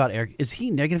second. I don't know about Eric. Is he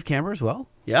negative camber as well?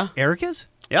 yeah, Eric is?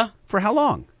 yeah, For how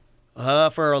long?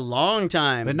 for a long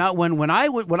time. But not when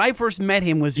I first met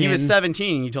him was he in, was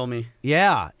 17. You told me.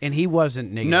 Yeah, and he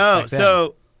wasn't negative. No, back then.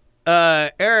 so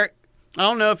Eric, I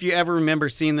don't know if you ever remember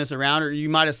seeing this around, or you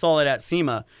might have saw it at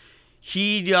SEMA.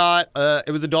 He got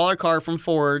it was a dollar car from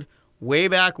Ford way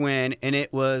back when, and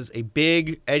it was a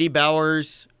big Eddie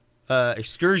Bowers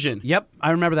Excursion. Yep,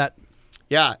 I remember that.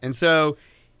 Yeah, and so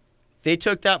they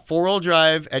took that 4-wheel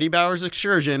drive Eddie Bowers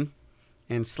Excursion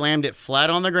and slammed it flat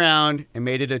on the ground and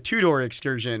made it a 2-door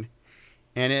Excursion.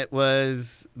 And it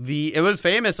was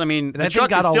famous. I mean, the That truck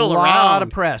thing got is still a lot around. of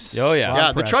press. Oh, yeah. A lot Yeah,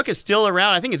 of the press. truck is still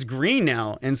around. I think it's green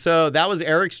now. And so that was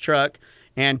Eric's truck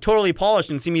and totally polished.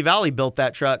 And Simi Valley built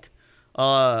that truck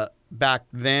back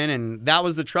then. And that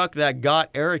was the truck that got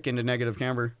Eric into negative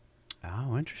camber.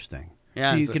 Oh, interesting.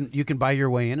 Yeah, so you can buy your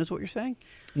way in, is what you're saying?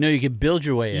 No, you can build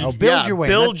your way in. Oh, build Yeah, your way.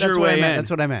 build That's your what I way meant. in. That's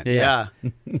what I meant. Yeah.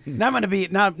 Now I'm gonna be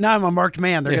now I'm a marked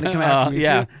man. They're gonna come after me.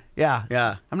 yeah. See? Yeah.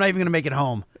 Yeah. I'm not even gonna make it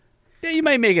home. Yeah, you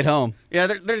might make it home. Yeah,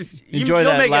 there's Enjoy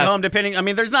you'll that make last- it home depending. I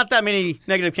mean, there's not that many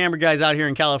negative camber guys out here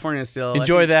in California still.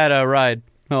 Enjoy that ride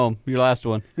home. Your last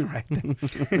one. Right.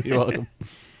 You're welcome.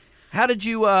 How did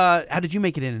you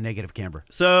make it into negative camber?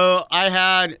 So I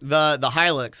had the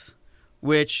Hilux,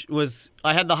 which was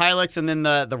I had the Hilux and then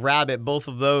the Rabbit. Both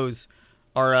of those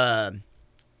are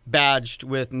badged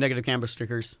with negative camber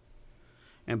stickers.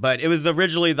 But it was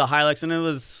originally the Hilux, and it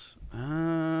was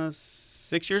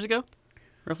 6 years ago,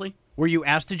 roughly. Were you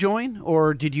asked to join,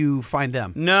 or did you find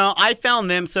them? No, I found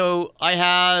them. So I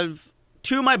have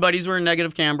 2 of my buddies were in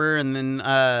negative camber, and then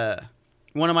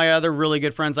one of my other really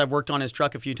good friends, I've worked on his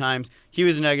truck a few times. He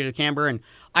was a negative camber, and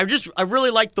I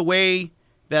really liked the way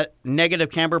that negative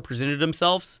camber presented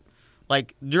themselves.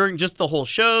 Like during just the whole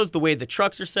shows, the way the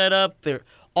trucks are set up,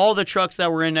 all the trucks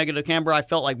that were in negative camber, I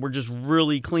felt like were just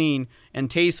really clean and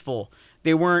tasteful.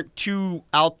 They weren't too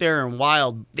out there and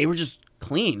wild. They were just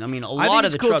clean. I mean, a lot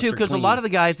of the cool trucks too are because a clean. lot of the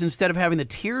guys, instead of having the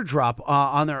teardrop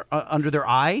on their under their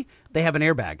eye, they have an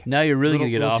airbag. Now you're really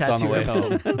going to get Little off on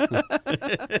the tattoo.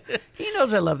 way home. He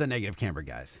knows I love the negative camber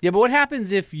guys. Yeah, but what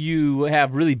happens if you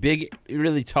have really big,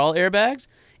 really tall airbags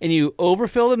and you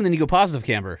overfill them and then you go positive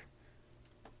camber?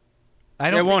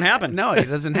 It won't happen. No, it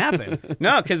doesn't happen.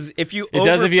 No, because if you It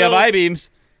does if you have overfill- I-beams.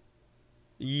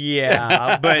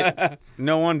 Yeah, but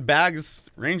no one bags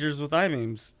Rangers with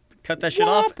I-beams. Cut that shit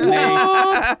off, and they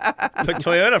put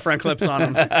Toyota front clips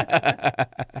on them.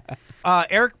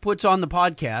 Eric puts on the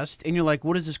podcast, and you're like,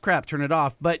 "What is this crap? Turn it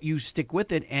off." But you stick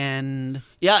with it, and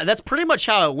Yeah, that's pretty much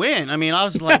how it went. I mean, I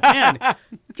was like, man,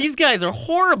 these guys are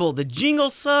horrible. The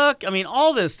jingles suck. I mean,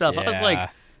 all this stuff. I was Yeah. like,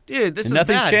 dude, this And is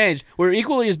nothing's bad. changed. We're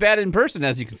equally as bad in person,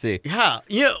 as you can see. Yeah,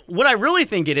 what I really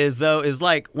think it is though is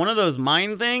like one of those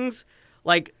mind things.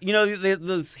 Like,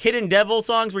 those hidden devil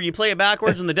songs where you play it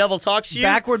backwards and the devil talks to you.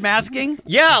 backward masking.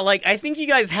 Yeah, like I think you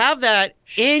guys have that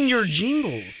in your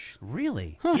jingles.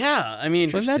 Really? Yeah, I mean,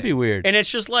 Wouldn't that be weird? and it's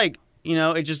just like,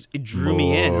 it drew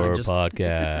me in. And I More just,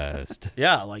 podcast.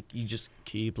 yeah, like you just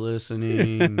keep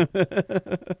listening.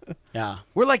 Yeah.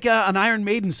 We're like an Iron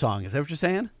Maiden song. Is that what you're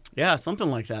saying? Yeah, something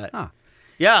like that. Huh.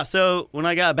 Yeah, so when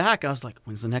I got back, I was like,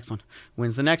 when's the next one?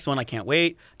 When's the next one? I can't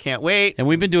wait. Can't wait. And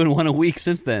we've been doing one a week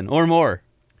since then, or more.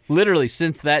 Literally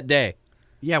since that day.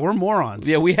 Yeah, we're morons.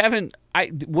 Yeah, we haven't.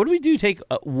 What do we do? Take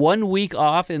 1 week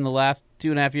off in the last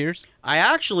 2.5 years? I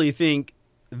actually think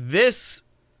this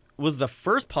was the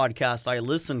first podcast I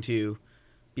listened to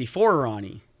before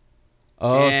Ronnie.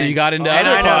 Oh, so And- you got into and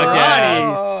other I know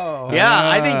podcasts. Yeah,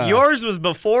 I think yours was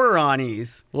before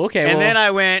Ronnie's. Okay, And well, then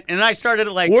I went and I started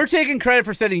like, we're taking credit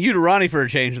for sending you to Ronnie for a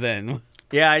change then.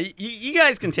 yeah, you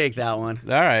guys can take that one.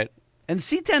 All right. And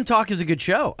C10 Talk is a good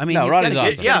show. I mean, No, he's Ronnie's got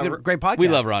a, awesome. yeah, great podcast. We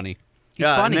love Ronnie. He's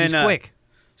Yeah, funny. and He's then, quick.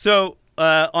 So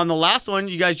on the last one,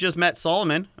 you guys just met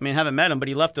Solomon. I mean, haven't met him, but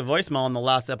he left a voicemail on the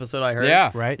last episode I heard.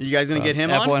 Yeah. Right. You guys gonna get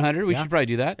him on? F100, we should probably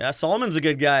do that. Yeah, Solomon's a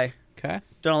good guy. Okay.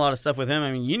 Done a lot of stuff with him.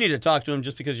 I mean, you need to talk to him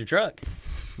just because your truck.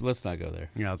 Let's not go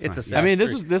there. Yeah, It's a not- sad I mean, this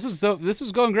story.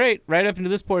 was going great right up into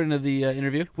this point of the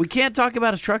interview. We can't talk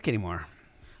about his truck anymore.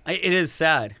 It is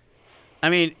sad. I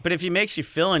mean, but if it makes you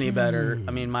feel any better,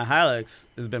 I mean, my Hilux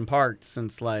has been parked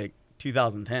since like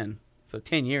 2010, so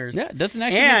 10 years. Yeah, it doesn't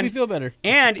actually make And- me feel better.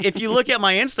 And if you look at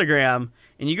my Instagram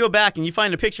and you go back and you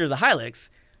find a picture of the Hilux,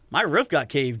 my roof got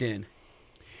caved in.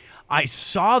 I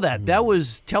saw that. That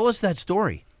was. Tell us that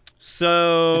story.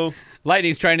 So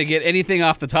Lightning's trying to get anything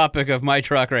off the topic of my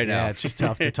truck right now. Yeah, it's just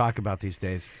tough to talk about these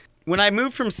days. when I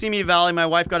moved from Simi Valley, my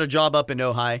wife got a job up in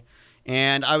Ojai,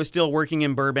 and I was still working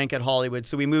in Burbank at Hollywood.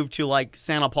 So we moved to like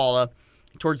Santa Paula,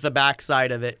 towards the back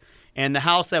side of it. And the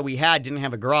house that we had didn't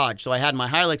have a garage, so I had my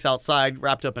Hilux outside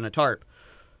wrapped up in a tarp.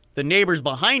 The neighbors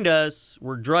behind us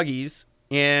were druggies,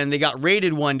 and they got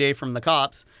raided one day from the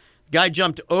cops. Guy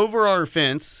jumped over our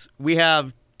fence. We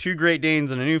have 2 Great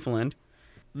Danes and a Newfoundland.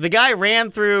 The guy ran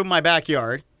through my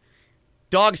backyard.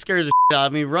 Dog scares the shit out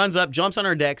of me, runs up, jumps on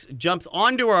our decks, jumps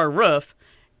onto our roof,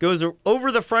 goes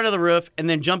over the front of the roof, and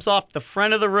then jumps off the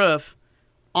front of the roof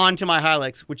onto my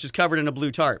Hilux, which is covered in a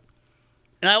blue tarp.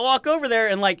 And I walk over there,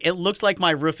 and like it looks like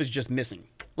my roof is just missing,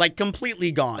 like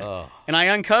completely gone. And I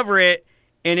uncover it,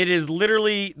 and it is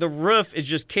literally, the roof is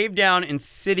just caved down and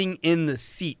sitting in the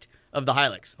seat of the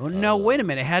Hilux. Oh, no, wait a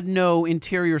minute. It had no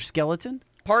interior skeleton?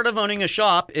 Part of owning a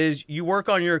shop is you work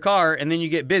on your car, and then you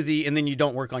get busy, and then you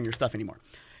don't work on your stuff anymore.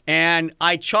 And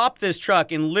I chopped this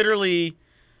truck, and literally,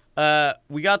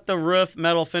 we got the roof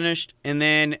metal finished, and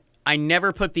then I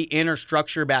never put the inner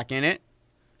structure back in it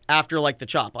after, like, the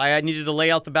chop. I needed to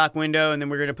lay out the back window, and then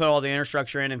we were going to put all the inner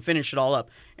structure in and finish it all up,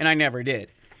 and I never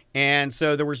did. And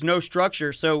so there was no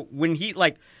structure. So when he,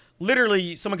 like,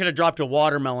 literally, someone could have dropped a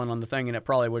watermelon on the thing, and it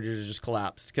probably would have just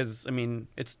collapsed. Because, I mean,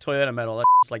 it's Toyota metal.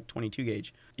 That's like 22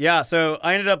 gauge. Yeah, so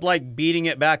I ended up, like, beating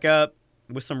it back up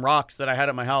with some rocks that I had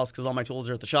at my house because all my tools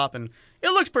are at the shop. And it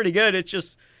looks pretty good. It's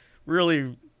just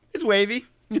really, it's wavy.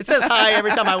 It says hi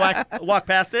every time I walk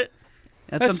past it.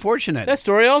 That's unfortunate. That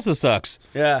story also sucks.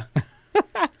 Yeah.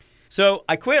 So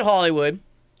I quit Hollywood,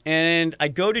 and I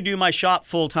go to do my shop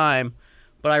full time,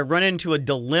 but I run into a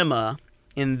dilemma,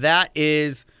 and that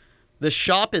is the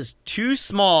shop is too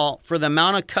small for the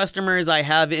amount of customers I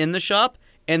have in the shop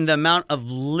and the amount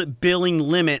of billing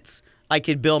limits I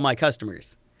could bill my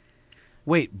customers.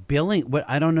 Wait, billing? What?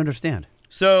 I don't understand.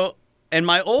 So in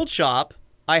my old shop,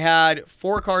 I had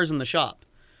 4 cars in the shop,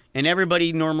 and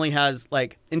everybody normally has,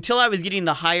 like, until I was getting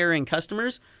the higher end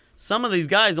customers, some of these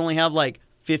guys only have like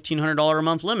 $1,500 a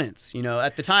month limits, you know,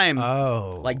 at the time,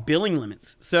 like billing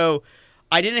limits. So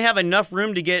I didn't have enough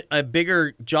room to get a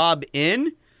bigger job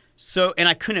in. So, and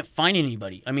I couldn't find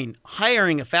anybody. I mean,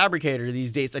 hiring a fabricator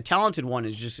these days, a talented one,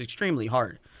 is just extremely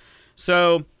hard.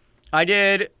 So I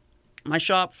did my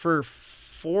shop for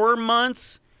 4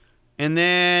 months. And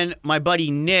then my buddy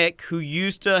Nick, who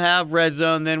used to have Red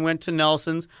Zone, then went to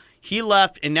Nelson's, he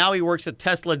left, and now he works at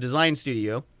Tesla Design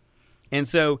Studio. And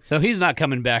so he's not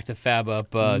coming back to fab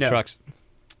up no, trucks.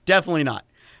 Definitely not.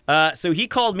 So he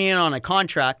called me in on a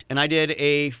contract, and I did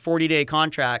a 40-day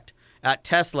contract at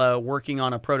Tesla working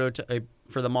on a prototype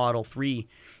for the Model 3.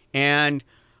 And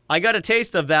I got a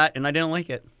taste of that, and I didn't like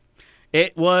it.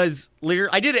 It was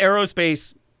literally, I did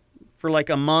aerospace for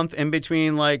like a month in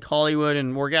between like Hollywood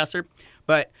and Wargasser.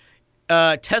 But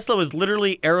Tesla was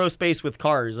literally aerospace with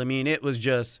cars. I mean, it was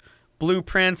just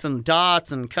blueprints and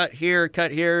dots and cut here,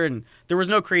 and there was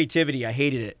no creativity. I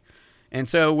hated it. And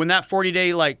so when that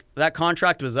 40-day, like, that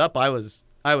contract was up, I was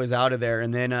out of there.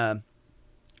 And then I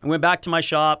went back to my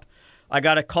shop. I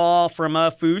got a call from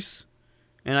Foose,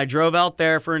 and I drove out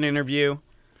there for an interview.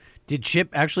 Did Chip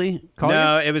actually call you?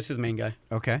 No, it was his main guy.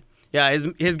 Okay. Yeah,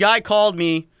 his guy called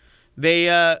me. They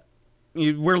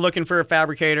were looking for a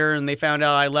fabricator, and they found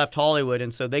out I left Hollywood,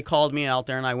 and so they called me out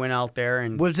there, and I went out there.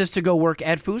 And was this to go work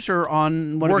at Foose or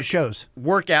on one of the shows?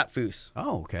 Work at Foose.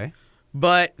 Oh, okay.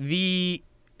 But the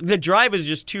drive is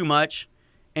just too much,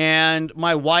 and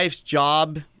my wife's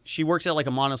job, she works at like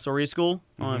a Montessori school.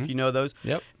 I don't know if you know those.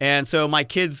 Yep. And so my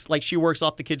kids, like, she works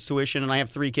off the kids' tuition, and I have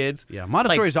 3 kids. Yeah,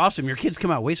 Montessori's awesome. Your kids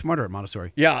come out way smarter at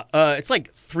Montessori. Yeah, it's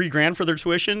like $3,000 for their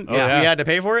tuition. Oh, yeah. We had to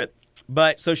pay for it.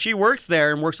 But so she works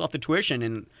there and works off the tuition,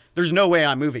 and there's no way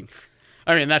I'm moving.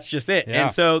 I mean, that's just it. Yeah.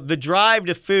 And so the drive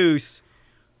to Foose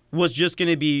was just going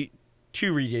to be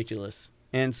too ridiculous.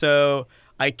 And so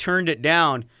I turned it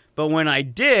down. But when I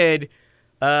did,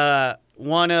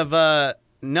 one of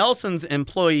Nelson's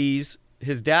employees,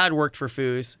 his dad worked for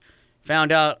Foose,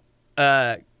 found out,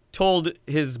 told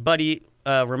his buddy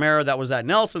Romero that was at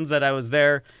Nelson's that I was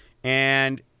there,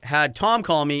 and had Tom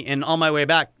call me. And on my way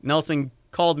back, Nelson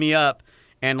called me up,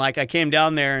 and like I came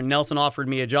down there, and Nelson offered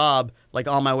me a job like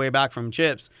on my way back from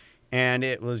Chips, and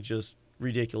it was just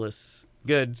ridiculous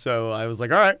good. So I was like,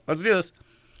 all right, let's do this.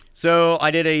 So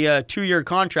I did a 2-year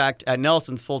contract at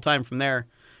Nelson's full time from there,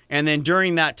 and then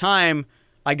during that time,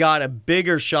 I got a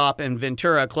bigger shop in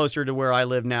Ventura, closer to where I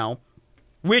live now,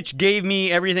 which gave me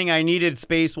everything I needed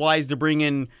space-wise to bring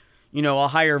in, you know, a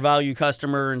higher value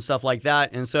customer and stuff like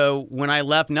that. And so when I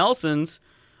left Nelson's,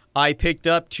 I picked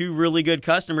up 2 really good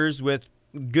customers with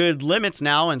good limits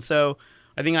now. And so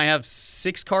I think I have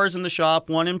 6 cars in the shop,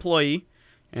 1 employee,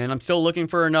 and I'm still looking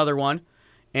for another one.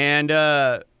 And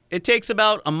it takes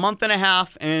about a month and a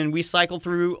half, and we cycle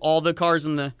through all the cars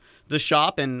in the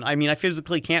shop. And I mean, I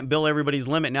physically can't bill everybody's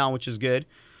limit now, which is good.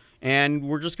 and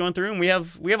we're just going through, and we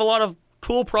have a lot of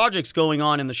cool projects going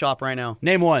on in the shop right now.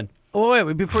 Name one. Oh,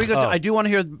 wait, before you go, I do want to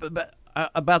hear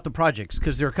about the projects,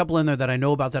 because there are a couple in there that I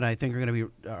know about that I think are going to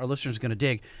be, our listeners are going to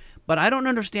dig. But I don't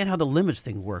understand how the limits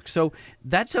thing works. So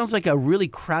that sounds like a really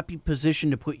crappy position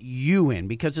to put you in,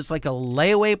 because it's like a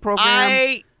layaway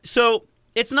program. So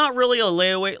it's not really a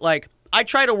layaway. Like, I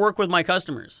try to work with my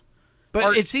customers.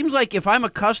 But it seems like if I'm a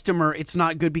customer, it's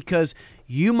not good, because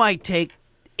you might take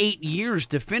 8 years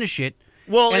to finish it.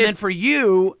 Well, and then for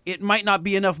you, it might not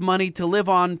be enough money to live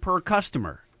on per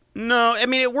customer. No, I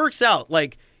mean, it works out.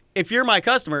 Like, if you're my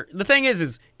customer, the thing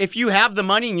is if you have the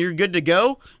money and you're good to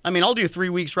go, I mean, I'll do 3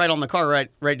 weeks right on the car right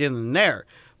then and there.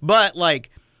 But, like,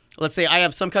 let's say I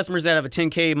have some customers that have a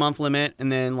 $10K month limit, and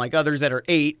then, like, others that are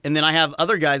 $8,000, and then I have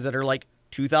other guys that are, like,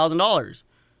 $2,000.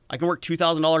 I can work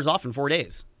 $2,000 off in 4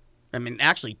 days. I mean,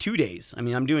 actually 2 days. I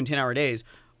mean, I'm doing 10-hour days.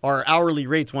 Our hourly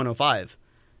rate's $105.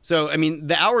 So, I mean,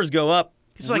 the hours go up.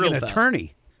 It's like an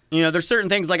attorney. You know, there's certain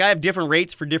things, like I have different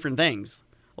rates for different things.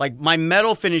 Like my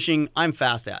metal finishing, I'm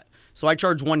fast at. So I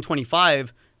charge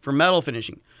 $125 for metal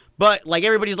finishing. But like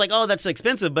everybody's like, oh, that's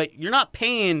expensive. But you're not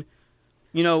paying,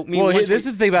 you know, me. Well, this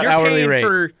is the thing about hourly rate.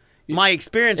 For my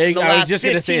experience for the last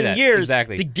 15 years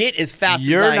to get as fast as I am.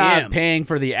 You're not paying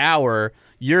for the hour.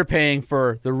 You're paying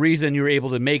for the reason you're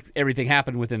able to make everything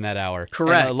happen within that hour.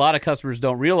 Correct. And a lot of customers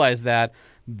don't realize that.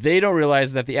 They don't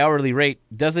realize that the hourly rate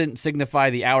doesn't signify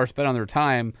the hour spent on their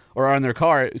time or on their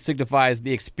car. It signifies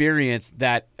the experience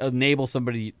that enables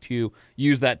somebody to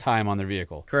use that time on their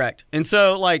vehicle. Correct. And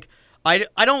so, like, I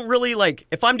don't really, like,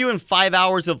 if I'm doing 5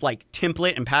 hours of, like,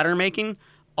 template and pattern making,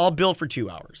 I'll bill for 2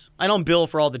 hours. I don't bill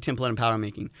for all the template and pattern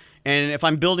making. And if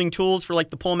I'm building tools for, like,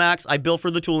 the Pullmax, I bill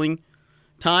for the tooling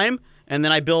time, and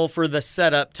then I bill for the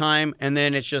setup time, and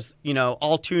then it's just, you know,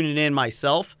 I'll tune it in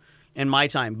myself and my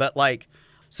time. But, like,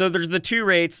 so there's the two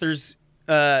rates. There's,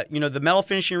 you know, the metal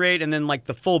finishing rate and then, like,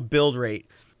 the full build rate.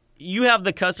 You have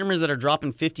the customers that are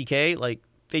dropping $50K, like,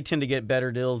 they tend to get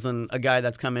better deals than a guy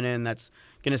that's coming in that's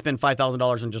going to spend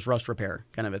 $5,000 on just rust repair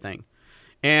kind of a thing.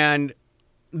 And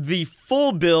the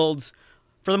full builds,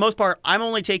 for the most part, I'm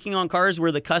only taking on cars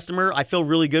where the customer, I feel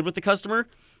really good with the customer,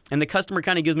 and the customer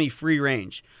kind of gives me free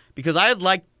range. Because I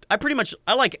like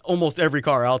almost every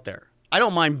car out there. I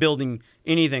don't mind building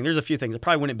anything. There's a few things. I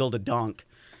probably wouldn't build a donk.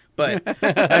 But,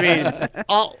 I mean,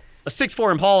 a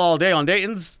 6.4 Impala all day on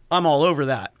Dayton's, I'm all over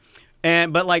that.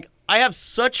 But, like, I have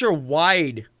such a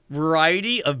wide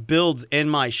variety of builds in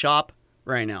my shop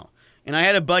right now. And I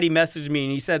had a buddy message me,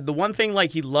 and he said the one thing,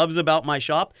 like, he loves about my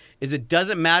shop is it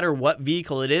doesn't matter what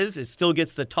vehicle it is, it still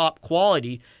gets the top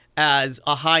quality as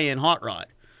a high-end hot rod.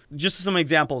 Just some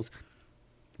examples.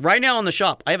 Right now in the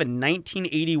shop, I have a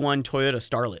 1981 Toyota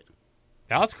Starlet.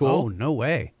 That's cool. Oh, no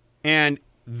way. And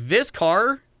this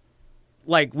car,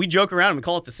 like, we joke around and we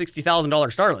call it the $60,000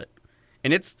 Starlet.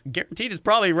 And it's guaranteed it's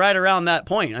probably right around that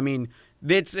point. I mean,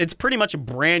 it's pretty much a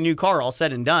brand new car all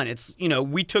said and done. It's, you know,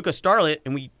 we took a Starlet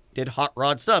and we did hot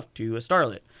rod stuff to a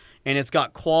Starlet. And it's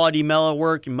got quality mellow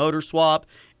work and motor swap.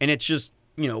 And it's just,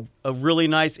 you know, a really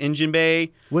nice engine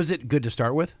bay. Was it good to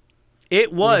start with?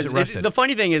 It was. The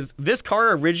funny thing is, this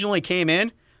car originally came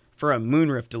in for a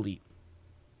Moonroof Delete.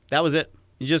 That was it.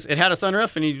 It had a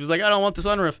sunroof, and he was like, I don't want the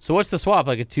sunroof. So what's the swap,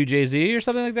 like a 2JZ or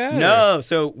something like that? No. Or?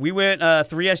 So we went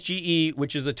 3SGE,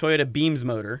 which is a Toyota Beams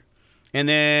motor. And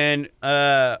then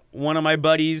one of my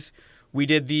buddies, we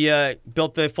did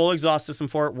built the full exhaust system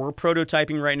for it. We're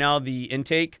prototyping right now the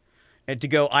intake to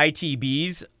go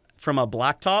ITBs from a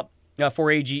blacktop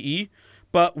 4AGE.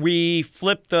 But we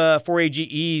flipped the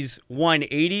 4AGE's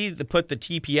 180 to put the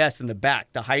TPS in the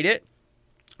back to hide it.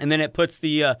 And then it puts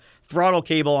the throttle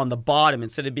cable on the bottom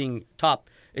instead of being top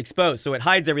exposed. So it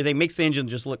hides everything, makes the engine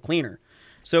just look cleaner.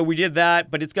 So we did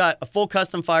that, but it's got a full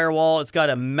custom firewall. It's got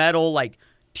a metal, like,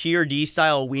 TRD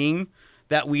style wing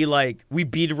that we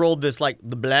bead rolled this, like,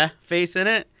 the blah face in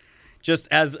it. Just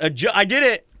as I did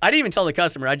it. I didn't even tell the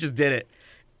customer. I just did it.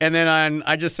 And then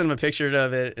I just sent him a picture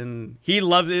of it, and he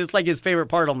loves it. It's like his favorite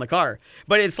part on the car.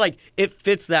 But it's like, it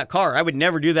fits that car. I would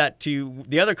never do that to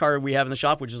the other car we have in the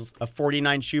shop, which is a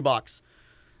 49 shoebox,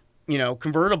 you know,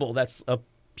 convertible. That's a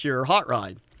pure hot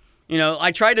rod. You know,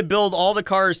 I try to build all the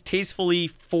cars tastefully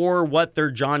for what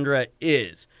their genre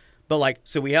is. But, like,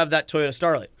 so we have that Toyota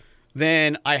Starlet.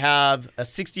 Then I have a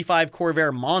 65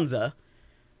 Corvair Monza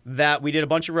that we did a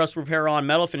bunch of rust repair on,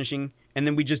 metal finishing, and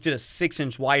then we just did a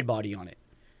 6-inch wide body on it.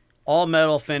 All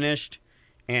metal finished,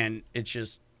 and it's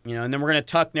just, you know, and then we're going to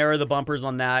tuck narrow the bumpers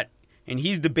on that, and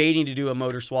he's debating to do a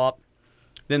motor swap.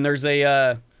 Then there's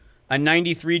a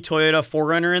 93 Toyota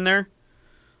 4Runner in there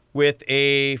with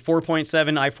a 4.7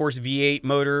 iForce V8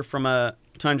 motor from a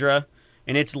Tundra,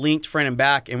 and it's linked front and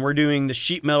back, and we're doing the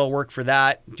sheet metal work for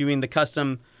that, doing the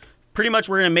custom. Pretty much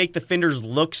we're going to make the fenders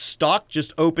look stock,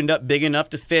 just opened up big enough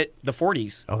to fit the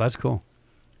 40s. Oh, that's cool.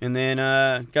 And then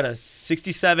got a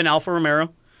 67 Alfa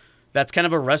Romero. That's kind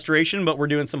of a restoration, but we're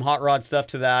doing some hot rod stuff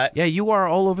to that. Yeah, you are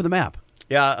all over the map.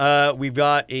 Yeah, we've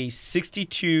got a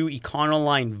 62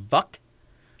 Econoline Vuck.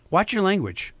 Watch your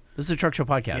language. This is a Truck Show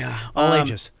podcast. Yeah. All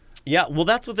ages. Yeah, well,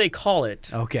 that's what they call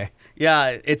it. Okay.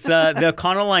 Yeah, it's the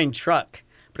Econoline truck,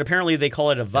 but apparently they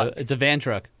call it a Vuck. It's a van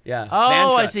truck. Yeah. Oh, van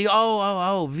truck. I see.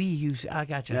 Oh, V. I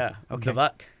gotcha. Yeah, Okay. the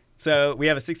Vuck. So we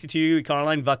have a 62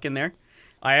 Econoline Vuck in there.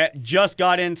 I just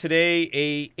got in today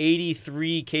a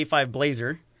 83 K5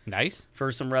 Blazer. Nice.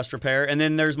 For some rust repair. And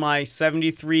then there's my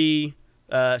 73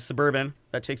 Suburban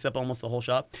that takes up almost the whole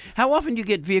shop. How often do you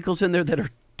get vehicles in there that are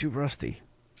too rusty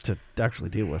to actually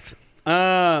deal with?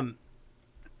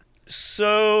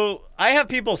 So I have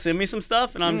people send me some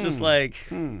stuff, and I'm just like,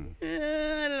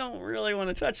 I don't really want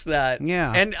to touch that.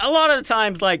 Yeah. And a lot of the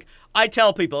times, like, I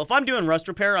tell people, if I'm doing rust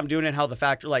repair, I'm doing it how the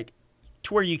factory, like,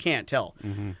 to where you can't tell.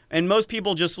 And most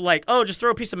people just like, oh, just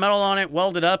throw a piece of metal on it,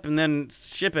 weld it up, and then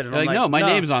ship it. And I'm Like, no, my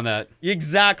name's on that.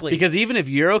 Exactly. Because even if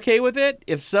you're okay with it,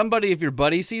 if your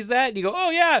buddy sees that and you go,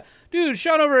 oh yeah, dude,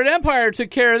 Sean over at Empire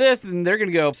took care of this, then they're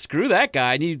gonna go, screw that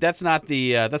guy. And that's not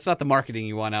the marketing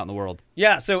you want out in the world.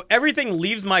 Yeah. So everything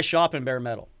leaves my shop in bare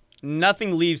metal.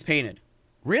 Nothing leaves painted.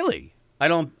 Really? I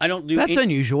don't do. That's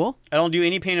unusual. I don't do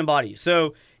any paint and body.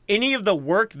 So any of the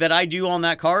work that I do on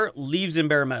that car leaves in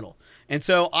bare metal. And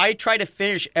so I try to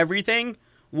finish everything.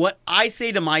 What I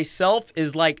say to myself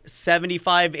is like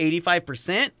 75,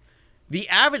 85%. The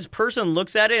average person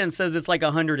looks at it and says it's like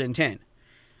 110.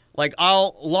 Like a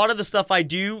lot of the stuff I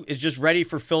do is just ready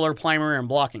for filler, primer, and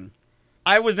blocking.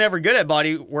 I was never good at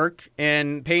body work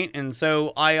and paint, and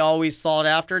so I always sought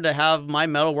after to have my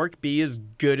metal work be as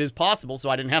good as possible so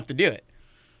I didn't have to do it.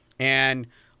 And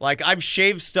like I've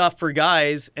shaved stuff for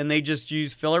guys, and they just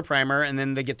use filler primer, and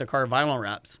then they get the car vinyl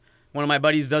wraps. One of my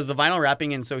buddies does the vinyl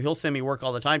wrapping, and so he'll send me work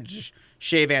all the time to just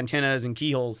shave antennas and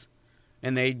keyholes,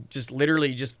 and they just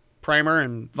literally just primer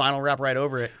and vinyl wrap right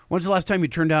over it. When's the last time you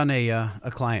turned down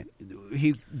a client?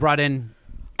 He brought in.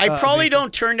 I probably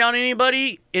don't turn down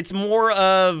anybody. It's more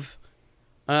of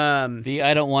the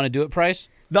I don't want to do it price.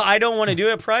 The I don't want to do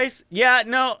it price. Yeah,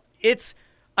 no, it's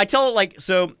I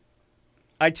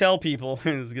tell people,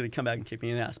 this is going to come back and kick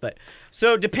me in the ass, but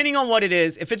so depending on what it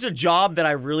is, if it's a job that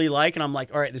I really like and I'm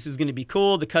like, all right, this is going to be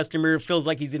cool, the customer feels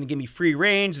like he's going to give me free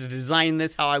range to design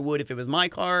this how I would if it was my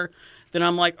car, then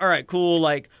I'm like, all right, cool,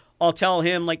 like I'll tell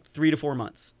him like 3 to 4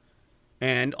 months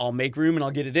and I'll make room and I'll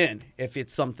get it in if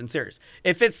it's something serious.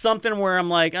 If it's something where I'm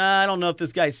like, I don't know if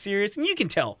this guy's serious, and you can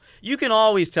tell. You can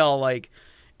always tell, like,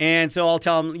 and so I'll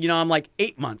tell them, I'm like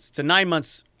 8 months to 9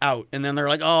 months out. And then they're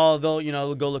like, oh,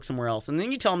 they'll go look somewhere else. And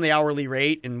then you tell them the hourly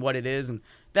rate and what it is. And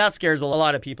that scares a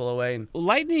lot of people away. And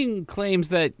Lightning claims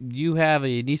that you have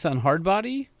a Nissan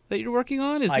hardbody that you're working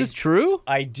on. Is this true?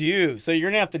 I do. So you're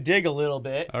going to have to dig a little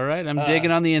bit. All right. I'm digging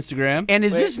on the Instagram. And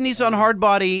is this Nissan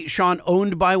hardbody, Sean,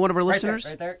 owned by one of our listeners?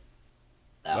 Right there.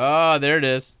 Oh, there it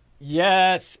is.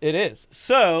 Yes, it is.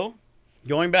 So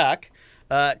going back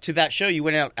to that show, you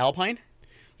went out Alpine.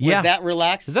 Yeah. Was that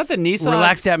relaxed? Is that the Nissan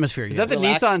relaxed atmosphere? Is that the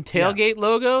Nissan tailgate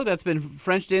logo that's been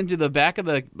Frenched into the back of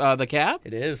the cab?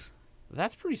 It is.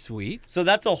 That's pretty sweet. So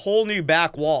that's a whole new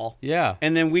back wall. Yeah.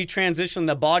 And then we transitioned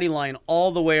the body line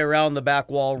all the way around the back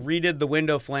wall, redid the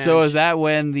window flange. So is that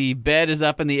when the bed is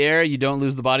up in the air, you don't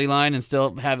lose the body line and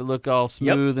still have it look all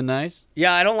smooth and nice?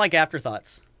 Yeah, I don't like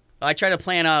afterthoughts. I try to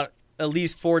plan out at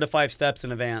least 4 to 5 steps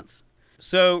in advance.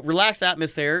 So relaxed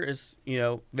atmosphere is,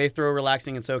 they throw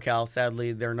relaxing in SoCal.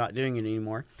 Sadly, they're not doing it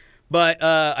anymore. But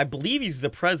I believe he's the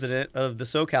president of the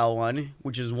SoCal one,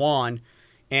 which is Juan.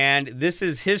 And this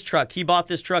is his truck. He bought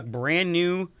this truck brand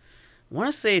new. I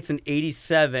want to say it's an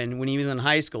 87 when he was in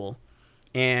high school.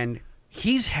 And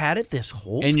he's had it this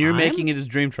whole time? And you're making it his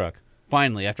dream truck,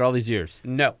 finally, after all these years.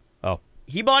 No. Oh.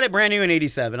 He bought it brand new in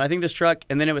 87. I think this truck,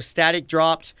 and then it was static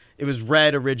dropped. It was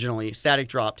red originally, static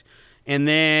dropped. And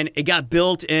then it got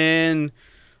built in,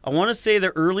 I want to say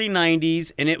the early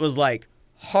 90s, and it was like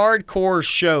hardcore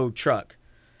show truck.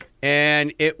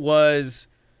 And it was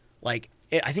like,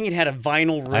 I think it had a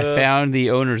vinyl roof. I found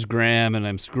the owner's gram, and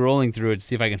I'm scrolling through it to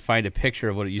see if I can find a picture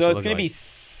of what it used to look like. So it's going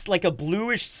to be like a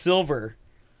bluish silver.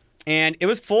 And it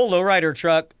was full lowrider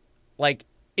truck, like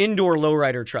indoor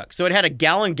lowrider truck. So it had a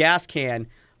gallon gas can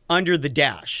under the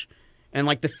dash. And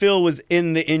like the fill was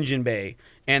in the engine bay.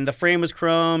 And the frame was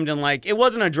chromed, and like it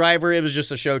wasn't a driver, it was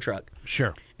just a show truck.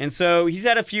 Sure. And so he's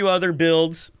had a few other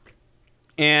builds,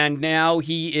 and now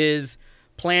he is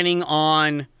planning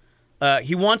on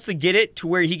he wants to get it to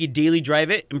where he could daily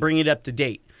drive it and bring it up to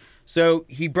date. So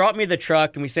he brought me the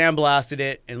truck and we sandblasted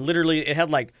it, and literally it had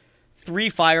like 3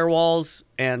 firewalls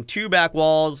and 2 back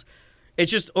walls.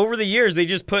 It's just over the years they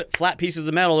just put flat pieces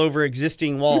of metal over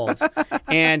existing walls.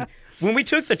 And when we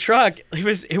took the truck,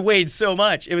 it weighed so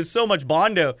much. It was so much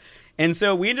Bondo. And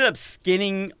so we ended up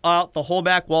skinning out the whole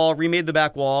back wall, remade the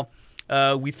back wall.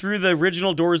 We threw the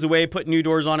original doors away, put new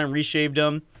doors on and reshaved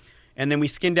them. And then we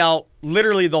skinned out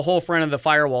literally the whole front of the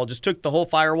firewall. Just took the whole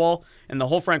firewall and the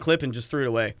whole front clip and just threw it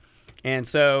away. And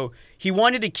so he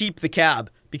wanted to keep the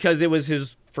cab because it was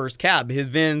his first cab, his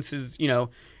VINs, his,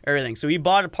 everything. So he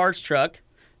bought a parts truck.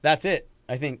 That's it,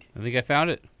 I think. I found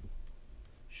it.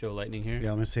 Show lightning here. Yeah,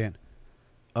 let me see it.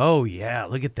 Oh, yeah,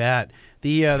 look at that.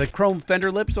 The chrome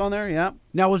fender lips on there, yeah.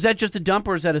 Now, was that just a dump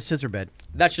or is that a scissor bed?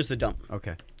 That's just a dump.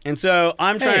 Okay. And so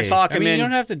I'm trying to talk him in. You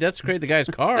don't have to desecrate the guy's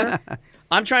car.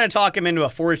 I'm trying to talk him into a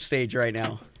 4th stage right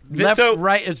now. Left,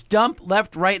 right, it's dump,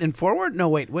 left, right, and forward? No,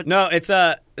 wait, what? No, it's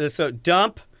so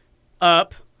dump,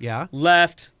 up, yeah,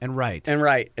 left, and right,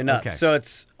 and up. Okay. So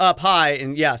it's up high,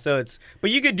 and so it's, but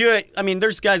you could do it. I mean,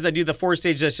 there's guys that do the 4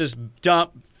 stage that's just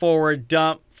dump, forward,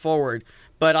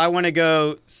 but I want to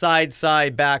go side,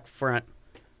 back, front.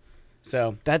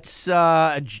 So that's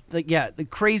the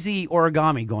crazy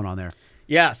origami going on there.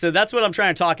 Yeah, so that's what I'm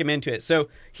trying to talk him into it. So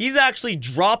he's actually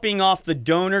dropping off the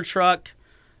donor truck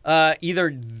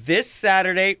either this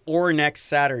Saturday or next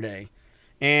Saturday.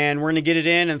 And we're going to get it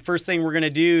in, and first thing we're going to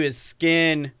do is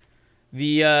skin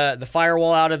the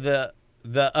firewall out of the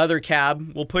other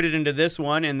cab. We'll put it into this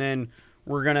one, and then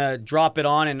we're going to drop it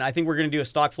on, and I think we're going to do a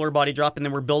stock floor body drop, and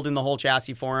then we're building the whole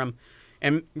chassis for him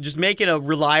and just make it a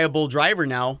reliable driver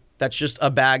now. That's just a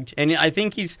bagged. And I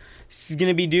think he's going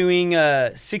to be doing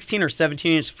 16 or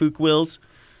 17-inch Fuke wheels,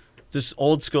 just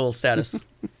old school status.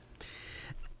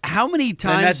 How many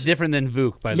times? And that's different than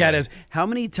Vuk, by the way. Yeah, it is. How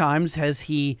many times has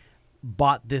he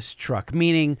bought this truck?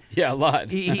 Meaning, a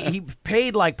lot. he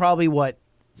paid like probably what,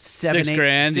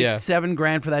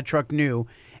 $7,000 for that truck new,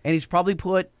 and he's probably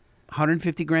put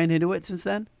 $150,000 into it since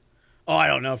then. Oh, I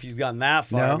don't know if he's gotten that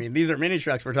far. No? I mean, these are mini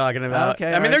trucks we're talking about.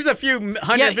 Okay, I mean, there's a few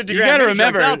 $150,000 you got to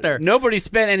remember, out there. Nobody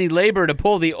spent any labor to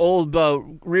pull the old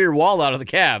rear wall out of the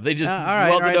cab. They just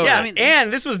welded over. Yeah,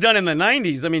 and this was done in the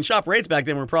 90s. I mean, shop rates back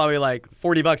then were probably like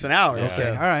 $40 an hour. Okay,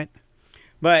 so. all right.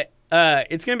 But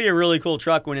it's going to be a really cool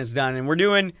truck when it's done. And we're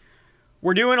doing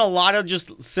a lot of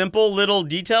just simple little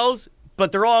details,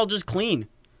 but they're all just clean.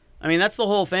 I mean, that's the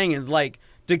whole thing, is like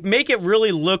to make it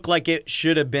really look like it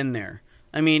should have been there.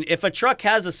 I mean, if a truck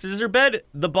has a scissor bed,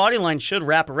 the body line should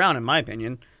wrap around, in my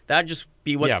opinion. That'd just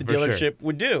be what the dealership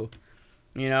would do.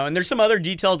 And there's some other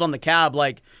details on the cab,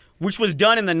 like, which was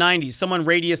done in the 90s. Someone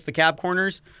radiused the cab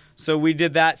corners, so we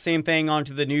did that same thing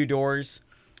onto the new doors.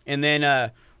 And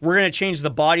then we're going to change the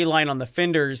body line on the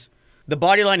fenders. The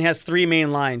body line has 3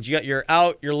 main lines. You got your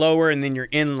out, your lower, and then your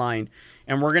in line.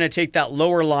 And we're going to take that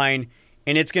lower line,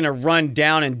 and it's going to run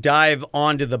down and dive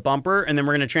onto the bumper, and then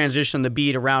we're going to transition the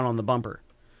bead around on the bumper.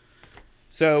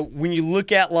 So when you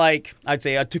look at, like, I'd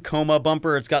say a Tacoma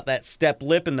bumper, it's got that step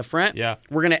lip in the front. Yeah.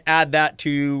 We're going to add that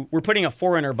to, we're putting a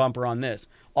 4Runner bumper on this.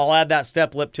 I'll add that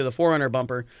step lip to the 4Runner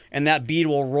bumper, and that bead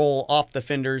will roll off the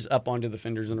fenders up onto the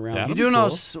fenders and around. You're doing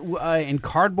those in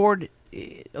cardboard?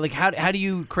 Like, how do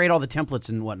you create all the templates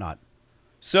and whatnot?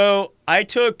 So I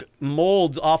took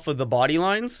molds off of the body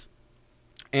lines,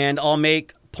 and I'll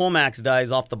make Pullmax dies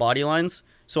off the body lines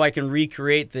so I can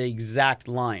recreate the exact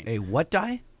line. A what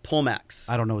die? Pullmax.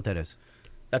 I don't know what that is.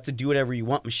 That's a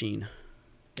do-whatever-you-want machine.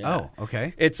 Yeah. Oh,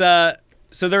 okay. It's a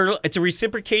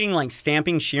reciprocating, like,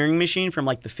 stamping shearing machine from,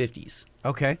 like, the 50s.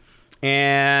 Okay.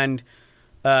 And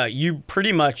you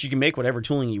can make whatever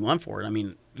tooling you want for it. I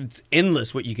mean, it's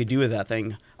endless what you could do with that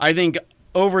thing. I think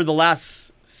over the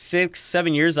last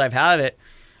 6-7 years I've had it,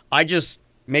 I just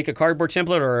make a cardboard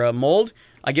template or a mold.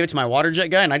 I give it to my water jet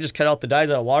guy, and I just cut out the dies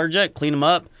out of water jet, clean them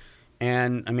up.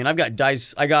 And, I mean, I've got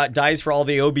dies. I got dies for all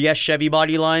the OBS Chevy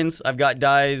body lines. I've got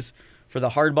dies for the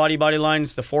hard body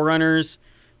lines, the 4Runners.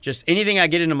 Just anything I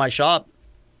get into my shop,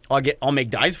 I'll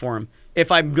make dies for them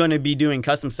if I'm going to be doing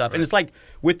custom stuff. Right. And it's like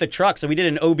with the truck. So we did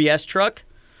an OBS truck,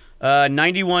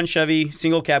 91 Chevy,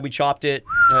 single cab. We chopped it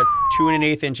 2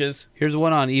 1/8 inches. Here's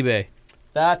one on eBay.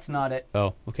 That's not it.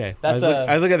 Oh, okay. I was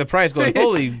looking at the price going,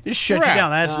 holy Just shut you down.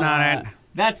 That's not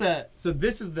it. So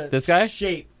this is the this guy?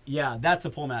 shape. Yeah, that's a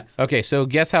Pullmax. Okay, so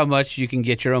guess how much you can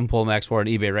get your own Pullmax for on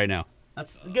eBay right now?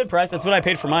 That's a good price. That's what I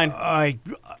paid for mine. I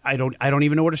don't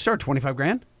even know where to start.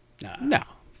 $25,000? No,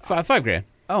 $5,000.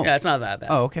 Oh, yeah, it's not that bad.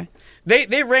 Oh, okay.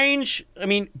 They range. I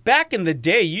mean, back in the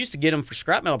day, you used to get them for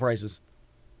scrap metal prices.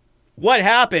 What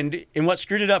happened and what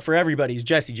screwed it up for everybody is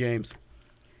Jesse James.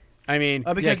 I mean,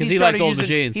 because 'cause he likes old using,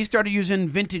 machines. he started using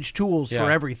vintage tools Yeah.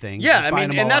 for everything. yeah, just I buying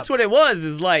mean, them and all that's up. what it was.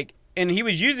 Is like, and he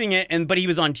was using it, but he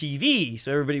was on TV,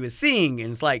 so everybody was seeing.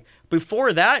 And it's like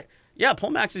before that, yeah,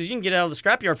 Polmaxes you can get out of the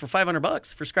scrapyard for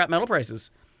 $500 for scrap metal prices,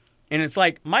 and it's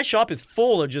like my shop is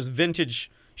full of just vintage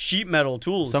sheet metal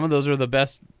tools. Some of those are the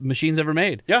best machines ever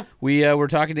made. Yeah. We were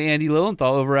talking to Andy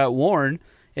Lilienthal over at Warren,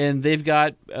 and they've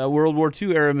got World War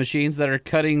II era machines that are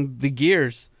cutting the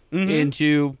gears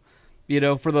into,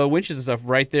 for the winches and stuff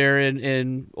right there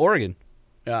in Oregon.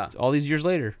 Yeah. All these years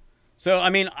later. So I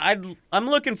mean, I'm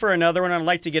looking for another one. I'd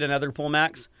like to get another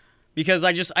Polmax because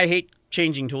I hate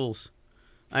changing tools.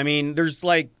 I mean, there's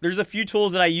a few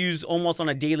tools that I use almost on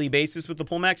a daily basis with the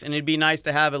Polmax, and it'd be nice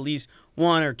to have at least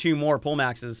one or two more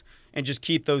Polmaxes and just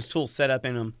keep those tools set up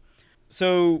in them.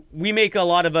 So we make a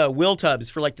lot of wheel tubs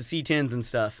for like the C10s and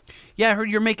stuff. Yeah, I heard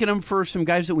you're making them for some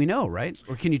guys that we know, right?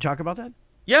 Or can you talk about that?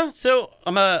 Yeah, so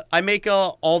I make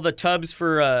all the tubs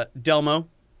for Delmo.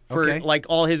 For Okay. like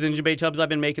all his engine bay tubs, I've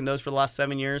been making those for the last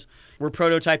 7 years. We're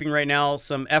prototyping right now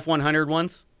some F100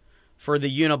 ones for the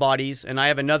unibodies, and I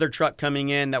have another truck coming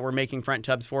in that we're making front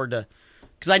tubs for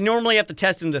because I normally have to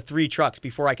test into 3 trucks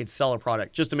before I could sell a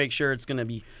product just to make sure it's going to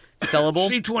be sellable.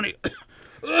 C20.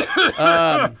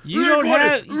 You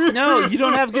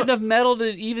don't have good enough metal to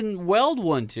even weld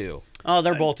one to. Oh,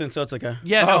 they're bolting, so it's okay.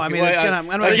 Yeah, no, Oh, I mean, well, it's gonna.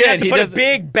 I don't So know. you have Again, to he put a doesn't-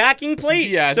 big backing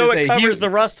plate Yeah, I was so gonna it say, covers huge- the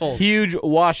rust hole. Huge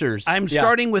washers. I'm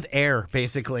starting with air,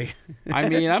 basically. I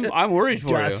mean, I'm worried for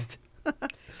Dust. you.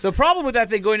 The problem with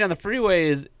that thing going down the freeway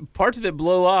is parts of it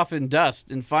blow off in dust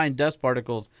and fine dust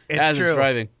particles as true. it's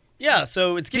driving. Yeah,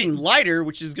 so it's getting lighter,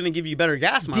 which is going to give you better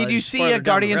gas mileage. Did you see farther down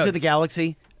Guardians road. of the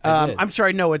Galaxy? I did. I'm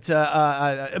sorry, no, it's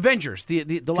Avengers. The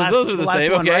last those are the last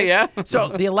same, one, okay, right? yeah. So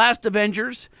the last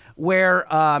Avengers, where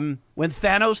when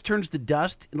Thanos turns to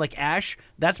dust like ash,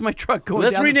 that's my truck going.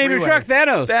 Let's down the rename your freeway. truck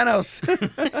Thanos.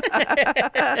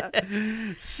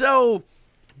 Thanos. So,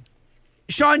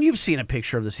 Sean, you've seen a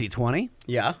picture of the C20.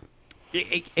 Yeah.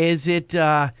 Is it?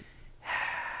 Does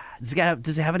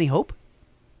it have any hope?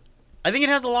 I think it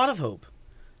has a lot of hope.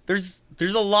 There's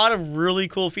a lot of really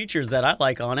cool features that I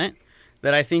like on it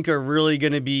that I think are really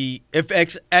going to be, if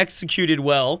executed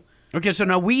well. Okay, so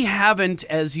now we haven't,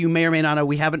 as you may or may not know,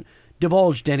 we haven't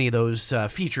divulged any of those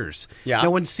features. Yeah.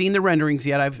 No one's seen the renderings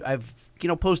yet. I've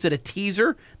posted a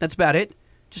teaser. That's about it.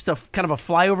 Just a kind of a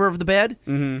flyover of the bed.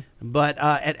 Mm-hmm. But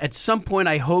at some point,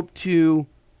 I hope to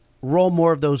roll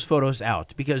more of those photos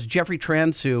out because Jeffrey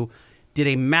Transu did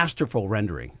a masterful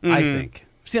rendering. I think.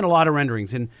 I've seen a lot of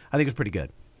renderings, and I think it's pretty good.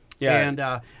 Yeah.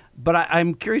 And but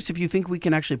I'm curious if you think we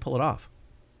can actually pull it off.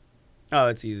 Oh,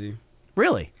 it's easy.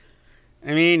 Really?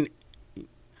 I mean,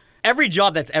 every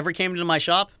job that's ever came into my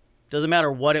shop, doesn't matter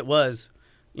what it was,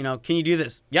 can you do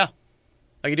this? Yeah,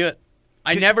 I can do it.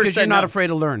 I never said because you're not no. afraid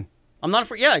to learn. I'm not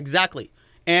afraid. Yeah, exactly.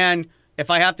 And if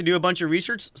I have to do a bunch of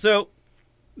research, so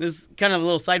this is kind of a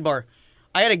little sidebar.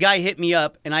 I had a guy hit me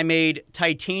up, and I made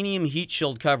titanium heat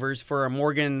shield covers for a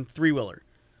Morgan 3-wheeler.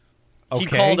 He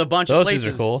Okay. called a bunch of Those places,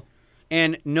 things are cool.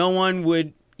 and no one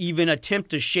would even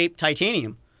attempt to shape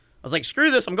titanium. I was like,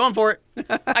 screw this, I'm going for it.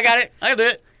 I got it. I'll do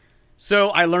it. So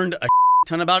I learned a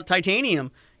ton about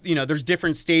titanium. There's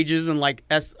different stages and I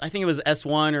think it was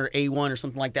S1 or A1 or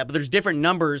something like that, but there's different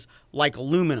numbers like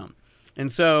aluminum.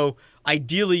 And so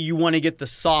ideally you want to get the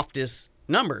softest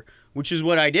number, which is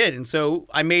what I did. And so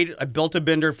I built a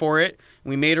bender for it, and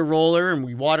we made a roller, and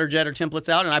we water jet our templates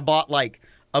out, and I bought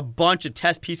a bunch of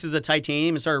test pieces of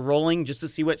titanium and started rolling just to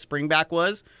see what springback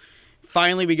was.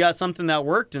 Finally, we got something that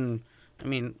worked, and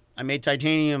I made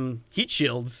titanium heat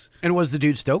shields. And was the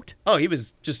dude stoked? Oh, he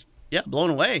was just, blown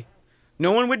away.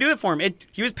 No one would do it for him.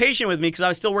 He was patient with me because I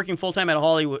was still working full-time at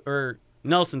Hollywood or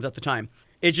Nelson's at the time.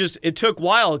 It took a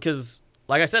while because,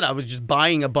 like I said, I was just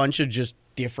buying a bunch of just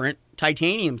different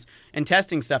titaniums and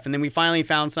testing stuff. And then we finally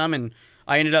found some, and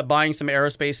I ended up buying some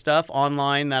aerospace stuff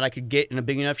online that I could get in a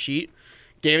big enough sheet.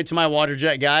 Gave it to my water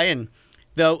jet guy, and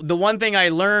the one thing I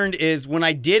learned is when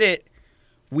I did it,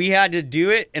 we had to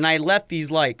do it, and I left these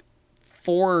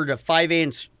 4 to 5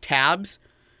 inch tabs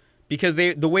because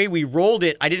the way we rolled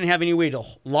it, I didn't have any way to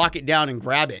lock it down and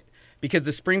grab it because the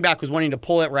springback was wanting to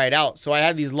pull it right out. So I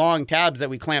had these long tabs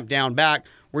that we clamped down back.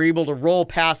 We're able to roll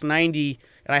past 90,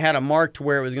 and I had a mark to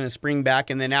where it was going to spring back,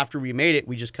 and then after we made it,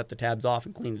 we just cut the tabs off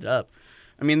and cleaned it up.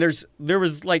 I mean, there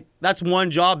was that's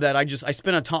one job that I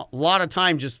spent a lot of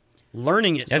time just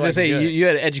learning it. As I say, you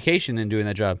had education in doing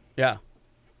that job. Yeah.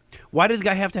 Why did the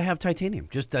guy have to have titanium?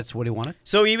 Just that's what he wanted?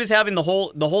 So he was having the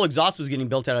whole exhaust was getting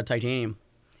built out of titanium.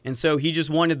 And so he just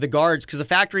wanted the guards because the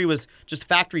factory was just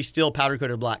factory steel powder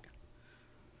coated black.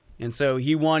 And so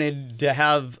he wanted to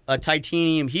have a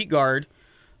titanium heat guard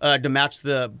to match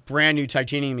the brand new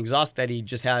titanium exhaust that he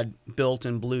just had built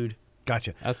and blued.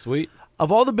 Gotcha. That's sweet.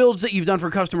 Of all the builds that you've done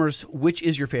for customers, which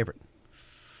is your favorite?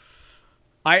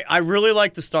 I really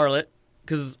like the Starlet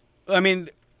because, I mean,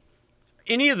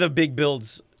 any of the big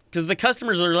builds, because the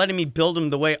customers are letting me build them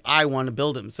the way I want to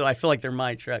build them. So I feel like they're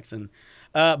my trucks.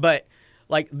 But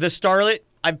like the Starlet,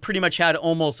 I've pretty much had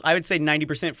almost, I would say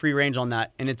 90% free range on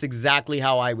that. And it's exactly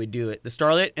how I would do it. The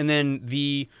Starlet and then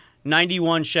the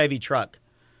 91 Chevy truck.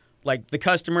 Like the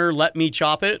customer let me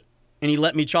chop it. And he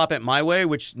let me chop it my way,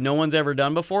 which no one's ever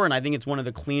done before. And I think it's one of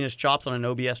the cleanest chops on an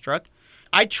OBS truck.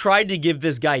 I tried to give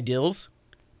this guy deals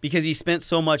because he spent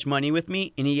so much money with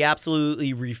me, and he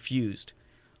absolutely refused.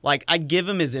 Like, I'd give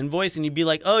him his invoice, and he'd be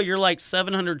like, oh, you're like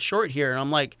 700 short here. And I'm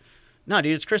like, no,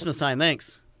 dude, it's Christmas time,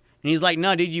 thanks. And he's like,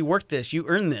 no, dude, you worked this. You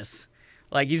earned this.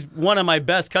 Like, he's one of my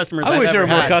best customers I've I wish ever there were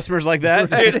more had. customers like that.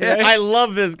 Dude, I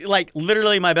love this. Like,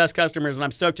 literally my best customers, and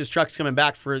I'm stoked his truck's coming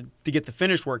back to get the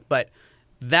finished work. But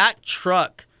that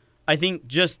truck, I think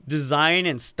just design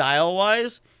and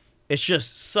style-wise, it's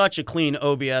just such a clean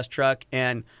OBS truck.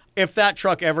 And if that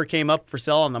truck ever came up for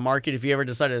sale on the market, if you ever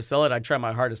decided to sell it, I'd try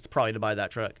my hardest probably to buy that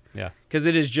truck. Yeah. Because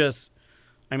it is just,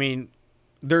 I mean,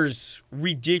 there's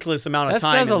ridiculous amount of That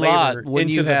time says a and lot labor when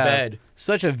into you the have bed.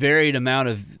 such a varied amount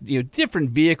of different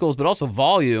vehicles, but also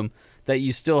volume that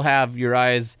you still have your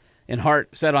eyes and heart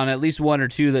set on at least one or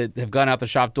two that have gone out the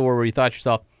shop door where you thought to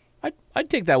yourself, I'd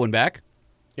take that one back.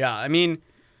 Yeah, I mean,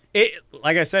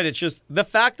 like I said, it's just the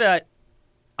fact that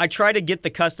I try to get the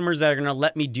customers that are going to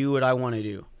let me do what I want to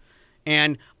do.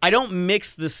 And I don't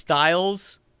mix the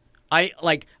styles. I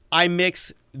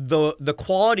mix the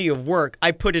quality of work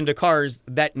I put into cars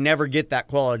that never get that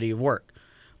quality of work.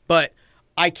 But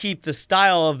I keep the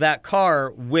style of that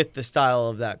car with the style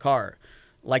of that car.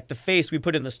 Like the face we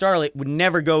put in the Starlet would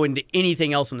never go into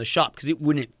anything else in the shop because it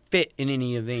wouldn't fit in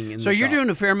anything in the shop. So you're doing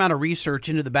a fair amount of research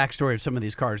into the backstory of some of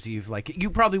these cars. You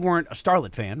probably weren't a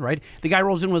Starlet fan, right? The guy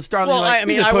rolls in with Starlet. Well, like, I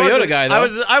mean, he's a I Toyota wasn't- guy,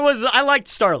 though. I liked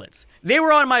Starlets. They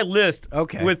were on my list.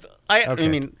 Okay. I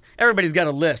mean, everybody's got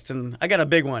a list, and I got a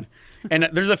big one, and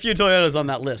there's a few Toyotas on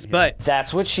that list. But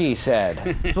That's what she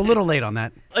said. it's a little late on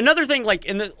that. another thing,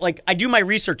 I do my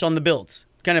research on the builds,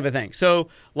 kind of a thing. So,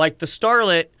 like the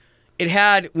Starlet, it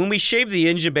had when we shaved the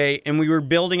engine bay and we were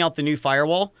building out the new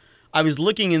firewall, I was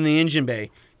looking in the engine bay,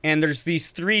 and there's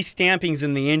these 3 stampings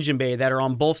in the engine bay that are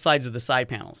on both sides of the side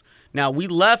panels. Now, we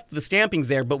left the stampings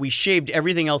there, but we shaved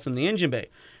everything else in the engine bay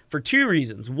for 2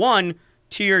 reasons. One,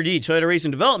 TRD, Toyota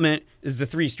Racing Development, is the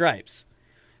 3 stripes.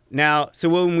 Now, so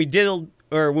when we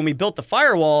built the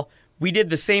firewall, we did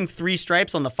the same 3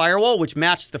 stripes on the firewall, which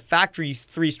matched the factory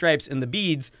 3 stripes in the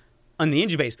beads on the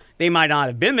engine bays. They might not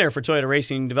have been there for Toyota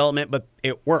Racing Development, but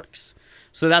it works.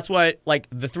 So that's what, like,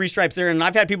 the 3 stripes there. And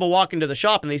I've had people walk into the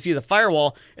shop and they see the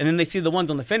firewall and then they see the ones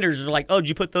on the fenders. They're like, oh, did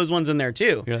you put those ones in there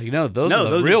too? You're like, no, those are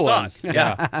the real ones.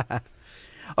 Yeah.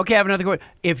 Okay, I have another question.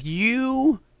 If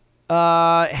you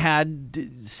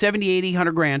had 70, 80,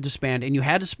 100 grand to spend and you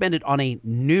had to spend it on a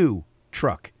new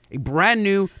truck, a brand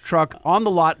new truck on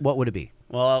the lot, what would it be?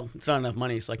 Well, it's not enough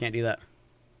money, so I can't do that.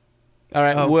 All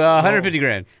right, well, 150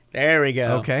 grand. There we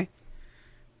go. Okay.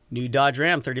 New Dodge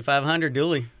Ram 3500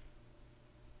 dually.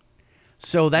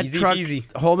 So that Easy truck, peasy.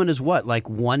 Holman, is what, like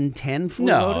 110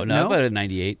 fully No, loaded? no, it's not a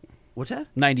 98. What's that?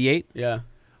 98? Yeah.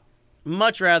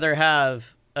 Much rather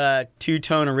have a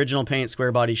 2-tone original paint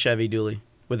square body Chevy dually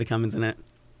with the Cummins in it.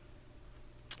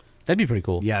 That'd be pretty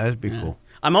cool. Yeah, that'd be cool.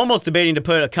 I'm almost debating to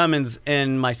put a Cummins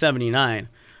in my 79,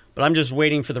 but I'm just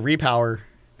waiting for the repower.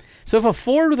 So if a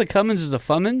Ford with a Cummins is a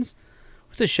Fummins,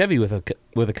 what's a Chevy with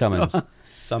a Cummins?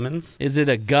 Summons? Is it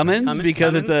a Gummins Cummins?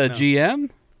 because it's a No. GM?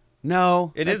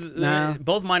 No. It is. No.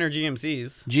 Both mine are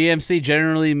GMCs. GMC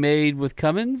generally made with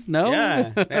Cummins? No?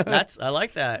 Yeah, I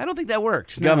like that. I don't think that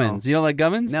works. No. Gummins. You don't like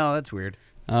Gummins? No, that's weird.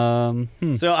 So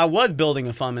I was building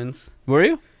a Fummins. Were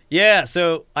you? Yeah,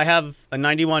 so I have a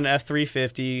 91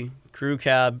 F350 crew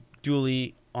cab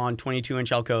dually on 22-inch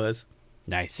Alcoas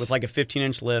Nice. with like a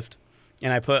 15-inch lift,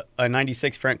 and I put a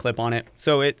 96 front clip on it.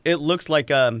 So it looks like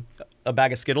a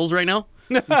bag of Skittles right now.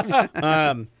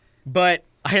 But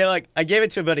I gave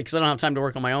it to a buddy because I don't have time to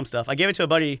work on my own stuff. I gave it to a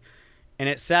buddy, and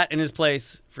it sat in his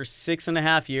place for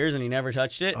 6.5 years, and he never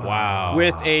touched it. Wow.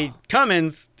 With a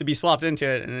Cummins to be swapped into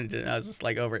it, and I was just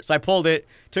like over it. So I pulled it,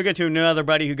 took it to another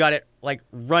buddy who got it like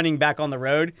running back on the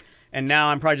road, and now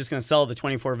I'm probably just gonna sell the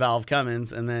 24-valve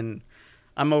Cummins, and then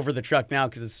I'm over the truck now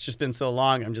because it's just been so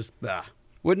long. I'm just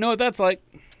Wouldn't know what that's like.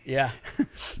 yeah.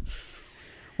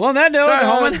 Well, on that note, Sorry,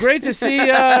 Holman. great to see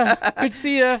you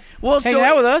hanging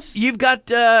out with us. You've got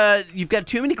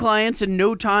too many clients and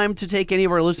no time to take any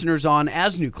of our listeners on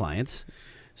as new clients.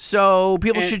 So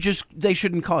people they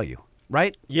shouldn't call you,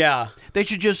 right? Yeah. They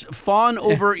should just fawn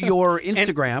over your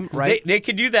Instagram, right? They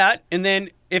could do that, and then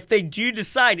if they do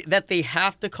decide that they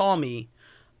have to call me,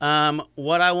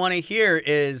 what I want to hear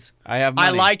is, I have money.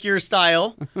 I like your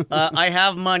style. I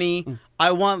have money.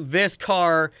 I want this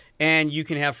car, and you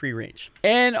can have free range.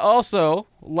 And also,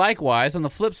 likewise, on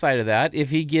the flip side of that, if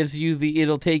he gives you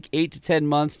it'll take 8 to 10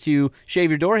 months to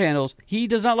shave your door handles, he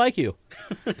does not like you.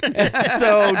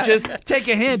 So just take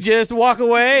a hint. Just walk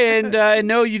away and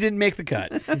know you didn't make the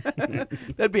cut.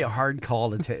 That'd be a hard call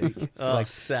to take.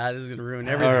 Sad. This is going to ruin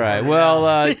everything. All right.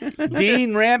 Well,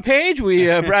 Dean Rampage,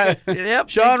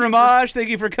 Sean Ramage, thank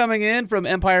you for coming in from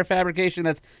Empire Fabrication.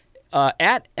 That's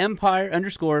at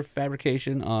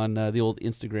Empire_Fabrication on the old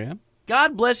Instagram.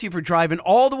 God bless you for driving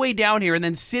all the way down here and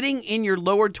then sitting in your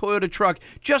lower Toyota truck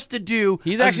just to do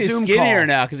He's a actually Zoom skinnier call.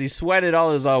 now because he sweated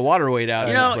all his water weight out.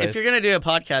 You know, if you're going to do a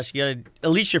podcast, you got to,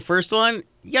 at least your first one,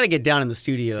 you got to get down in the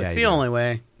studio. It's the only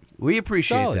way. We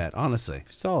appreciate Solid. that, honestly.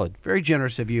 Solid. Very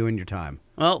generous of you and your time.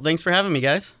 Well, thanks for having me,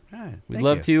 guys. We'd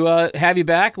love to have you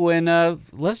back when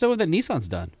let us know when that Nissan's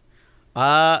done.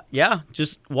 Yeah,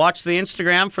 just watch the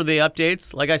Instagram for the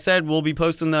updates. Like I said, we'll be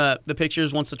posting the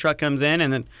pictures once the truck comes in,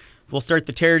 and then we'll start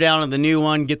the tear down of the new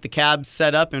one, get the cab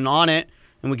set up and on it,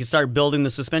 and we can start building the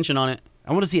suspension on it.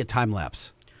 I want to see a time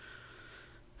lapse.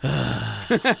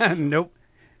 Nope.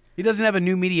 He doesn't have a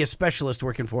new media specialist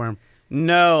working for him.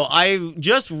 No, I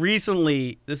just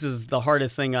recently, this is the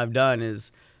hardest thing I've done,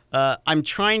 is I'm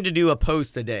trying to do a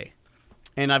post a day.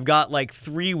 And I've got like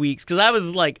 3 weeks because I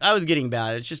was getting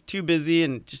bad. It's just too busy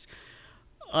and just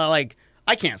I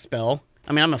can't spell.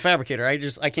 I mean, I'm a fabricator.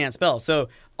 I can't spell. So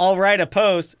I'll write a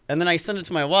post and then I send it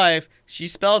to my wife. She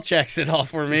spell checks it all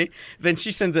for me. Then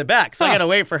she sends it back. So I got to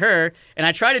wait for her. And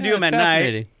I try to do them at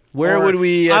night. Where would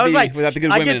we I was be like, without the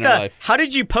good women in our life? How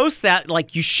did you post that?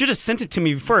 Like, you should have sent it to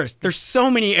me first. There's so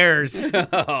many errors.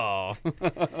 Oh.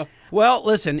 Well,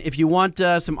 listen, if you want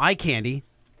some eye candy,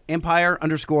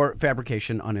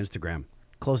 Empire_Fabrication on Instagram.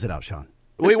 Close it out, Sean.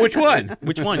 Wait, which one?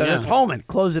 Which one? No, Yeah. It's Holman.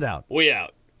 Close it out. We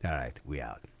out. All right, we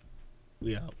out.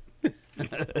 We out.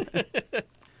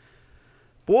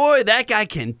 Boy, that guy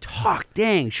can talk.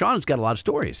 Dang, Sean's got a lot of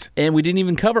stories. And we didn't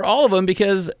even cover all of them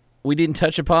because we didn't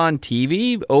touch upon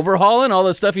TV, overhauling, all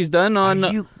the stuff he's done on...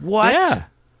 What? Yeah.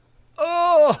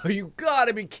 Oh, you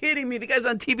gotta be kidding me. The guy's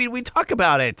on TV. We talk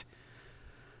about it.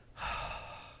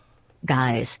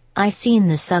 Guys, I seen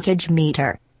the suckage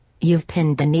meter. You've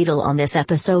pinned the needle on this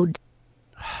episode.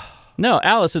 No,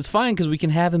 Alice, it's fine because we can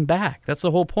have him back. That's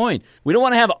the whole point. We don't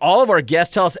want to have all of our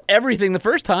guests tell us everything the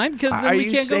first time because then we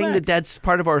can't go back. Are you saying that that's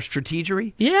part of our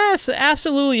strategery? Yes,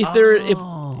 absolutely. If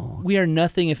we are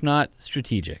nothing if not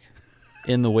strategic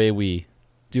in the way we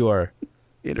do our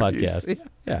Interviews. podcasts.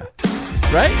 Yeah.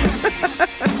 Right?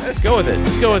 Go with it.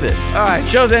 Just go with it. All right.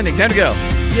 Show's ending. Time to go.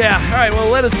 Yeah. All right. Well,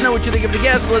 let us know what you think of the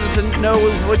guests. Let us know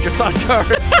what your thoughts are.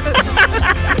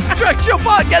 Truck Show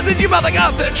Podcast at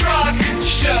gmail.com. The Truck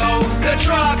Show. The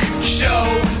Truck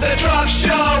Show. The Truck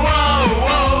Show. Oh,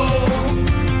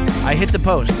 oh. I hit the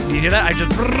post. You hear that?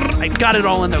 I got it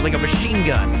all in there like a machine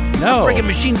gun. No. Freaking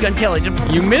machine gun Kelly.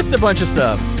 You missed a bunch of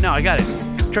stuff. No, I got it.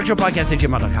 Truck Show Podcast at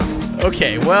gmail.com.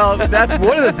 Okay. Well, that's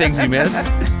one of the things you missed.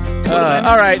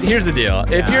 All right, here's the deal.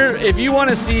 If you want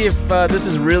to see if this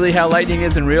is really how Lightning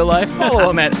is in real life, follow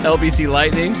him at LBC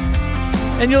Lightning,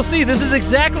 and you'll see this is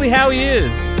exactly how he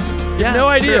is. Yeah, no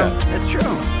idea. That's true.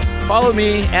 Follow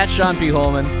me at Sean P.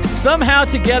 Holman. Somehow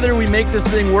together we make this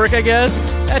thing work, I guess,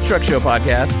 at Truck Show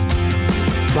Podcast.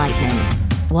 Lightning,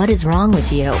 what is wrong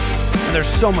with you? There's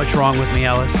so much wrong with me,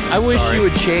 Alice. I wish you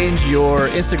would change your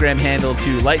Instagram handle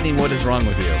to Lightning What Is Wrong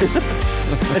With You.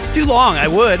 It's too long. I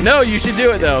would. No, you should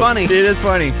do it, though. It's funny. It is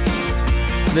funny.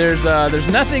 There's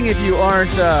nothing if you aren't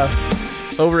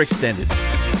overextended.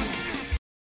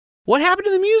 What happened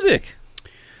to the music?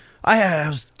 I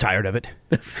was tired of it.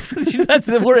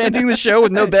 We're ending the show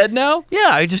with no bed now?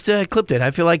 Yeah, I just clipped it.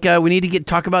 I feel like we need to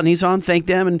talk about Nissan, thank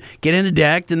them, and get into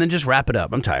decked, and then just wrap it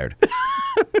up. I'm tired.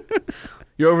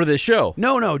 You're over this show?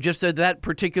 No, just that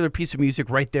particular piece of music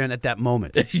right there and at that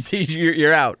moment.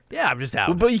 You're out. Yeah, I'm just out.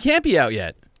 Well, but you can't be out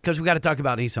yet. Because we got to talk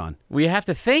about Nissan. We have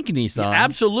to thank Nissan. Yeah,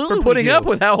 absolutely. For putting up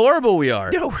with how horrible we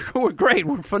are. No, we're great.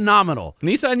 We're phenomenal.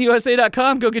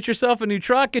 NissanUSA.com. Go get yourself a new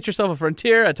truck. Get yourself a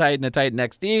Frontier, a Titan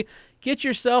XD. Get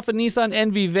yourself a Nissan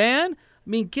NV van. I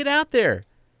mean, get out there.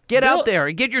 Get out there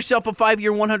and get yourself a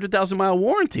 5-year, 100,000-mile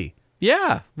warranty.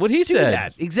 Yeah, what he said. Do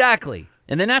that. Exactly.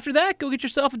 And then after that, go get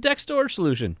yourself a deck storage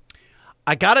solution.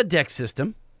 I got a deck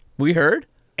system. We heard.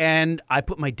 And I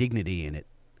put my dignity in it.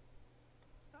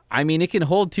 I mean, it can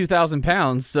hold 2,000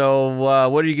 pounds. So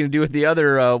what are you going to do with the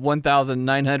other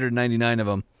 1,999 of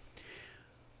them?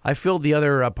 I filled the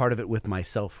other part of it with my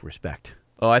self-respect.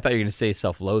 Oh, I thought you were going to say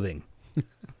self-loathing.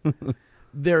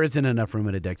 There isn't enough room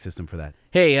in a deck system for that.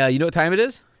 Hey, you know what time it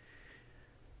is?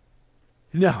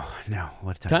 No.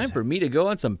 What time is it? For me to go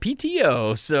on some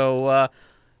PTO. So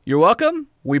you're welcome.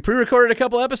 We pre-recorded a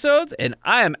couple episodes, and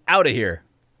I am out of here.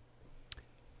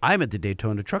 I'm at the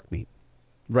Daytona truck meet.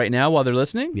 Right now, while they're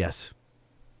listening? Yes.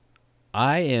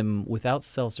 I am without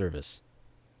cell service.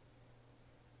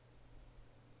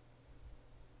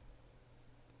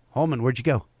 Holman, where'd you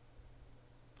go?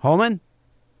 Holman?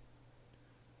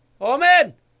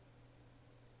 Holman!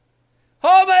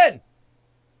 Holman!